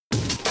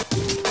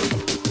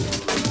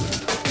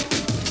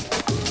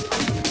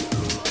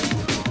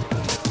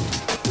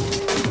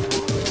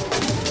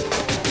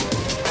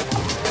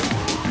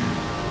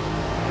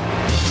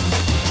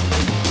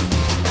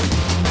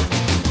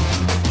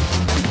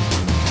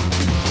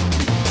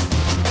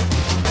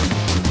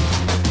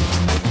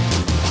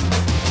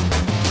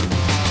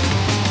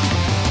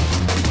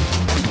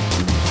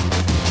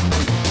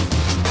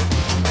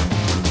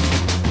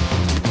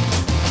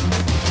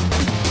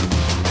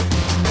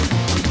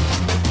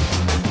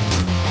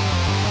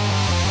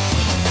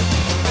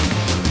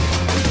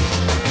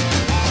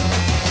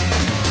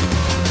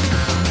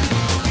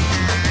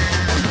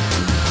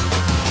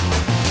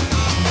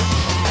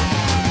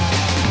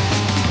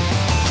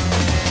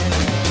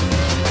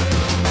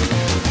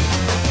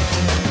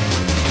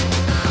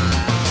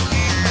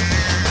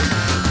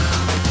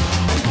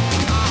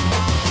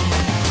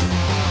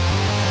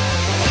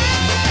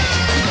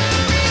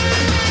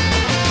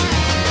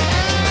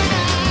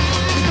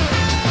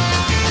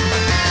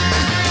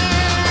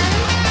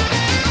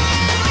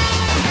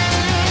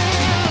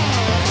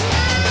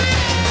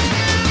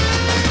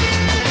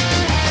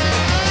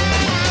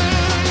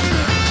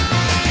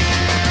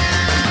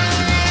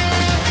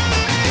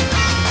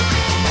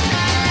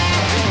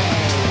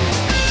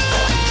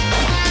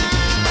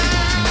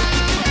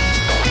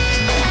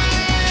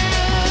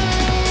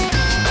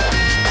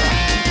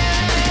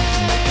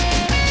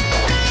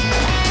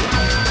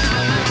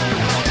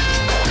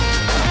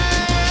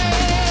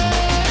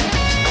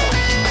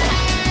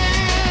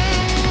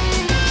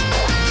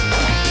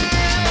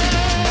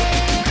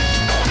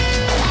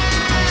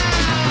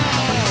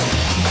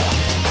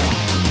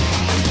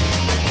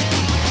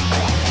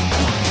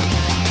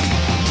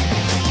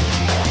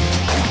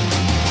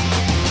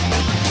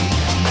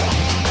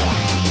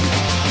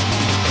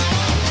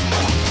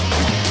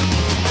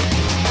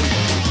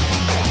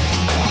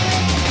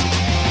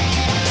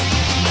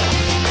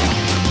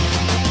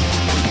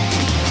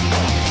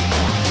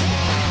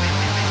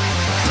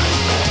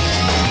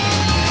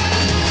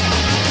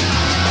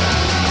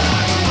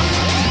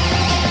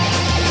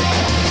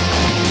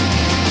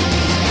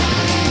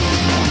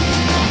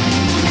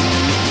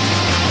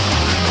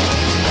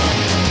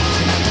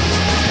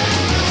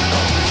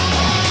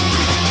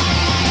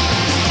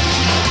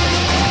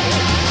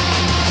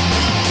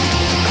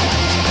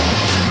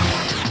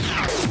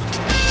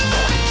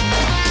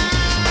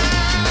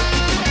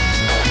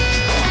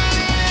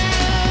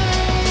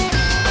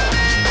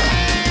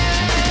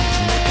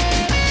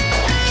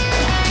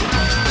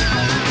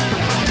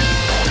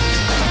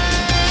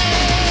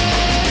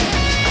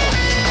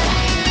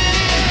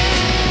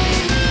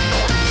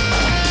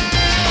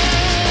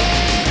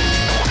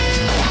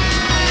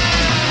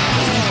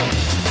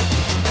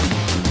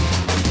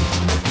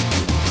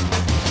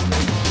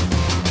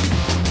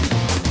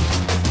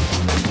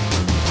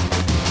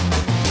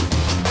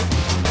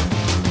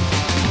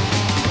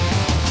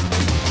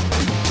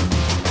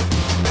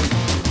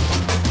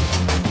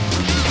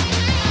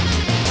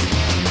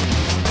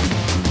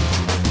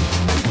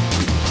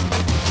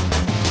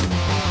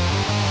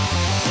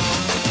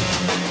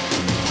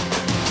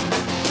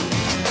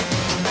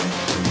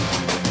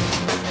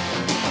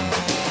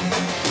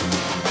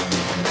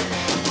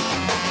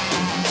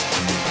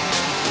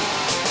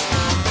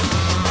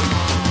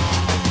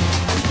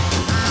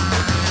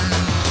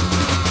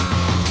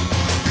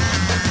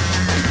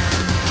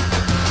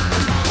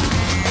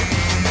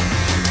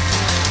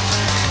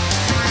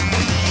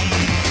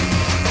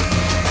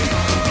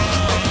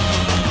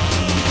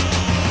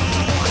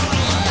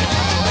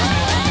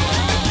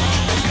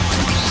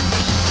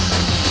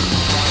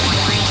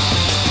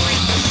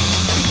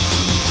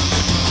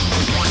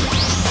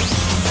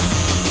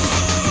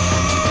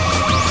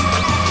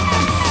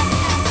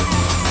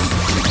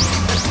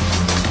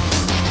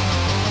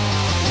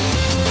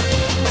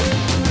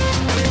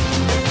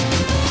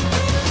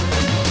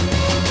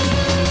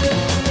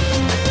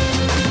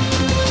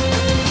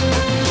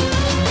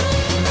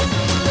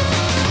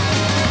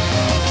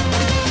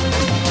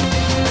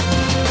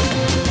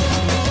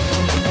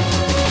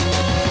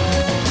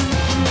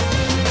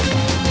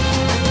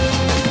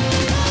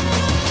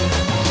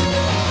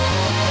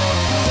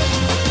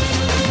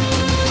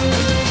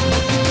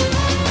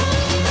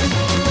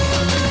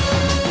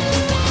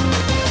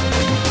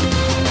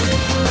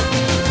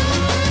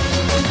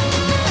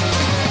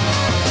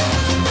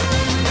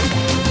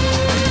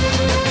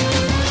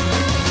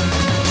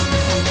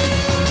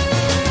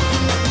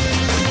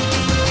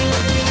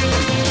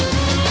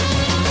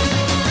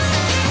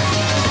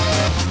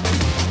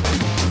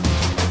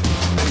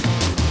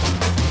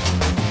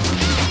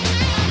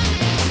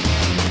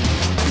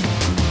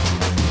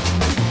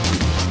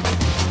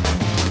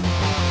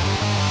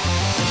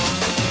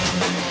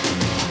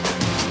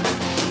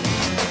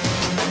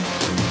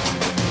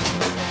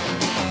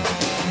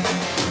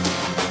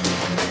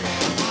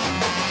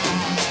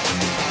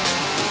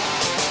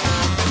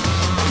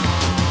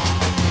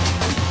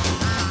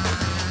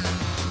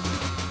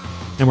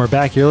 And we're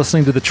back. You're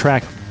listening to the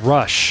track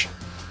Rush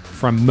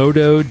from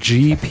Moto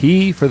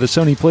GP for the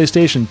Sony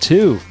PlayStation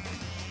 2.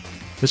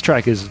 This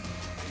track is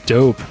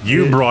dope.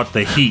 You brought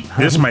the heat.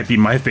 This might be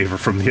my favorite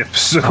from the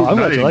episode. Oh, I'm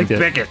glad I you didn't liked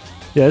even it. pick it.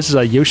 Yeah, this is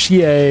a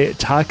Yoshie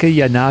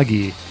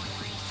Takayanagi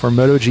for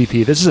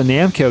MotoGP. This is a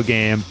Namco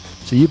game,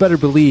 so you better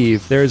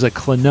believe there is a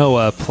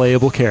Klonoa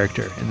playable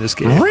character in this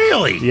game.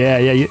 Really? Yeah.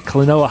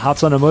 Klonoa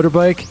hops on a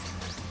motorbike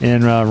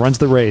and runs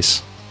the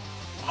race.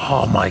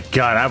 Oh my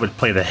god, I would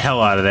play the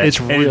hell out of that. It's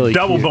really and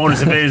double cute.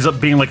 bonus if it ends up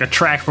being like a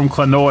track from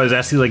Klonoa is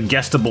actually like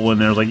guestable in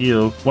there, like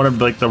one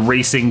of like the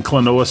racing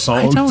Klonoa I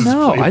songs. don't is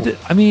know.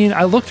 playable.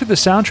 I looked through the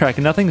soundtrack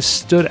and nothing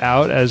stood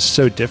out as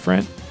so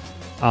different.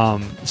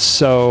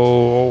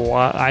 So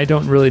I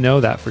don't really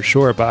know that for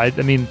sure, but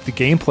I mean, the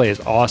gameplay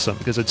is awesome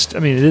because it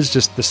is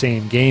just the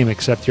same game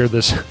except you're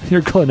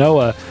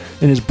Klonoa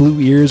and his blue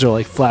ears are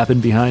like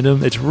flapping behind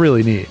him. It's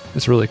really neat.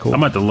 It's really cool.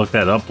 I'm about to look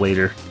that up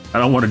later. I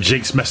don't want to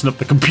jinx messing up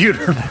the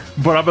computer,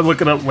 but I've been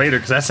looking up later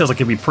because that sounds like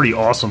it'd be pretty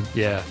awesome.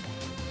 Yeah,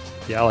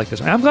 I like this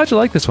one. I'm glad you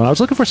like this one. I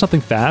was looking for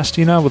something fast,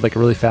 with like a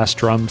really fast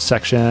drum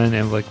section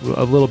and like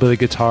a little bit of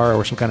guitar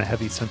or some kind of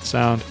heavy synth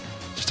sound,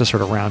 just to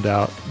sort of round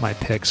out my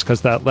picks.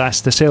 Because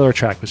the Sailor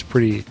track was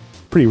pretty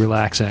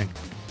relaxing.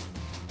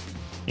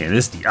 Yeah,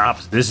 this is the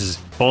opposite. This is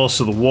balls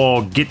to the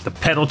wall, get the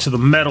pedal to the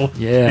metal.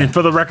 Yeah. And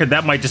for the record,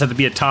 that might just have to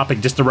be a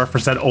topic just to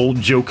reference that old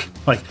joke,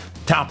 like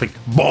topic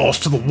balls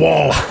to the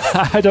wall.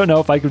 I don't know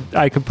if I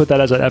could put that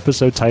as an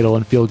episode title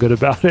and feel good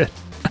about it.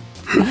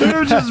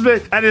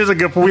 That is a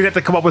good point. We'd have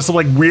to come up with some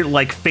like weird,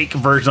 like fake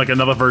version, like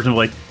another version of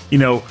like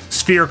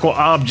spherical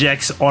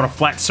objects on a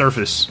flat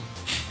surface.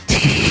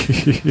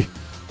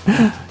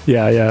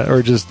 Yeah,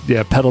 or just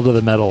pedal to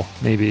the metal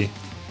maybe.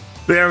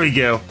 There we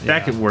go.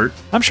 That could work.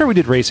 I'm sure we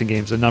did racing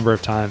games a number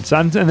of times,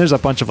 and there's a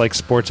bunch of like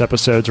sports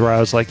episodes where I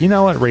was like, you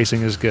know what,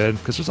 racing is good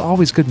because there's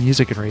always good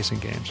music in racing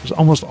games. There's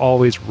almost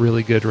always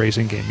really good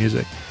racing game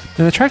music,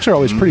 and the tracks are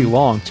always pretty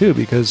long too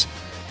because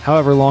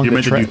however long You're the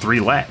meant to do 3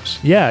 laps.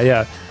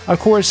 Yeah. Of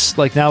course,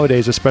 like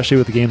nowadays, especially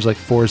with the games like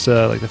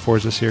Forza, like the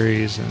Forza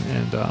series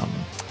and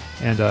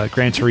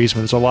Gran Turismo,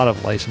 there's a lot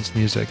of licensed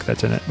music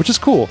that's in it, which is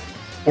cool.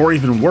 Or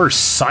even worse,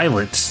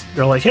 silence.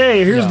 They're like,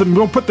 hey,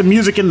 we'll put the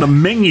music in the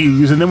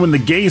menus, and then when the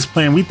game's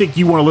playing, we think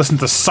you want to listen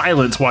to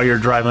silence while you're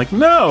driving. Like,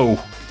 no.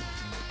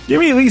 Give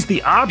me at least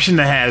the option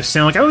to have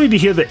sound. Like, I don't need to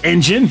hear the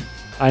engine.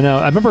 I know.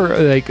 I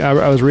remember, like,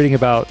 I was reading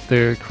about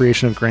the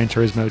creation of Gran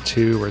Turismo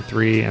 2 or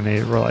 3, and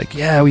they were like,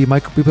 yeah, we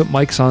put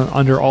mics on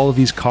under all of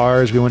these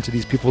cars. We went to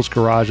these people's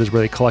garages where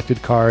they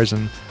collected cars,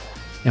 and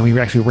we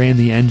actually ran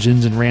the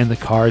engines and ran the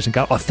cars and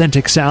got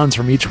authentic sounds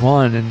from each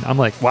one. And I'm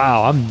like,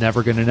 wow, I'm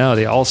never going to know.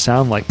 They all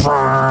sound like...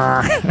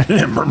 Now,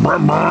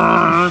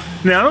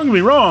 don't get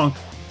me wrong.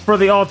 For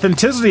the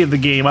authenticity of the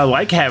game, I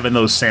like having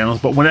those sounds,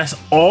 but when that's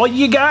all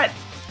you got,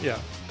 Yeah.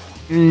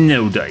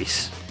 no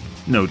dice.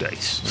 No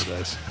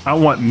dice. I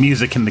want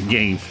music in the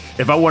game.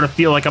 If I want to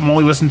feel like I'm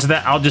only listening to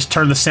that, I'll just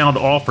turn the sound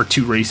off for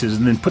 2 races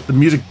and then put the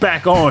music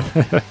back on.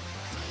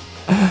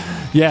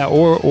 Yeah,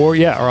 or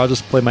I'll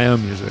just play my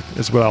own music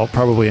is what I'll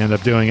probably end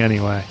up doing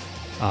anyway.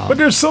 But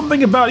there's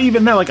something about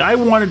even that, like I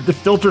wanted to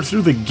filter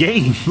through the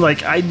game.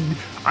 Like I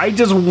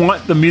just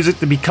want the music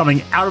to be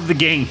coming out of the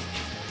game.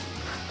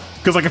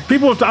 Because like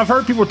I've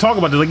heard people talk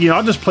about it, like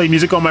I'll just play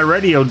music on my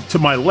radio to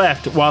my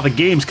left while the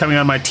game's coming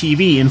on my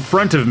TV in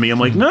front of me. I'm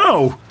like,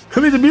 no, I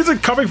mean the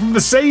music coming from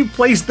the same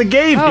place the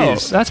game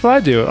is. That's what I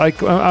do.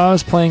 Like when I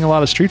was playing a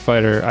lot of Street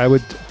Fighter, I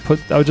would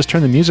just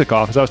turn the music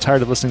off because I was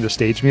tired of listening to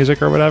stage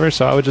music or whatever.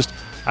 So I would just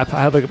I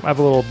have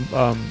a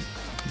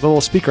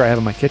little speaker I have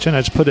in my kitchen. I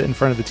just put it in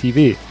front of the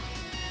TV,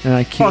 and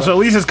I keep. Oh, so at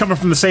least it's coming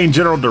from the same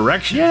general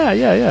direction.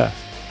 Yeah.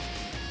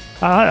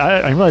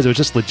 I realized it was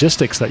just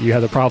logistics that you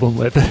had a problem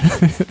with.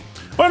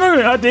 Well,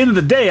 no, at the end of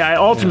the day, I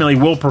ultimately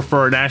will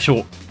prefer an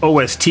actual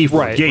OST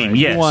for a game.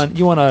 Yes,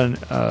 you want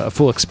a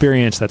full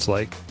experience that's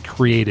like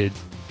created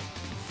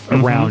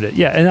around it.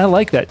 Yeah, and I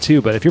like that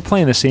too. But if you're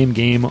playing the same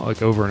game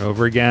like over and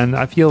over again,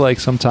 I feel like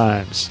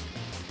sometimes,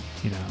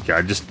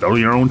 gotta just throw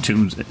your own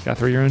tunes in. gotta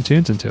throw your own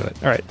tunes into it.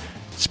 All right.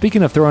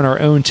 Speaking of throwing our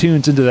own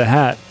tunes into the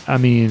hat, I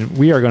mean,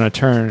 we are going to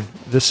turn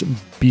this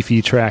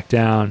beefy track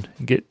down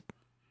and get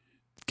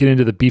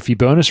into the beefy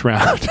bonus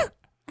round.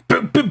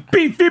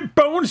 Beefy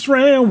bonus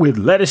round with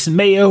lettuce and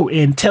mayo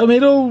and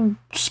tomato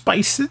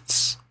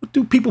spices. What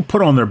do people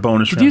put on their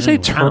bonus round? Did you say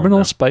anyway? I don't terminal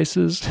know.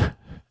 spices?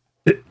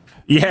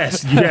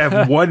 Yes, you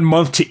have 1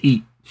 month to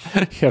eat.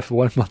 You have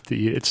 1 month to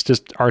eat. It's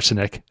just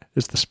arsenic.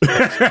 It's the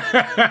spice.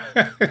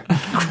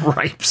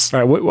 Gripes.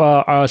 All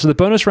right. So the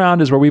bonus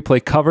round is where we play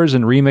covers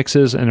and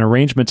remixes and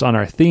arrangements on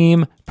our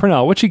theme.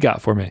 Pernell, what you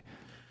got for me?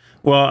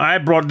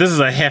 Well, this is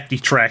a hefty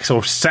track,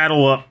 so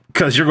saddle up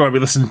because you're going to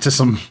be listening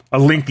to a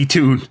lengthy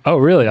tune. Oh,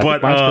 really? I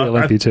But, think mine's pretty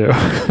lengthy too.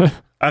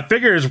 I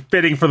figure it's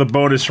fitting for the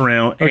bonus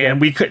round, Okay.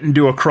 and we couldn't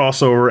do a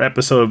crossover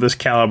episode of this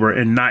caliber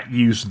and not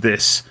use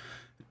this,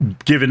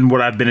 given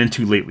what I've been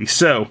into lately.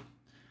 So,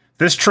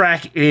 this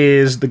track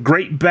is The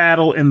Great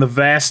Battle in the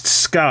Vast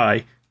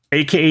Sky,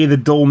 aka the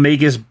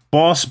Dulmagus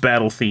boss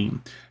battle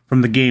theme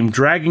from the game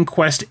Dragon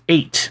Quest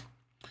VIII.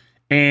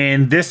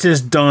 And this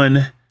is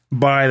done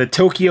by the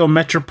Tokyo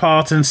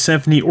Metropolitan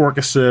Symphony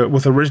Orchestra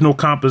with original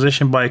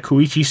composition by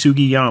Koichi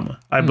Sugiyama.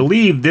 I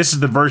believe this is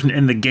the version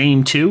in the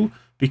game too,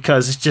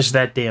 because it's just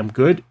that damn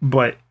good.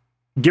 But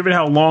given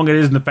how long it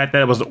is and the fact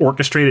that it was an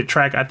orchestrated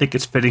track, I think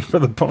it's fitting for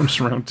the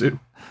bonus round too.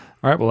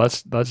 All right, well,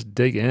 let's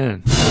dig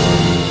in.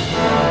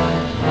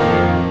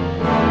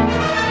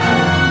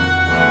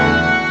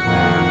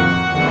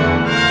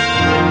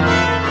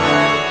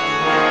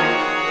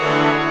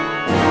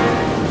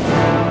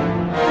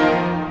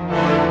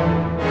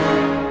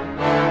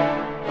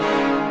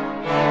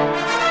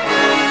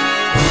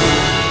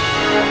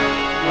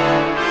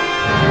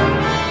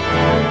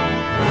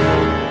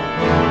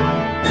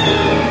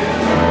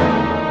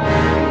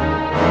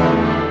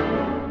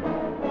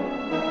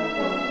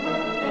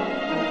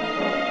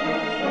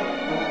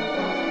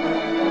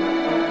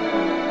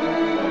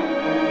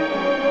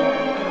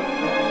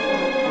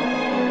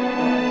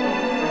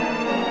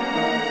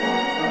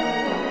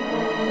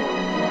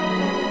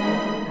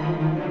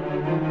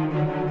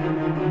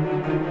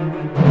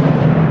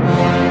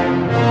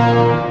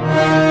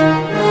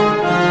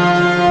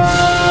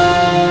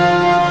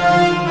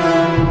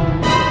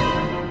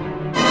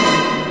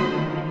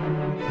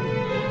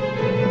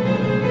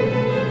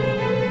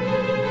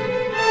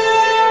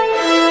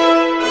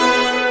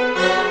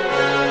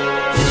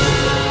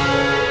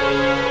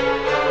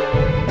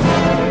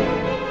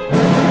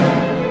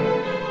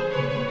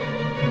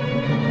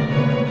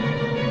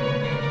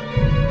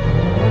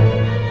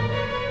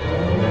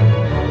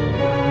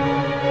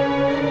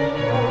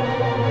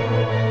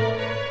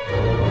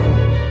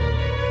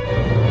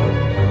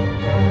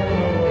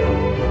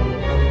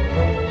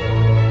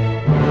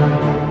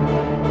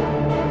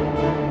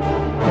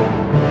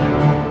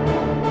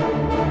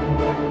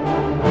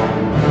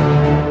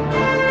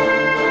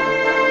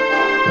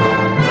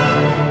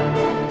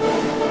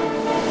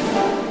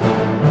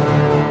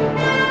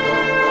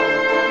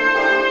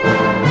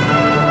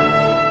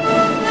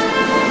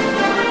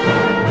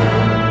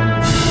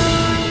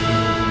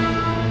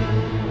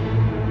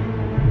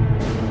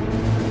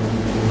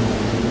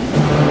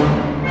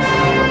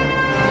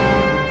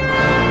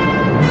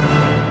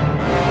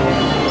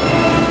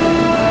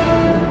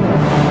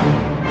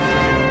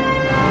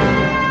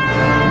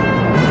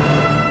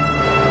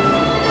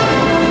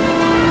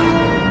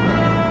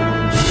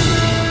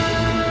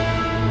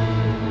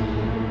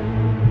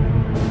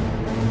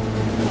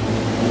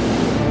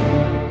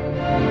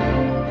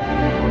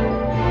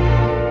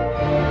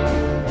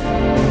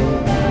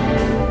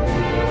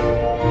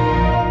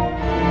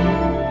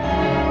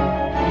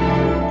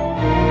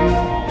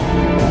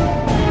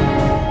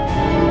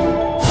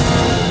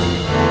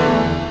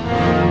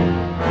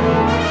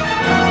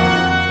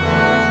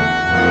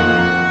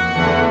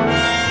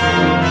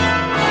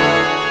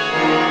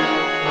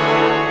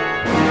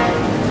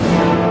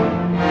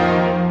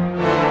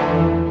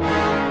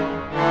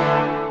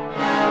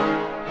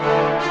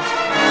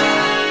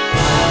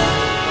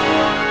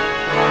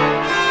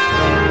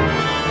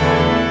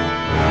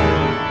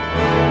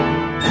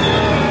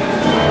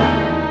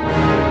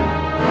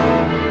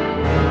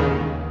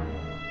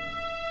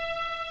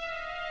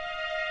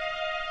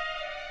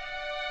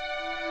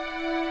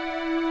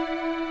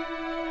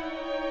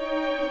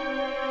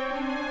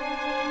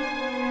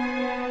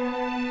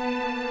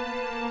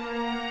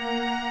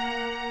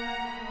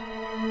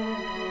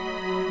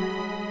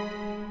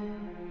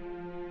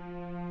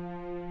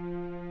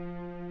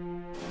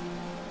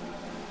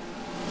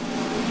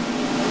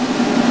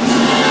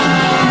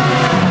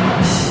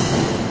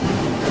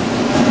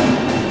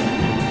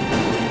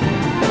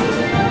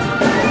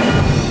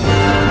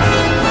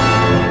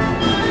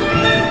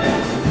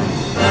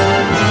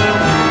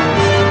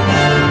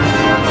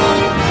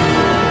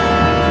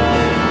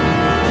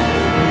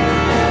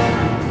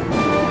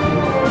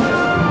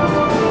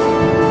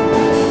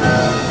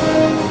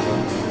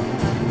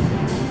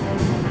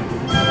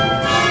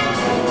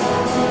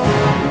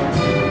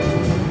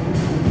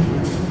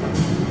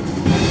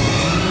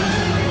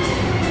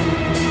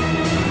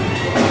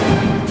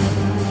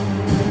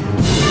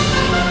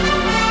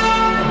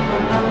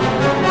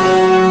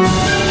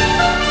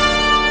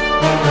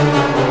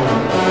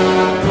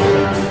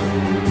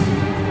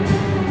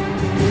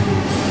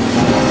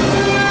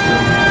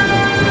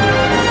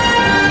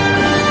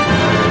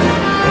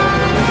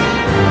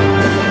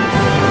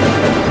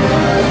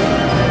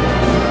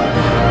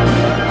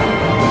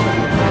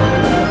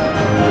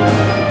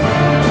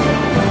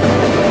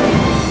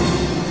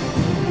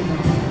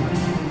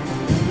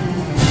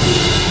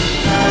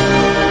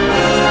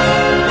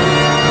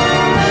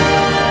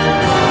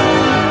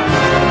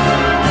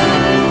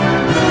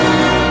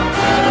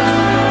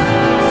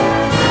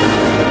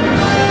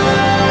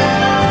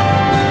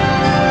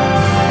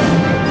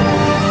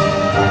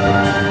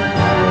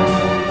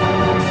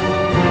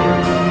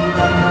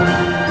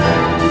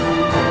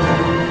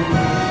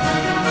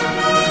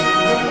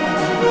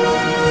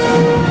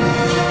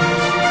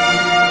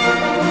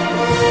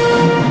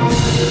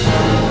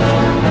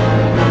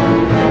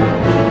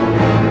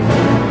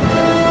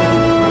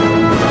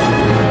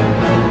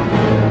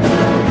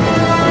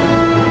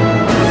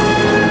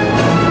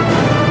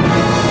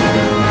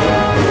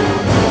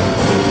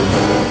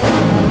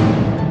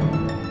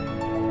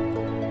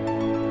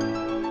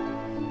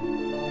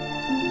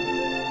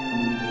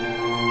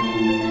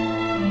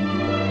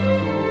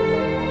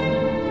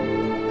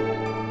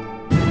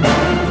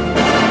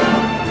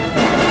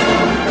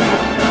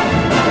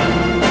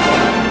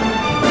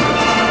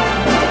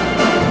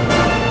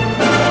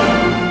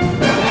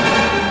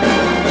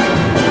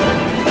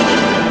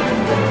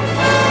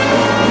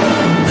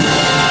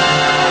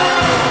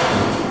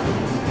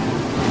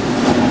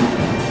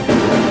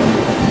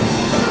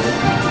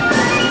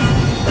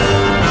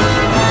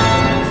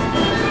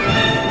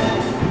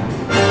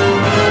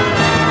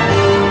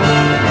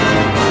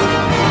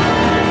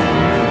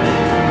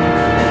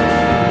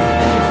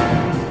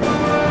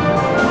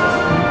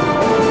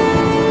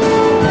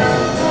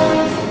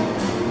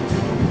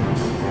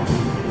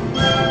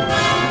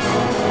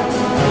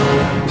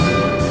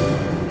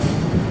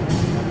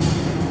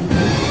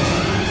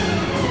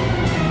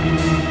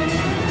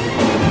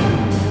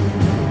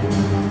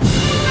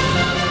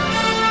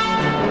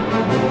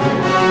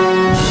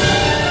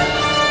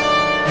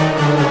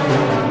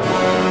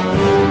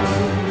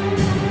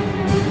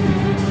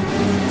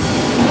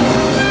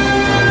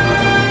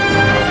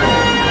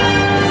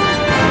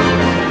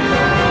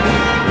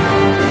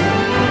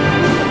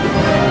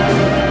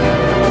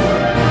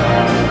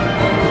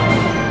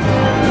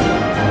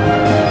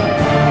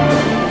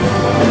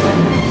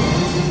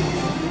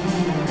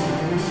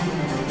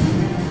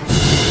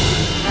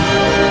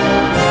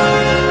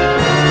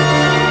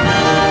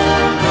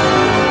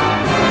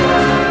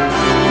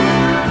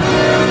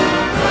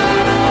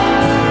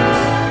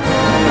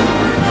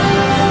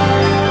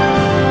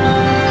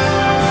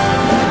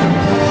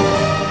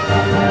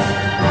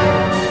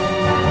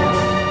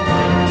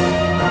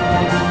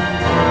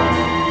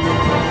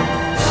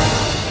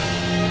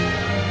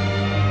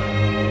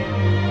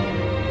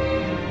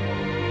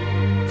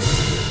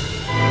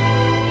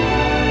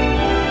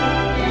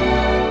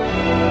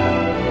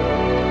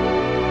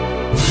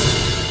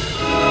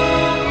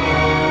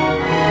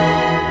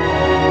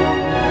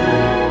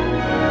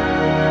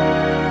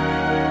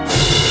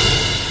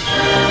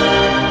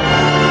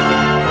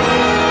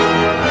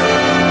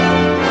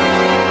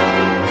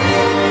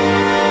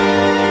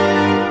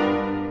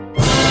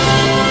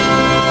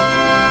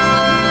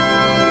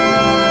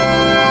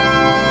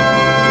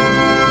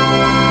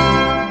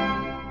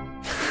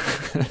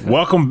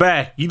 Welcome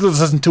back. You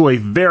just listened to a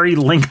very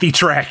lengthy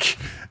track.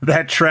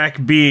 That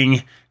track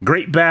being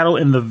Great Battle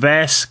in the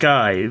Vast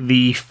Sky,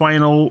 the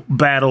final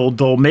battle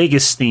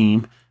Dulmagus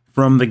theme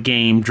from the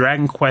game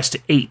Dragon Quest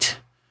VIII.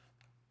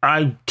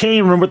 I can't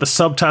even remember what the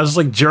subtitles. It's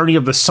like Journey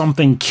of the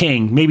Something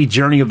King, maybe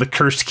Journey of the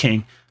Cursed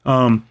King.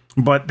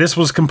 But this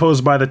was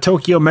composed by the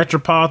Tokyo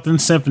Metropolitan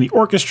Symphony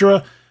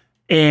Orchestra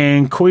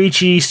and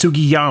Koichi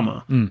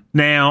Sugiyama.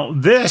 Now,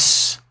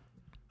 this,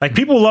 like,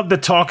 people love to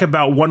talk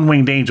about One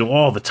Winged Angel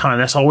all the time.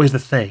 That's always the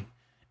thing.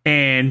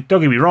 And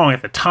don't get me wrong,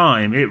 at the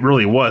time, it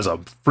really was a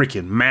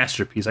freaking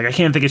masterpiece. Like, I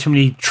can't think of too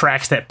many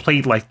tracks that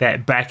played like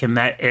that back in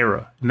that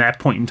era, in that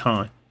point in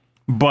time.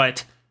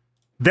 But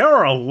there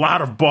are a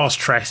lot of boss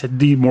tracks that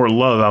need more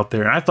love out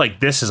there, and I feel like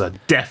this is a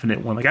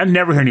definite one. Like, I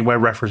never hear anybody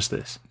reference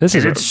this.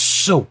 It's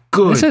so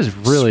good. This is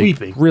really,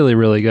 sweeping. really,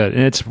 really good,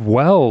 and it's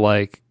well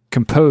like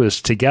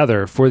composed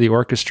together for the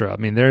orchestra. I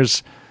mean,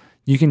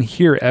 you can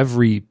hear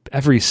every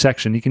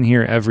section. You can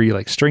hear every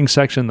like string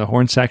section, the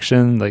horn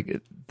section,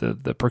 like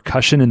the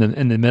percussion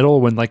in the middle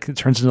when like it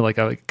turns into like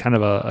a kind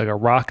of a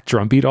rock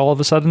drum beat all of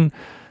a sudden.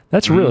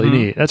 That's really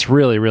neat. That's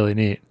really, really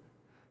neat.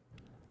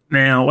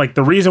 Now, like,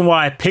 the reason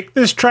why I picked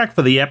this track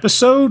for the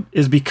episode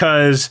is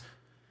because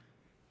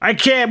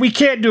we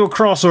can't do a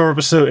crossover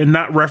episode and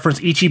not reference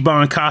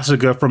Ichiban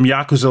Kasuga from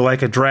Yakuza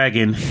Like a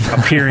Dragon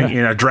appearing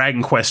in a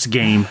Dragon Quest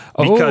game,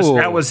 because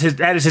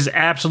that is his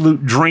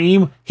absolute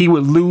dream. He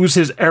would lose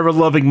his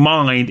ever-loving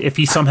mind if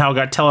he somehow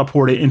got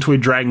teleported into a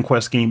Dragon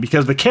Quest game,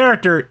 because the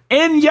character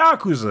in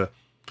Yakuza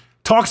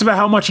talks about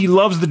how much he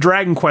loves the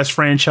Dragon Quest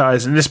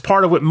franchise, and it's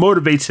part of what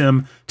motivates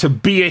him to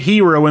be a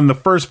hero in the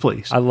first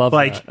place. I love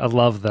that. I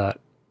love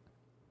that.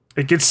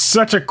 It's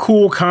such a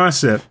cool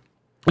concept.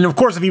 And of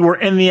course, if he were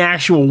in the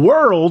actual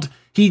world,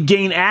 he'd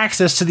gain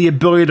access to the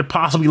ability to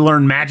possibly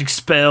learn magic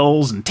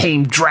spells and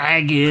tame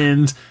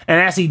dragons, and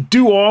actually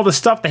do all the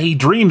stuff that he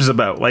dreams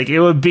about. Like, it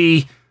would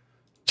be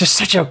just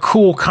such a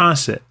cool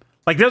concept.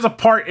 Like, there's a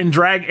part in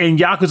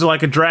Yakuza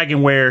Like a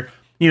Dragon where,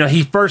 you know,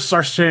 he first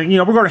starts saying, you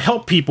know, we're going to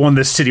help people in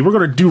this city. We're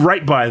going to do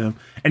right by them.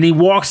 And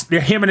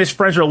him and his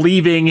friends are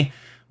leaving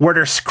where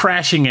they're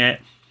crashing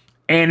at,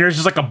 and there's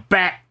just like a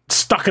bat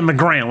stuck in the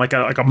ground, like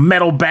a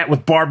metal bat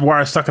with barbed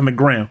wire stuck in the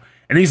ground.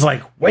 And he's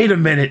like, wait a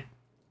minute.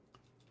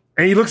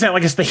 And he looks at it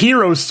like it's the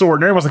hero's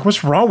sword. And everyone's like,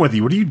 what's wrong with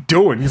you? What are you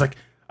doing? He's like,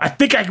 I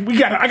think I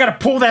gotta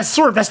pull that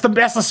sword. That's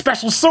the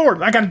special sword.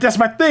 That's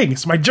my thing.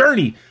 It's my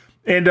journey.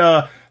 And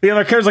the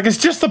other character's like, it's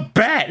just a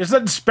bat. There's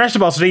nothing special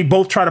about it. So they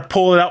both try to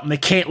pull it out and they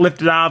can't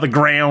lift it out of the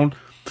ground.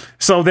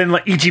 So then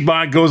like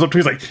Ichiban goes up to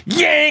him, he's like,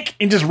 yank,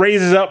 and just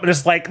raises up, and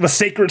it's like the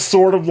sacred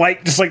sword of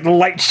light, just like the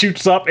light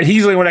shoots up, and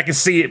he's the only one that can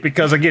see it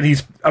because, again,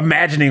 he's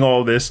imagining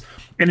all this.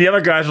 And the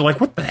other guys are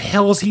like, what the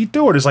hell is he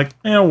doing? It's like,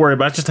 don't worry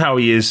about it. It's just how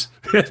he is.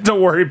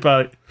 Don't worry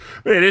about it.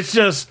 And it's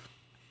just,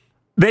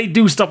 they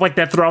do stuff like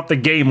that throughout the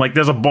game. Like,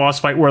 there's a boss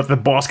fight where the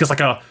boss gets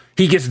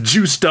he gets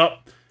juiced up,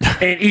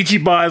 and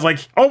Ichiban is like,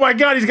 oh my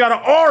god, he's got an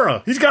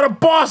aura. He's got a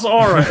boss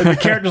aura. And the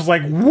character's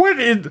like, what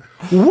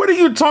are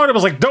you talking about?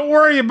 It's like, don't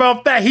worry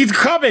about that. He's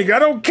coming. I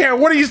don't care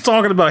what he's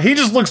talking about. He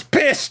just looks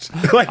pissed.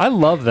 Like, I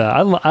love that.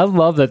 I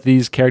love that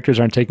these characters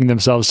aren't taking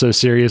themselves so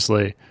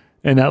seriously.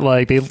 And that,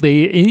 like, they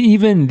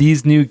even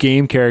these new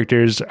game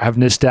characters have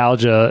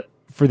nostalgia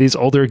for these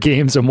older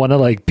games and want to,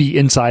 like, be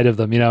inside of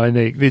them, you know, and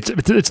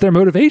it's their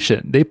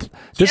motivation.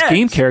 This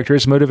game character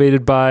is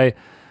motivated by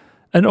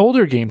an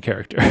older game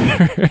character.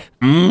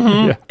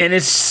 Yeah. And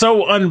it's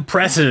so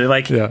unprecedented.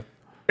 Like, and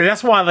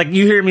that's why, like,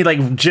 you hear me,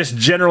 like, just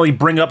generally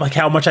bring up, like,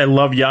 how much I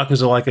love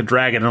Yakuza Like a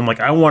Dragon. And I'm like,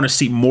 I want to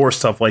see more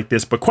stuff like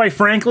this. But quite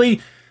frankly,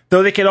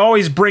 though they could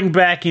always bring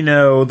back, you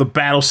know, the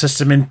battle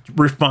system and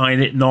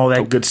refine it and all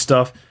that good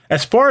stuff,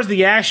 as far as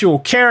the actual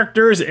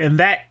characters and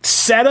that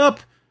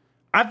setup,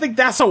 I think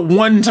that's a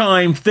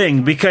one-time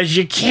thing, because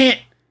you can't...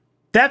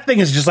 That thing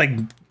is just like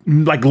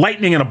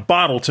lightning in a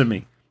bottle to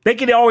me. They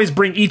could always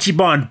bring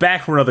Ichiban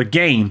back for another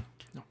game,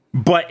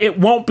 but it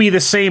won't be the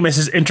same as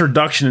his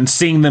introduction and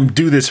seeing them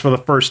do this for the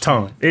first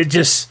time.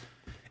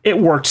 It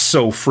worked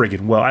so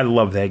friggin' well. I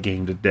love that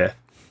game to death.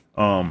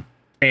 And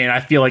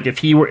I feel like if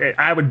he were...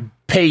 I would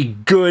pay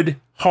good,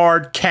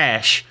 hard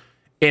cash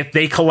if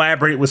they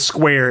collaborated with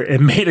Square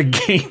and made a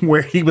game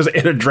where he was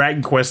in a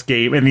Dragon Quest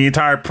game and the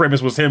entire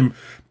premise was him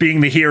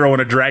being the hero in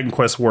a Dragon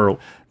Quest world.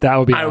 That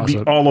would be I awesome.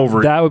 would be all over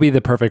it. That would be the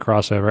perfect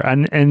crossover.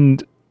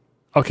 And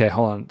okay,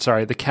 hold on.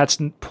 Sorry, the cat's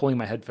pulling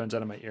my headphones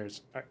out of my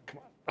ears. All right, come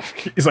on.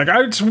 He's like,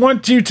 I just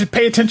want you to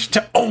pay attention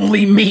to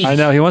only me. I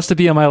know he wants to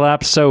be on my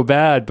lap so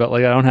bad, but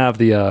like I don't have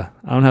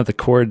the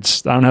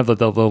cords. I don't have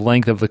the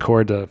length of the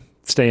cord to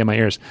stay in my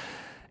ears.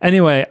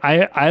 Anyway,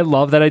 I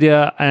love that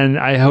idea, and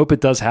I hope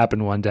it does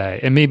happen one day.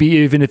 And maybe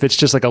even if it's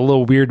just like a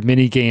little weird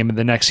mini game in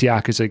the next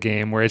Yakuza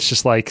game where it's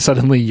just like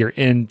suddenly you're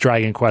in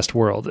Dragon Quest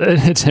world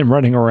and it's him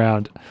running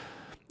around.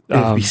 It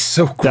would be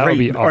so great. That would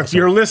be awesome. If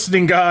you're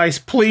listening, guys,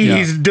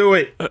 please do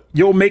it.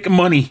 You'll make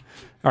money.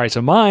 All right,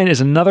 so mine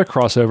is another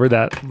crossover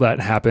that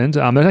happened.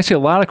 There's actually a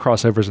lot of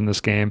crossovers in this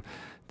game.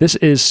 This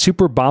is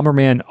Super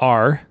Bomberman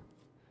R,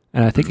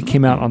 and I think it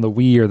came out on the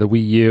Wii or the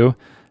Wii U.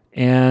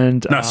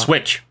 And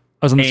Switch.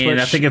 was on the and Switch.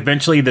 I think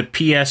eventually the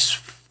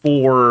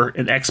PS4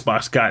 and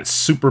Xbox got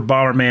Super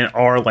Bomberman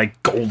R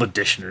like Gold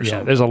Edition or Yeah,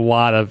 something. there's a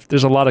lot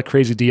of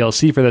crazy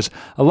DLC for this.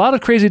 A lot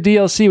of crazy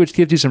DLC, which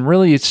gives you some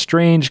really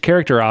strange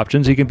character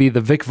options. You can be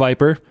the Vic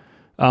Viper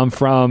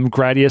from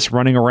Gradius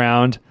running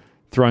around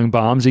throwing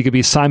bombs. You could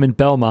be Simon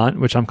Belmont,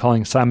 which I'm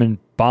calling Simon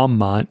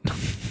Bombmont.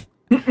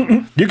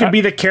 You could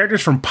be the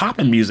characters from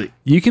Poppin' Music.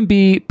 You can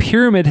be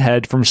Pyramid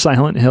Head from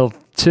Silent Hill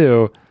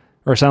 2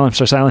 or Silent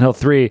Hill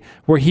 3,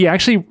 where he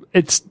actually,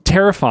 it's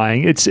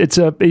terrifying.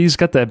 He's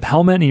got the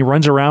helmet and he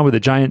runs around with a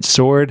giant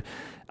sword.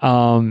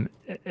 In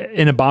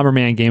a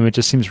Bomberman game, it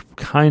just seems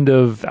kind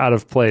of out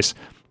of place.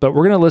 But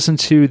we're going to listen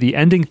to the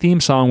ending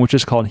theme song, which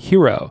is called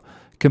Hero,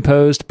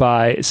 composed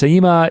by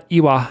Seima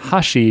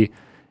Iwahashi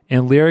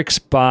and lyrics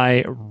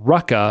by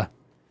Rucka.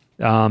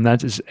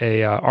 That is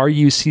a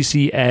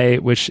RUCCA,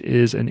 which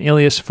is an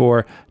alias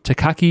for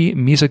Takaki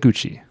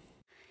Misaguchi.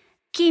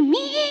 君が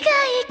い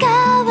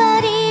代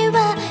わり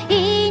は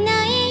い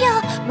ないよ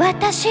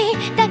私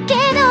だけ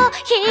の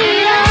ヒ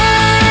ーロ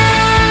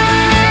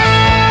ー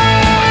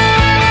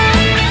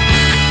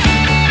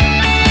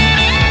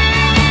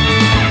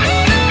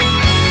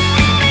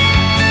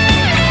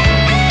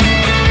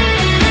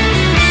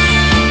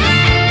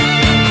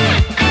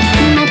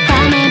また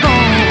寝坊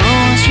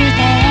して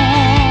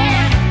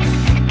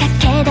駆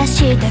け出し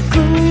てく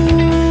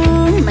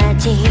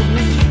街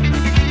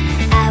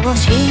青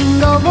信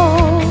号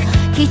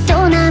人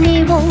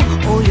波を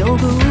泳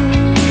ぐ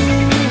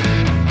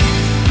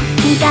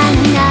考え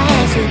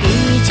すぎ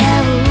ちゃ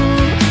う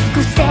癖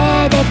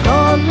で転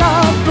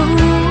ぶ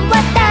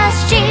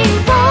私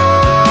を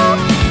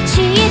知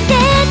って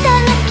た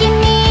の君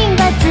は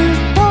ずっ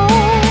と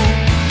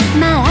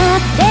待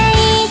って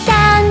いた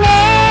ね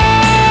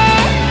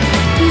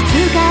いつ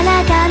から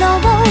だろ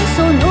うそ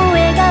の笑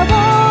顔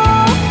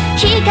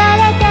惹かれ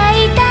て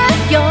いた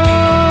よ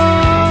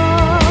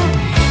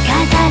飾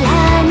ら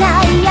な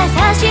い優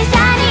しさ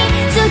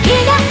月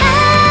が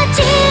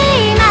始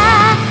ま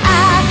っ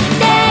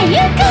てゆ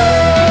く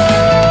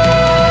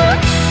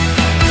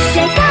世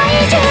界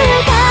中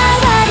代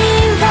わり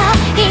は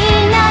い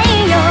ない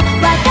よ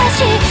私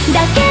だ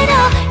けの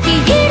ヒ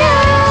ーロ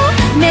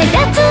ー目立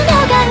つの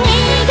が苦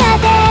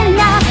手な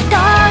と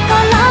こ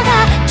ろが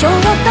ちょっ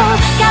と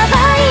可愛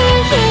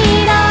いヒ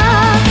ーロー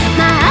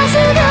まっすぐ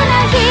な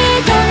瞳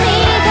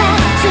が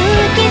好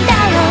きだ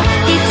よ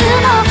いつ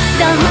も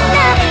どんな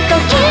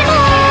時も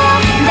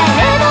誰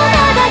も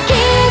気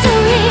づ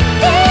い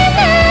てな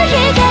い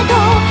けど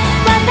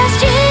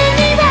私に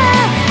は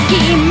君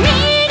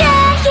が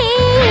ヒ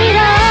ーロ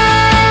ー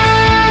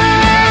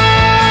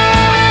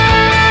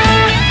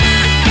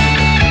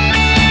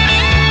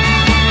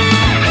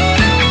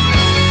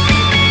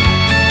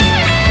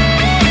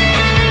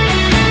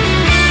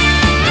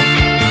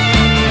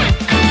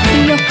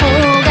横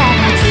が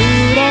外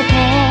れて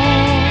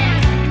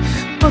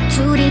ぽつ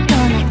りと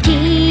泣き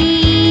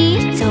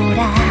空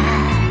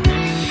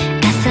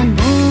傘も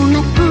な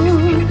く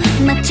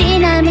街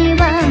並み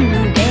は濡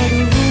れる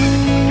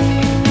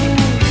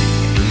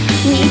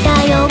似た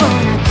ようなこ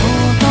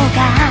とが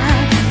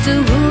ず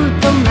っ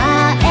と前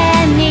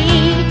に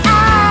あ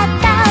っ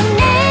たね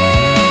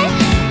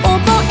覚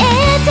え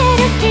て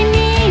る君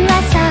は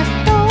さっ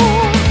と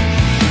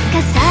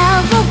傘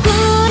をく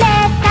れ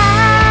た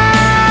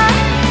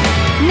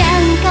何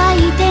回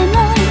でも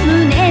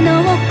胸の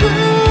奥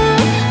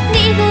リ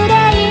フレ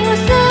インす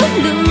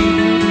る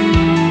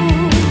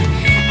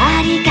あ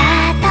りが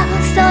とう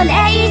それ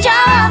以上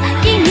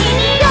君に送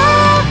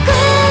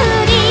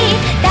り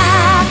た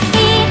い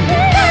んだ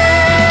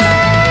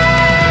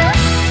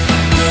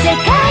世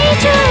界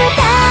中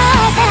た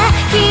だ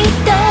一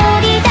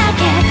人だ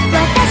け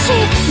私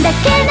だ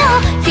けの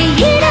ヒ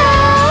ーロ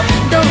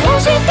ーどう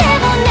して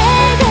も寝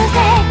癖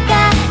が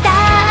立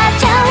っ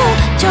ちゃう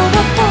ちょっ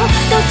と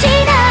ドジ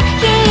な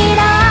ヒーロ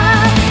ー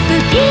不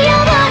器用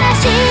な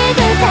仕草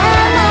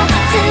も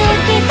好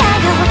きだ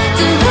よず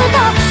っと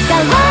変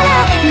わら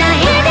ない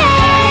で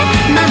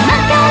ママ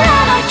から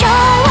の情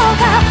報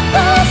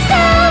をさ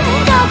ん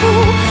どく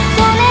そ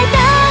れだ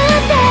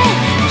って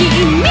君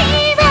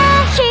は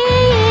ヒ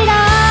ーロ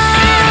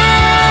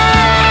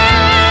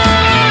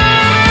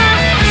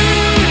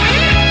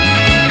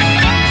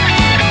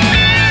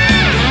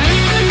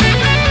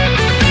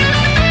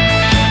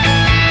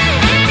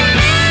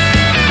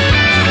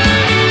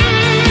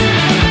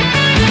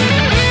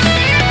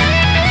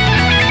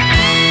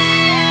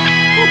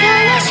悲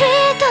しい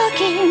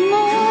時も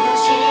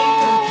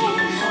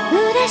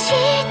嬉しい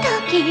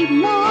時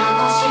も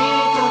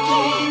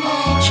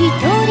一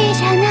人じ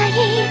ゃない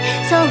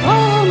そう思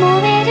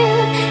える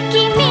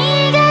君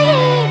がいれ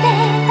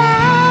ば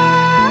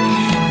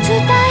伝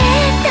え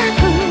た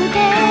くて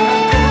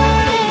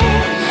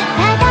た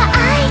だ会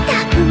いた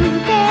く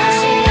て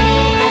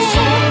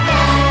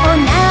同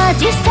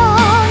じ空を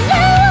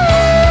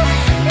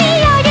見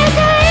上げて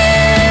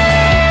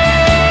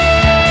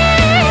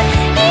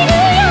いる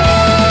よ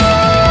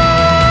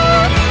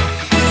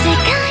世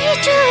界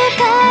中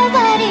代わ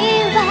り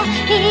は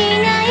い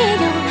ない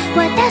よ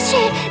私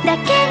だ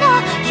けの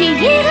ヒー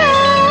ロ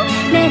ー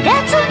目立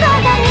つのが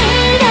苦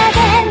手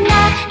な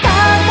と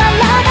こ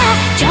ろが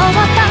ちょっと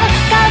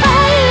可愛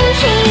い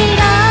ヒー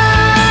ロ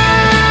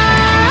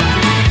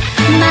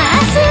ーま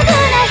っすぐ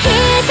な瞳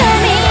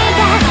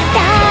が大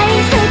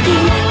好き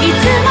い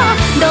つも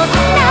どん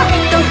な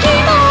時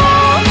も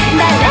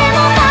誰も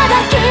まだ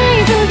気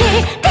づい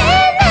て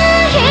な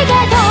いけ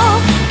ど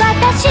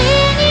私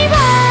には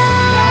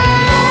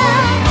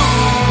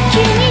君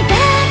だ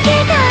け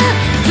が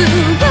ずっ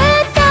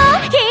と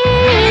ヒ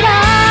ーロ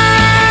ー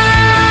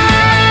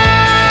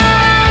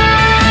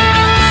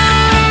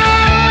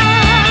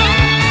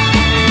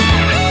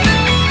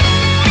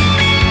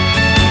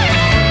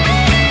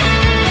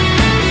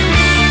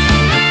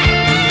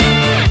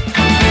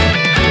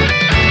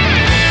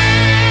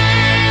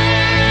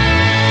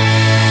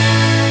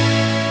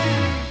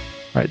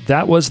All right,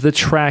 that was the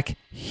track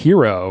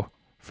Hero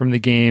from the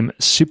game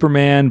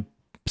Superman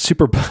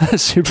Super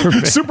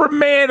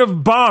Superman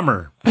of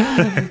Bomber.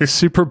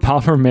 Super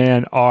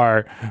Bomberman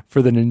R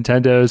for the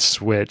Nintendo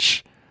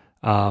Switch.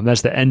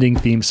 That's the ending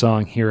theme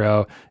song,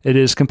 Hero. It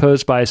is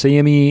composed by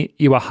Sayumi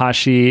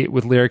Iwahashi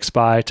with lyrics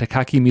by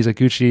Takaki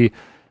Mizuguchi,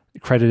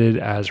 credited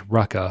as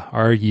Rucka,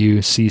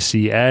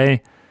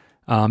 R-U-C-C-A.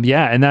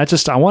 Yeah, and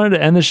I wanted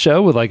to end the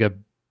show with like a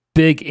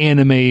big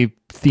anime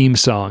theme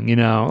song, you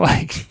know,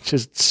 like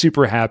just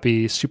super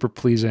happy, super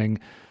pleasing.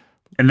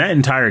 And that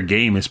entire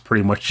game is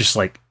pretty much just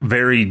like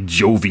very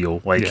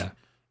jovial, like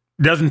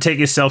doesn't take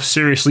itself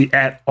seriously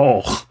at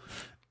all.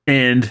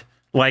 And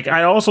like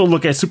I also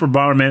look at Super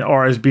Bomberman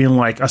R as being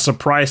like a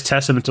surprise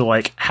testament to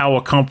like how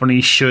a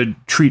company should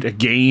treat a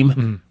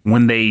game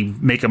when they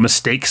make a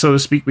mistake, so to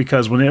speak,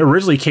 because when it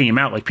originally came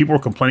out, like people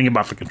were complaining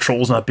about the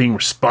controls not being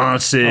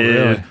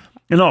responsive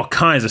and all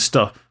kinds of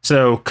stuff.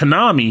 So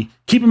Konami,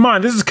 keep in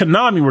mind, this is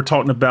Konami we're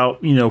talking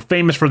about, you know,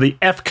 famous for the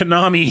F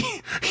Konami,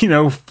 you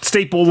know,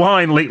 staple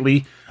line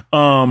lately.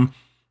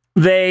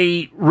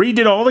 They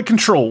redid all the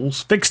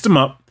controls, fixed them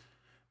up,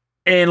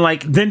 and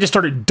like then just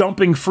started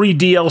dumping free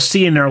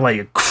DLC in there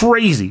like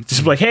crazy.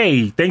 Just like,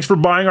 hey, thanks for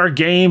buying our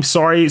game.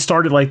 Sorry it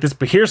started like this,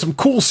 but here's some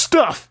cool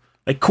stuff.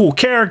 Like cool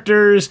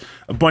characters,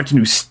 a bunch of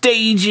new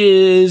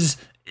stages.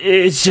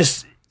 It's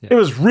just... It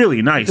was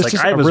really nice. Like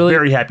I was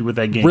very happy with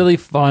that game. Really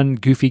fun,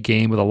 goofy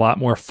game with a lot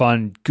more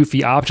fun,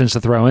 goofy options to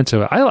throw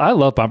into it. I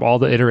love all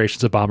the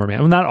iterations of Bomberman.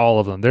 Well, not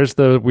all of them. There's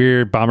the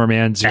weird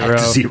Bomberman Zero.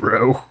 Act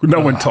Zero. No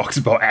one talks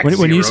about Act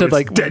Zero. When you said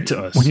like dead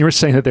to us. When you were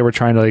saying that they were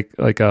trying to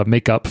like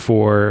make up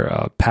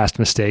for past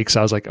mistakes,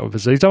 I was like, oh,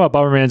 so you talking about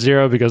Bomberman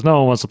Zero because no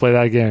one wants to play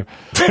that game.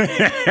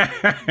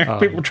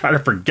 People try to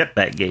forget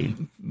that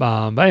game.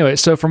 But anyway,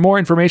 so for more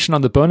information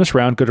on the bonus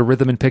round, go to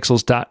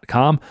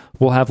rhythmandpixels.com.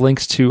 We'll have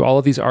links to all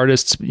of these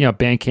artists, you know,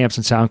 Bandcamps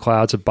and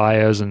SoundClouds and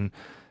bios and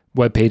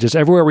web pages,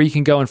 everywhere where you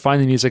can go and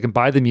find the music and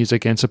buy the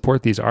music and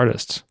support these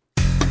artists.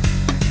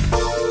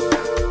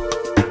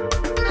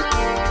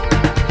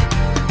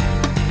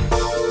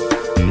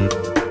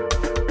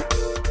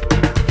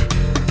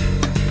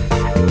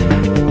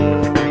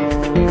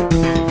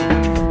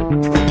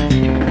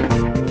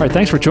 All right,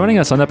 thanks for joining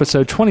us on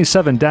episode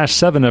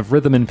 27-7 of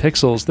Rhythm and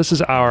Pixels. This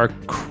is our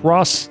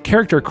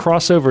character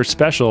crossover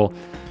special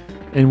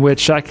in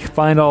which I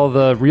find all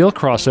the real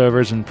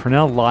crossovers and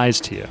Purnell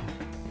lies to you.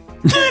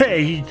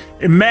 He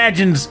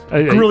imagines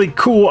really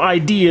cool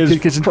ideas.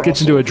 Gets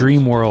into a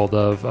dream world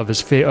of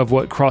of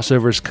what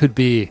crossovers could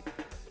be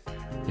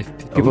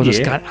if people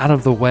just got out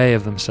of the way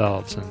of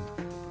themselves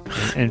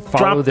and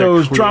follow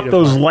drop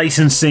those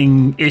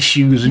licensing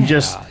issues and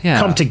just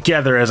come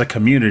together as a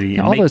community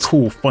and make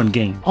cool, fun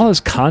games. All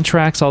those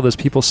contracts, all those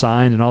people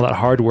signed, and all that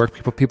hard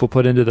work people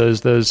put into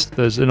those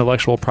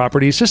intellectual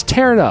properties, just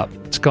tear it up.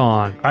 It's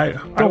gone.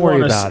 Don't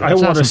worry about it. I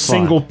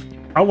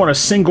want a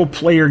single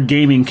player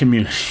gaming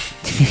community.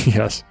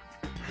 Yes.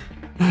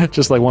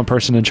 Just like one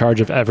person in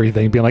charge of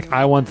everything, being like,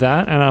 I want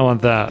that and I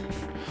want that.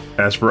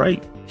 That's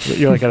right.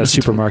 You're like at a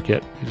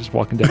supermarket. You're just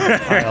walking down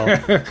the aisle.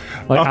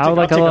 Like, I'll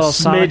take a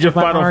smidge of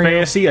Final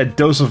Fantasy, a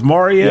dose of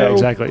Mario. Yeah,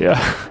 exactly.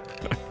 Yeah.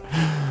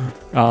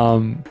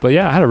 But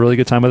yeah, I had a really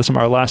good time with this.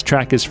 Our last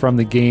track is from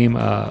the game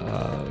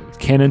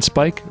Cannon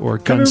Spike or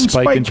Gun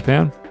Spike in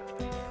Japan,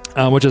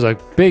 which is a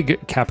big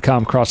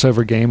Capcom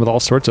crossover game with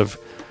all sorts of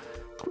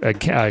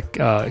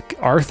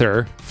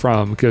Arthur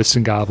from Ghosts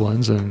and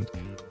Goblins and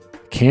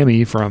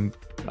Cammy from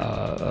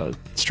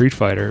Street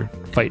Fighter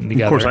fighting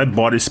together. Of course, I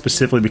bought it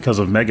specifically because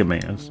of Mega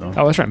Man. So.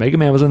 Oh, that's right. Mega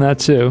Man was in that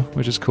too,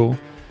 which is cool.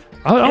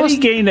 Any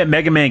game that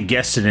Mega Man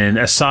guested in,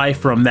 aside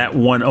from that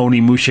one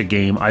Onimusha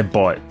game, I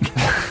bought.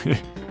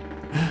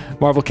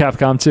 Marvel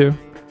Capcom 2?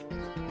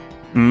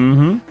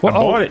 Mm-hmm. I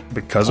bought it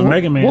because of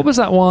Mega Man. What was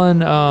that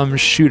one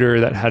shooter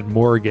that had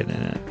Morgan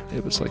in it?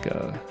 It was like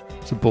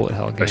it's a bullet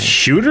hell game. A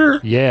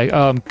shooter?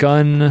 Yeah.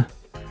 Gun...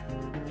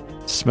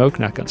 Smoke?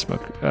 Not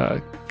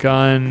Gunsmoke.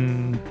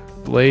 Gun...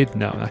 Blade?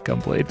 No, not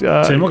Gunblade.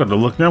 I'm going to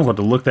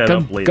look that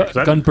up later.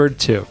 Gunbird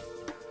 2.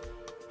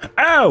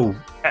 Oh,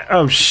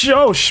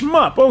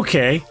 shmup.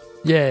 Okay.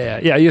 Yeah.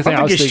 You think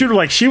I was thinking shooter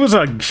like she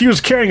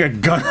was carrying a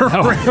gun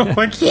around.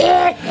 Like,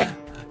 yeah.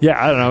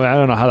 Yeah, I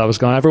don't know how that was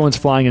going. Everyone's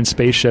flying in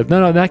spaceship.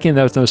 No, in that game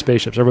there was no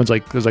spaceships. Everyone's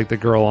like there's like the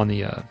girl on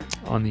the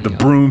broomstick. on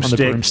the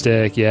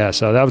broomstick. Yeah,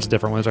 so that was a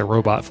different one. It was like a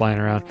robot flying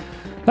around.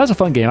 That was a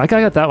fun game. I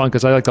got that one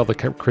because I liked all the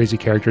crazy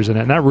characters in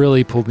it, and that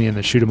really pulled me in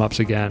the shoot 'em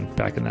ups again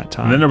back in that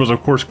time. And then there was,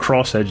 of course,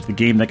 Cross Edge, the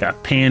game that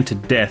got panned to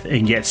death,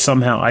 and yet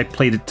somehow I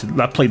played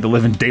the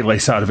living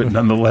daylights out of it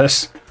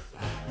nonetheless.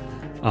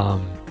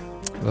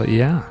 But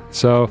yeah.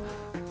 So,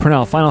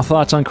 Pernell, final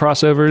thoughts on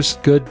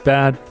crossovers? Good,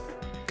 bad,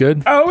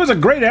 good? Oh, it was a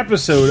great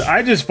episode.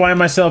 I just find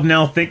myself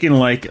now thinking,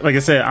 like I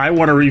said, I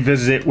want to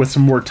revisit it with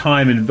some more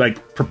time and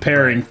like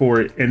preparing for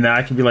it, and that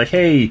I can be like,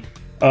 hey,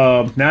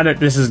 now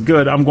that this is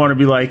good, I'm going to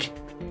be like,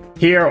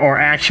 here are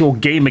actual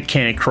game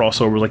mechanic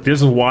crossovers. Like,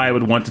 this is why I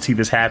would want to see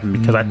this happen,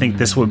 because I think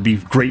this would be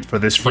great for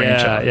this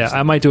franchise. Yeah,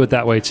 I might do it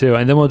that way too.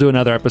 And then we'll do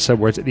another episode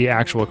where it's the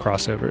actual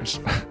crossovers.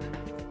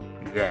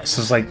 Yes,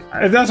 it's like,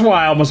 that's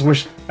why I almost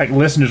wish like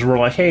listeners were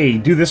like, hey,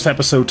 do this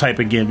episode type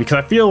again, because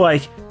I feel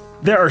like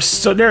there are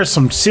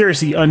some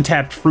seriously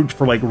untapped fruit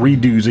for like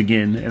redos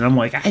again, and I'm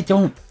like,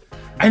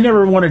 I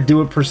never want to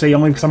do it per se,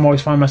 only because I'm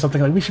always finding myself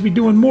thinking like we should be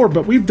doing more,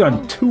 but we've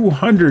done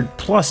 200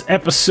 plus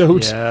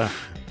episodes. Yeah.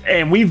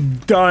 And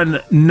we've done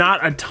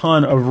not a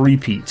ton of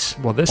repeats.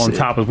 Well, this on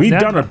top of we've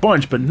done a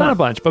bunch, but not a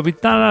bunch, but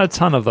we've not a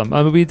ton of them.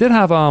 I mean, we did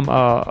have one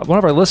of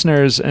our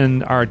listeners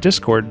in our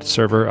Discord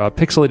server,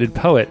 Pixelated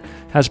Poet,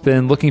 has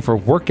been looking for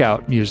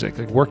workout music,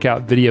 like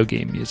workout video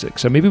game music.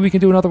 So maybe we can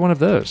do another one of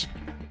those.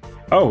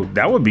 Oh,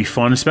 that would be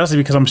fun, especially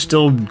because I'm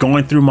still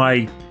going through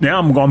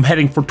I'm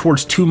heading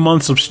towards 2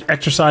 months of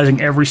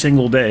exercising every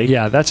single day.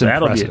 Yeah,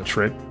 that'll be a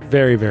trip.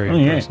 Very, very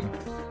impressive. Yeah.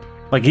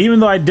 Like, even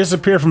though I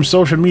disappeared from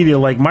social media,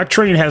 like, my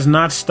train has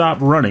not stopped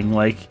running.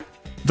 Like,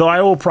 though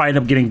I will probably end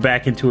up getting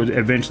back into it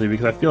eventually,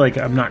 because I feel like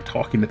I'm not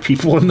talking to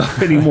people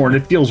enough anymore, and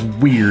it feels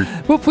weird.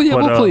 We'll pull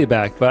you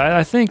back, but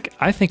I think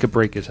a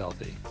break is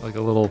healthy. Like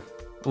a little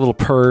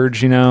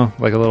purge,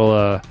 like a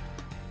little.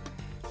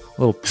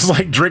 It's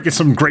like drinking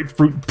some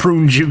grapefruit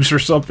prune juice or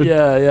something.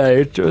 Yeah.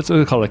 It's what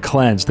they call it, a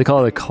cleanse. They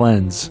call it a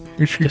cleanse.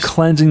 You're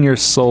cleansing your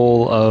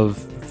soul of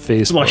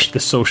Facebook. Flush the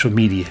social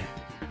media.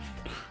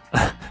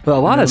 Well, a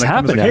lot has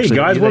happened. Like, hey actually,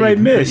 guys, what did I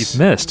miss? You've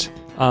missed.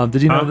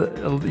 Did you know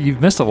that you've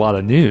missed a lot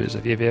of news?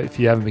 If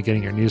you haven't been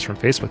getting your news from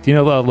Facebook, do you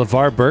know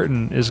LeVar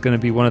Burton is going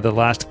to be one of the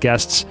last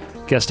guest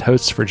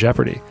hosts for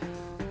Jeopardy?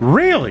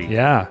 Really?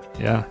 Yeah.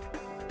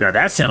 Now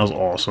that sounds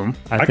awesome.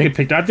 I think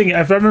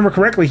if I remember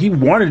correctly, he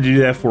wanted to do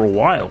that for a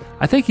while.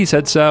 I think he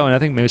said so, and I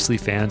think mostly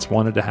fans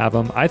wanted to have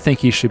him. I think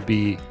he should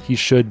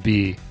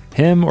be.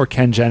 Him or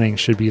Ken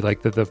Jennings should be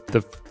like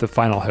the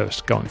final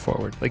host going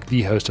forward, like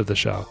the host of the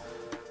show.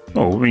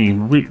 Oh, I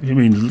mean,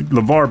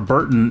 LeVar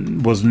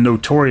Burton was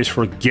notorious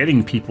for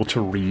getting people to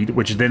read,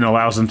 which then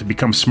allows them to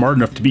become smart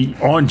enough to be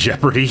on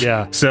Jeopardy.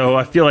 Yeah. So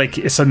I feel like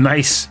it's a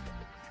nice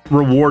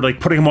reward,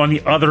 like putting them on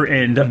the other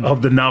end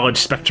of the knowledge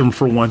spectrum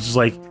for once. It's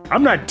like,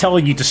 I'm not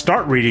telling you to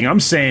start reading. I'm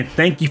saying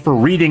thank you for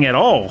reading at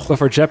all. But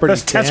for Jeopardy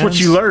fans, that's what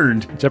you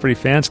learned. Jeopardy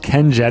fans,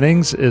 Ken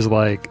Jennings is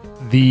like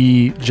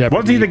the Jeopardy.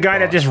 Wasn't he the guy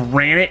that just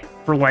ran it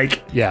for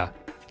like... Yeah.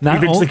 He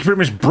pretty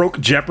much broke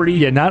Jeopardy.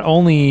 Yeah, not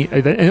only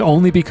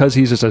because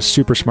he's just a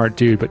super smart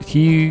dude, but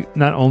he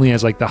not only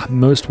has like the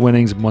most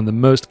winnings and won the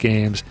most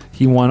games,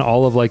 he won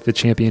all of like the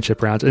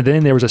championship rounds. And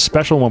then there was a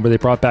special one where they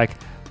brought back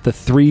the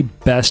 3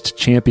 best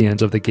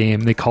champions of the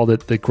game. They called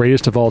it the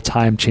greatest of all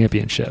time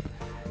championship.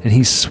 And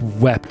he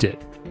swept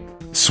it.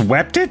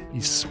 Swept it?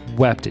 He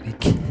swept it. He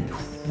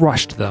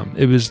crushed them.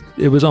 It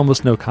was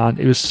almost no con.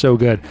 It was so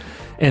good.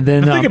 And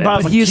then the thing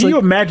about it, can you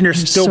imagine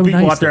there's still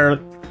people out there?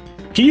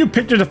 Can you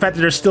picture the fact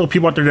that there's still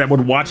people out there that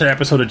would watch an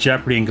episode of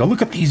Jeopardy and go,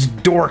 look at these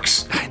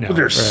dorks with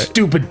their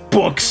stupid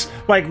books?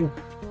 Like,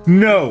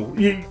 no.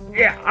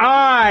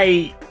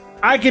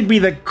 I could be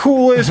the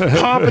coolest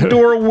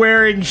pompadour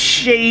wearing,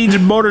 shades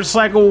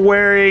motorcycle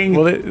wearing,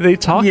 well, they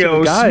talk to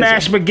the guys,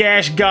 smash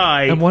magash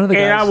guy, and one of the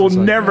guys I will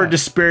never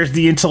disparage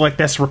the intellect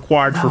that's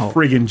required for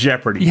friggin'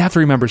 Jeopardy. You have to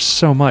remember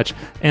so much.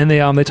 And they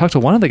talked to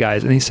one of the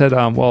guys, and he said,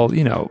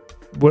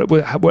 what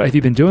have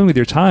you been doing with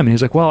your time? And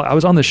he's like, well, I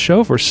was on the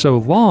show for so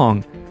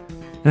long,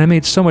 and I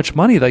made so much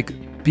money.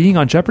 Like, being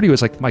on Jeopardy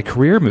was like my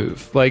career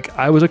move. Like,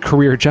 I was a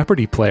career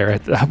Jeopardy player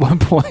at one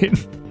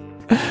point.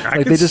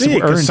 I could see it,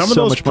 because some of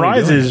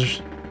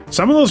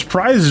those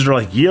prizes are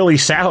like yearly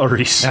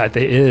salaries. Yeah,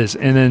 they is.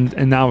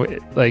 And now,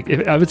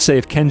 like, I would say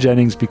if Ken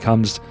Jennings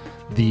becomes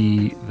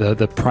the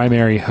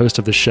primary host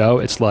of the show,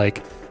 it's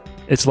like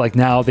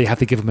now they have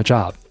to give him a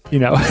job.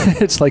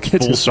 It's like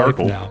it's full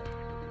circle now.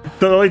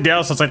 The only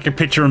downside is I can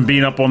picture him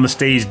being up on the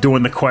stage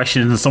doing the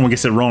questions, and someone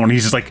gets it wrong, and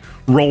he's just like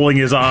rolling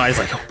his eyes,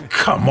 like, "Oh,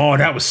 come on,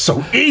 that was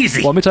so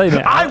easy." Well, let me tell you,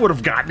 man, I would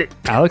have gotten it.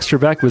 Alex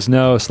Trebek was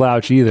no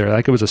slouch either.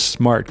 Like, it was a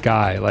smart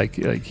guy. Like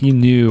he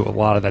knew a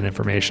lot of that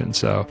information.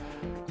 So,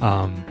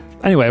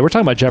 anyway, we're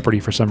talking about Jeopardy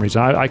for some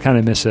reason. I kind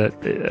of miss it.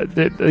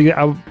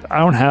 I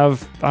don't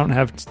have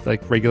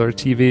like regular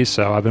TV,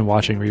 so I've been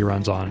watching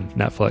reruns on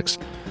Netflix.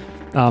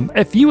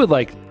 If you would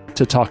like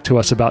to talk to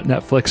us about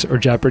Netflix or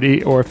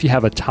Jeopardy, or if you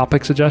have a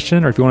topic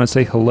suggestion, or if you want to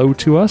say hello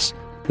to us,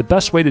 the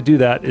best way to do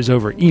that is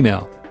over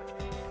email.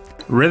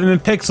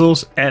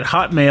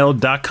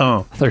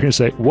 rhythmandpixels@hotmail.com. They're going to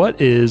say, what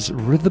is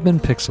Rhythm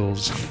and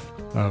Pixels?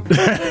 No,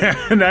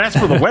 that's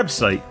for the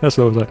website. That's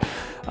what it was like.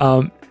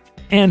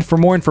 And for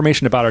more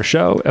information about our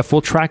show, a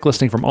full track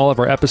listing from all of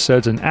our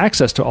episodes, and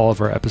access to all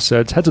of our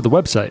episodes, head to the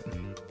website.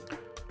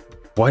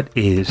 What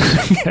is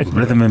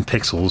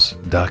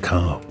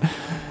rhythmandpixels.com?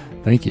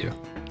 Thank you.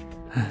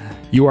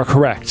 You are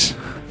correct.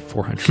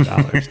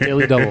 $400.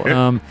 Daily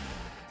double.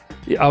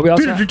 We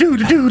also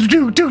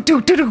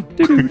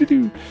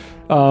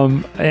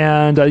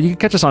and you can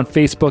catch us on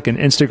Facebook and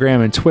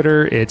Instagram and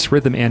Twitter. It's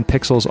Rhythm and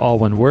Pixels, all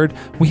one word.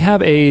 We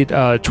have a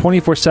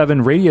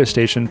 24/7 radio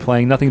station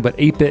playing nothing but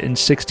 8-bit and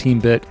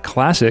 16-bit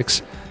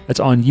classics. That's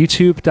on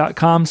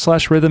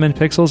youtube.com/Rhythm and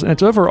Pixels, and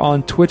it's over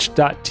on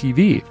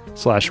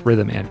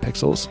twitch.tv/Rhythm and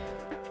Pixels.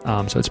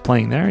 So it's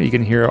playing there. You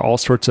can hear all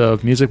sorts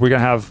of music. We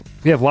have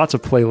lots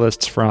of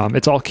playlists from.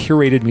 It's all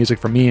curated music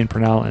from me and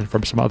Pernell and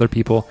from some other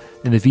people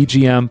in the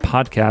VGM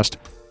podcast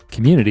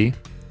community.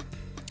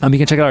 You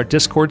can check out our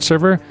Discord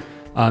server.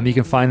 You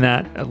can find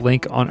that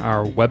link on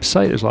our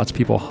website. There's lots of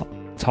people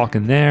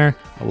talking there.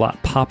 A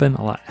lot popping,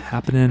 a lot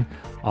happening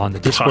on the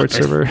Discord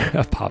server.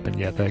 Popping,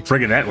 yeah, thanks.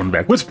 Bringing that one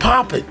back. What's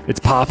popping? It's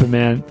popping,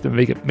 man.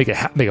 Make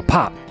it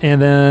pop.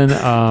 And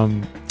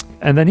then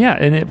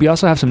we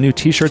also have some new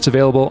T-shirts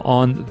available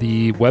on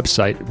the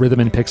website,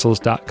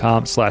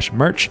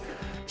 rhythmandpixels.com/merch.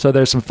 So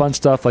there's some fun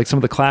stuff, like some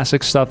of the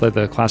classic stuff, like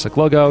the classic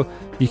logo.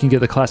 You can get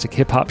the classic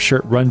hip hop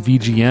shirt, Run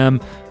VGM.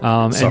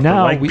 And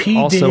now like we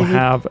also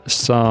have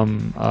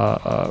some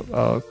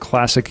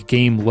classic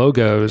game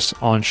logos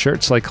on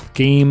shirts, like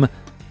game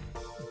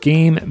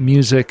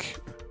music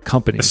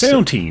companies. The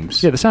sound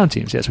teams. Yeah, the sound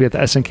teams. Yes, we have the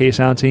SNK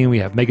sound team. We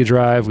have Mega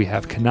Drive. We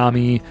have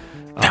Konami.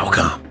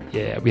 Falcom.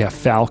 Yeah, we have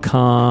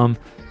Falcom.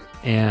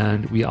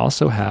 And we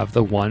also have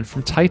the one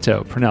from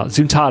Taito. Pronounced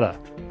Zuntata.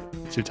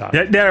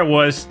 There it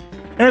was.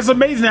 And it's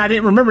amazing I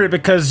didn't remember it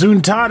because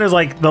Zuntata is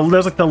like the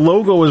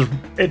logo is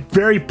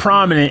very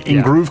prominent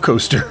in Groove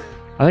Coaster.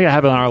 I think I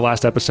have it on our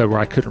last episode where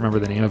I couldn't remember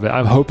the name of it.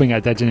 I'm hoping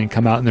that didn't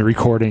come out in the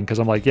recording because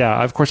I'm like,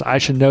 yeah, of course I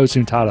should know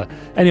Zuntata.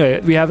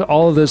 Anyway, we have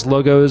all of those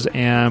logos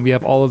and we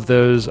have all of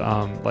those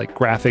like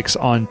graphics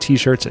on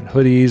T-shirts and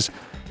hoodies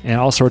and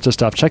all sorts of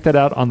stuff. Check that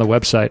out on the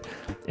website.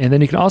 And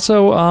then you can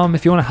also,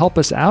 if you want to help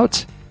us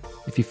out,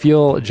 if you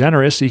feel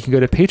generous, you can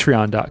go to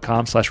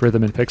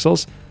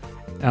patreon.com/rhythmandpixels.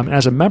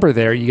 As a member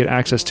there, you get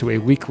access to a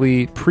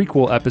weekly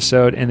prequel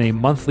episode and a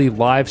monthly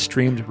live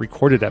streamed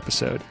recorded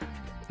episode.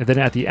 And then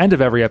at the end of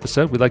every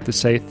episode, we'd like to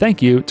say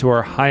thank you to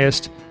our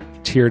highest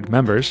tiered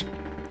members.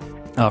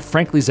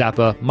 Frankly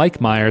Zappa, Mike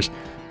Myers,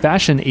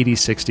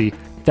 Fashion8060,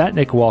 That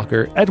Nick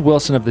Walker, Ed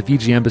Wilson of the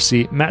VG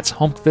Embassy, Mats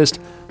Holmqvist,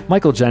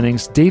 Michael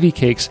Jennings, Davey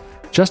Cakes,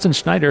 Justin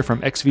Schneider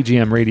from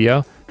XVGM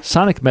Radio,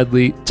 Sonic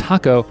Medley,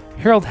 Taco,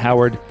 Harold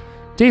Howard,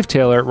 Dave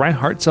Taylor,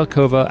 Reinhard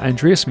Zelkova,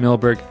 Andreas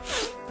Milberg.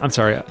 I'm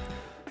sorry.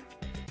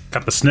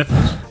 Got the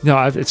sniffles. No,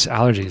 it's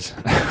allergies.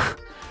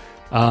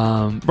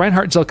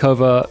 Reinhard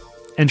Zelkova,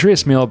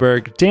 Andreas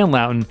Milberg, Dan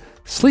Loughton,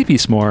 Sleepy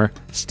S'more,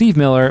 Steve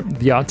Miller,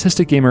 The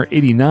Autistic Gamer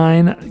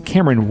 89,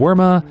 Cameron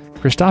Worma,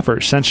 Christopher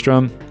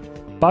Senstrom,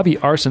 Bobby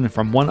Arson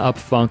from One Up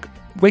Funk,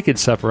 Wicked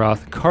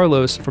Sephiroth,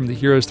 Carlos from the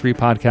Heroes 3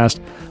 podcast,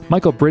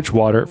 Michael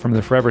Bridgewater from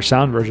the Forever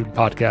Sound Version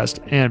podcast,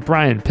 and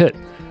Brian Pitt.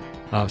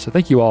 So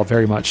thank you all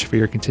very much for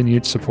your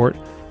continued support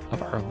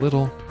of our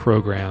little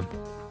program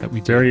that we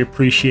do. Very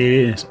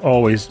appreciated. As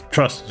always,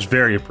 trust is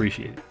very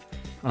appreciated.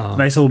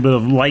 Nice little bit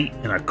of light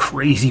in a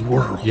crazy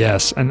world.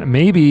 Yes, and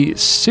maybe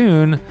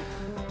soon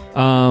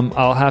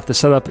I'll have to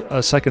set up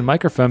a second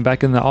microphone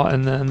back in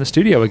the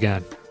studio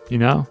again. You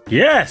know?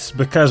 Yes,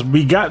 because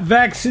we got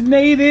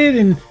vaccinated,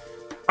 and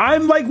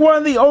I'm like one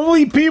of the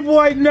only people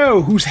I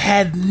know who's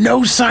had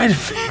no side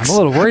effects. I'm a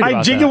little worried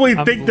about I genuinely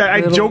think that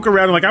I joke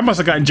around like I must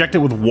have got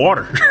injected with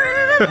water.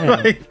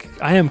 I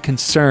am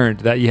concerned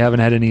that you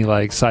haven't had any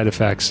like side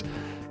effects,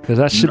 because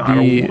that should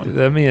be.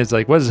 I mean, it's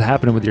like, what is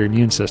happening with your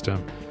immune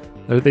system?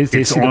 They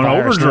see the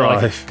virus, they're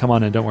like, come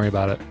on in, don't worry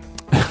about it.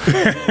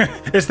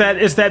 It's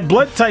that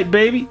blood type,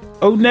 baby.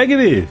 O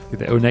negative.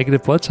 The O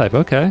negative blood type.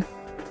 Okay.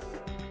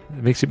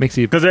 It makes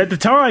you because at the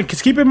time,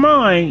 because keep in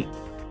mind,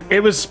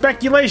 it was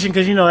speculation,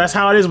 because that's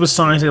how it is with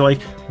science. They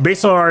like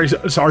based on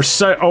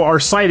our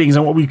sightings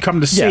and what we come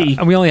to see.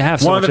 And we only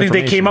have one of the things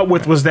they came up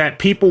with was that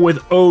people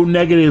with O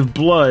negative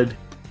blood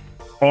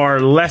are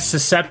less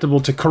susceptible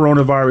to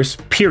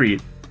coronavirus.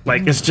 Period.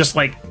 Like it's just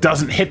like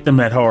doesn't hit them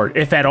that hard,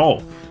 if at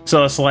all.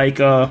 So it's like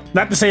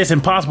not to say it's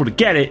impossible to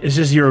get it. It's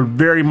just you're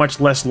very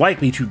much less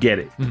likely to get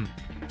it.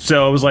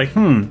 So I was like,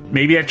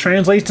 maybe that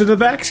translates to the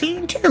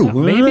vaccine too.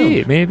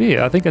 Maybe.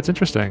 I think that's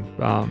interesting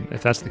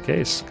if that's the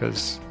case,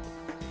 because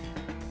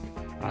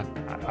I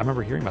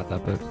remember hearing about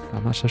that, but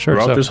I'm not so sure.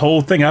 Throughout this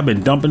whole thing, I've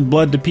been dumping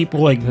blood to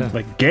people like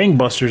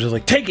gangbusters. It's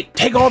like,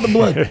 take all the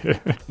blood.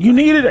 You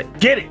need it,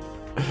 get it.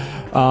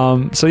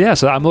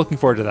 So I'm looking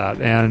forward to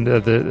that, and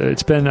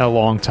it's been a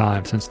long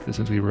time since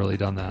we've really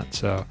done that.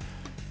 So.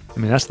 I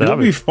mean, that'll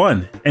be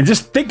fun, and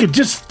just think of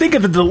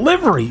the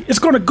delivery. It's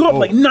going to go up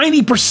like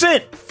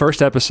 90%.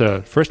 First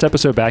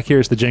episode back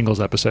here is the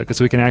Jingles episode, because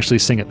we can actually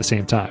sing at the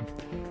same time.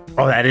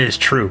 Oh, that is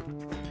true.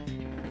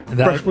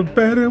 That, What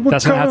better would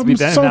that's going to have to be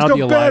that. That'll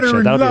be a live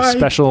show. That'll be a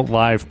special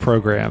live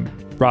program.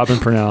 Robin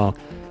Purnell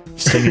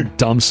singing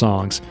dumb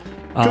songs.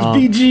 Because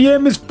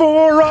BGM is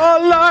for our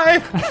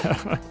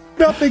life.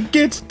 Nothing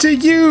gets to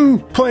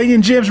you.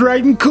 Playing jams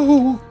right and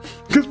cool.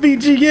 Because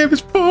BGM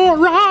is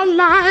for our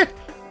life.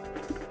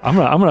 I'm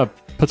gonna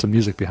put some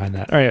music behind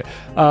that. All right.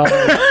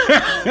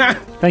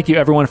 Thank you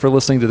everyone for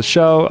listening to the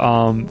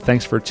show.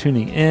 Thanks for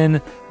tuning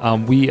in.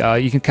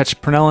 You can catch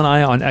Purnell and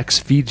I on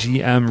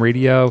XVGM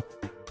Radio.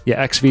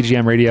 Yeah,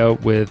 XVGM Radio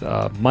with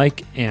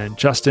Mike and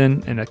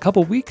Justin in a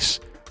couple weeks.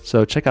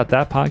 So check out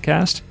that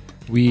podcast.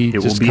 We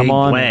It just will be come a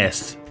on,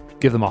 blast.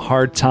 give them a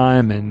hard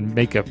time, and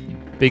make a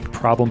big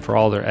problem for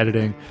all their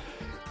editing.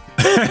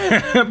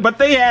 But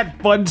they had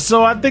fun,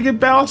 so I think it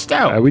balanced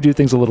out. We do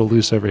things a little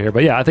loose over here.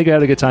 But yeah, I think I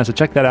had a good time. So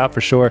check that out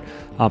for sure.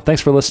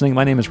 Thanks for listening.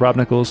 My name is Rob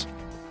Nichols.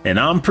 And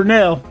I'm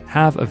Purnell.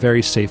 Have a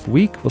very safe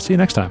week. We'll see you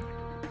next time.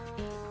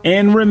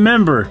 And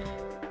remember,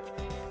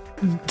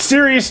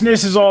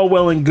 seriousness is all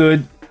well and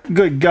good.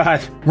 Good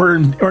God,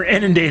 we're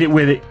inundated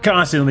with it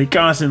constantly.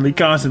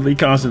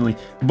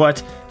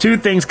 But two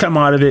things come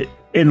out of it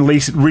in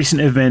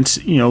recent events,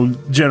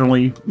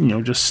 generally,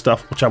 just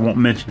stuff which I won't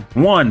mention.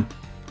 One,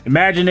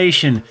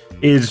 imagination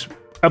is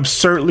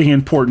absurdly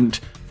important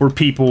for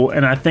people,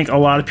 and I think a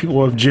lot of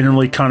people have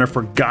generally kind of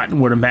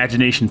forgotten what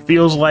imagination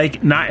feels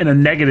like, not in a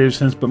negative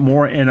sense, but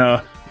more in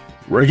a,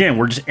 again,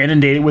 we're just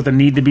inundated with a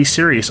need to be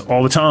serious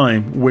all the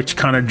time, which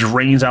kind of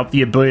drains out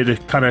the ability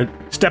to kind of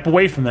step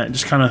away from that and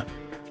just kind of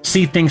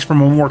see things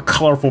from a more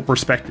colorful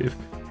perspective.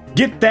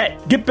 Get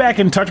back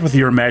in touch with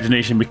your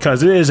imagination,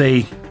 because it is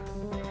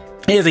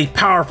a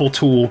powerful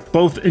tool,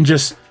 both in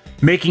just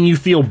making you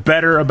feel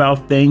better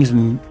about things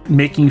and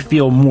making you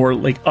feel more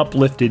like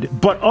uplifted,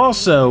 but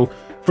also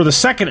for the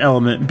second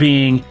element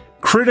being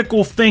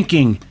critical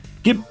thinking.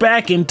 Get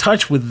back in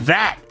touch with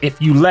that if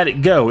you let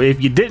it go.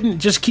 If you didn't,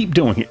 just keep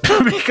doing it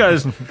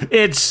because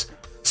it's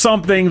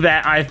something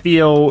that I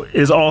feel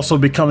is also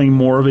becoming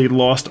more of a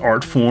lost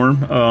art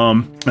form.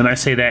 And I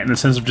say that in the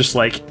sense of just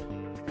like,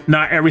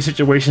 not every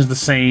situation is the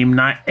same.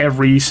 Not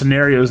every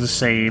scenario is the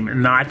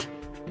same. Not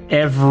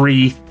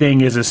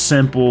everything is as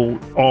simple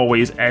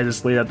always as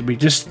it's laid out to be.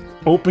 Just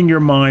open your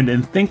mind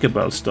and think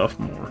about stuff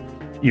more.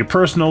 Your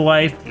personal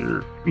life,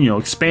 your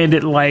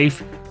expanded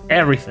life,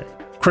 everything.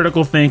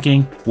 Critical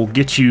thinking will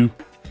get you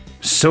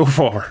so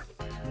far.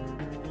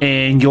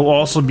 And you'll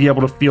also be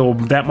able to feel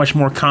that much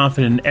more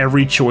confident in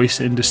every choice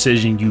and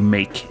decision you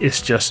make.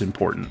 It's just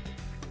important.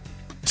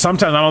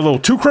 Sometimes I'm a little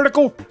too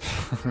critical,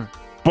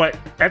 but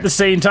at the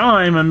same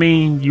time, I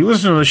mean, you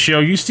listen to the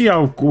show, you see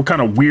what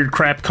kind of weird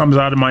crap comes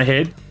out of my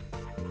head.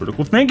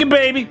 Critical thinking,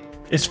 baby.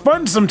 It's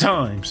fun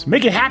sometimes.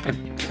 Make it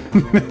happen.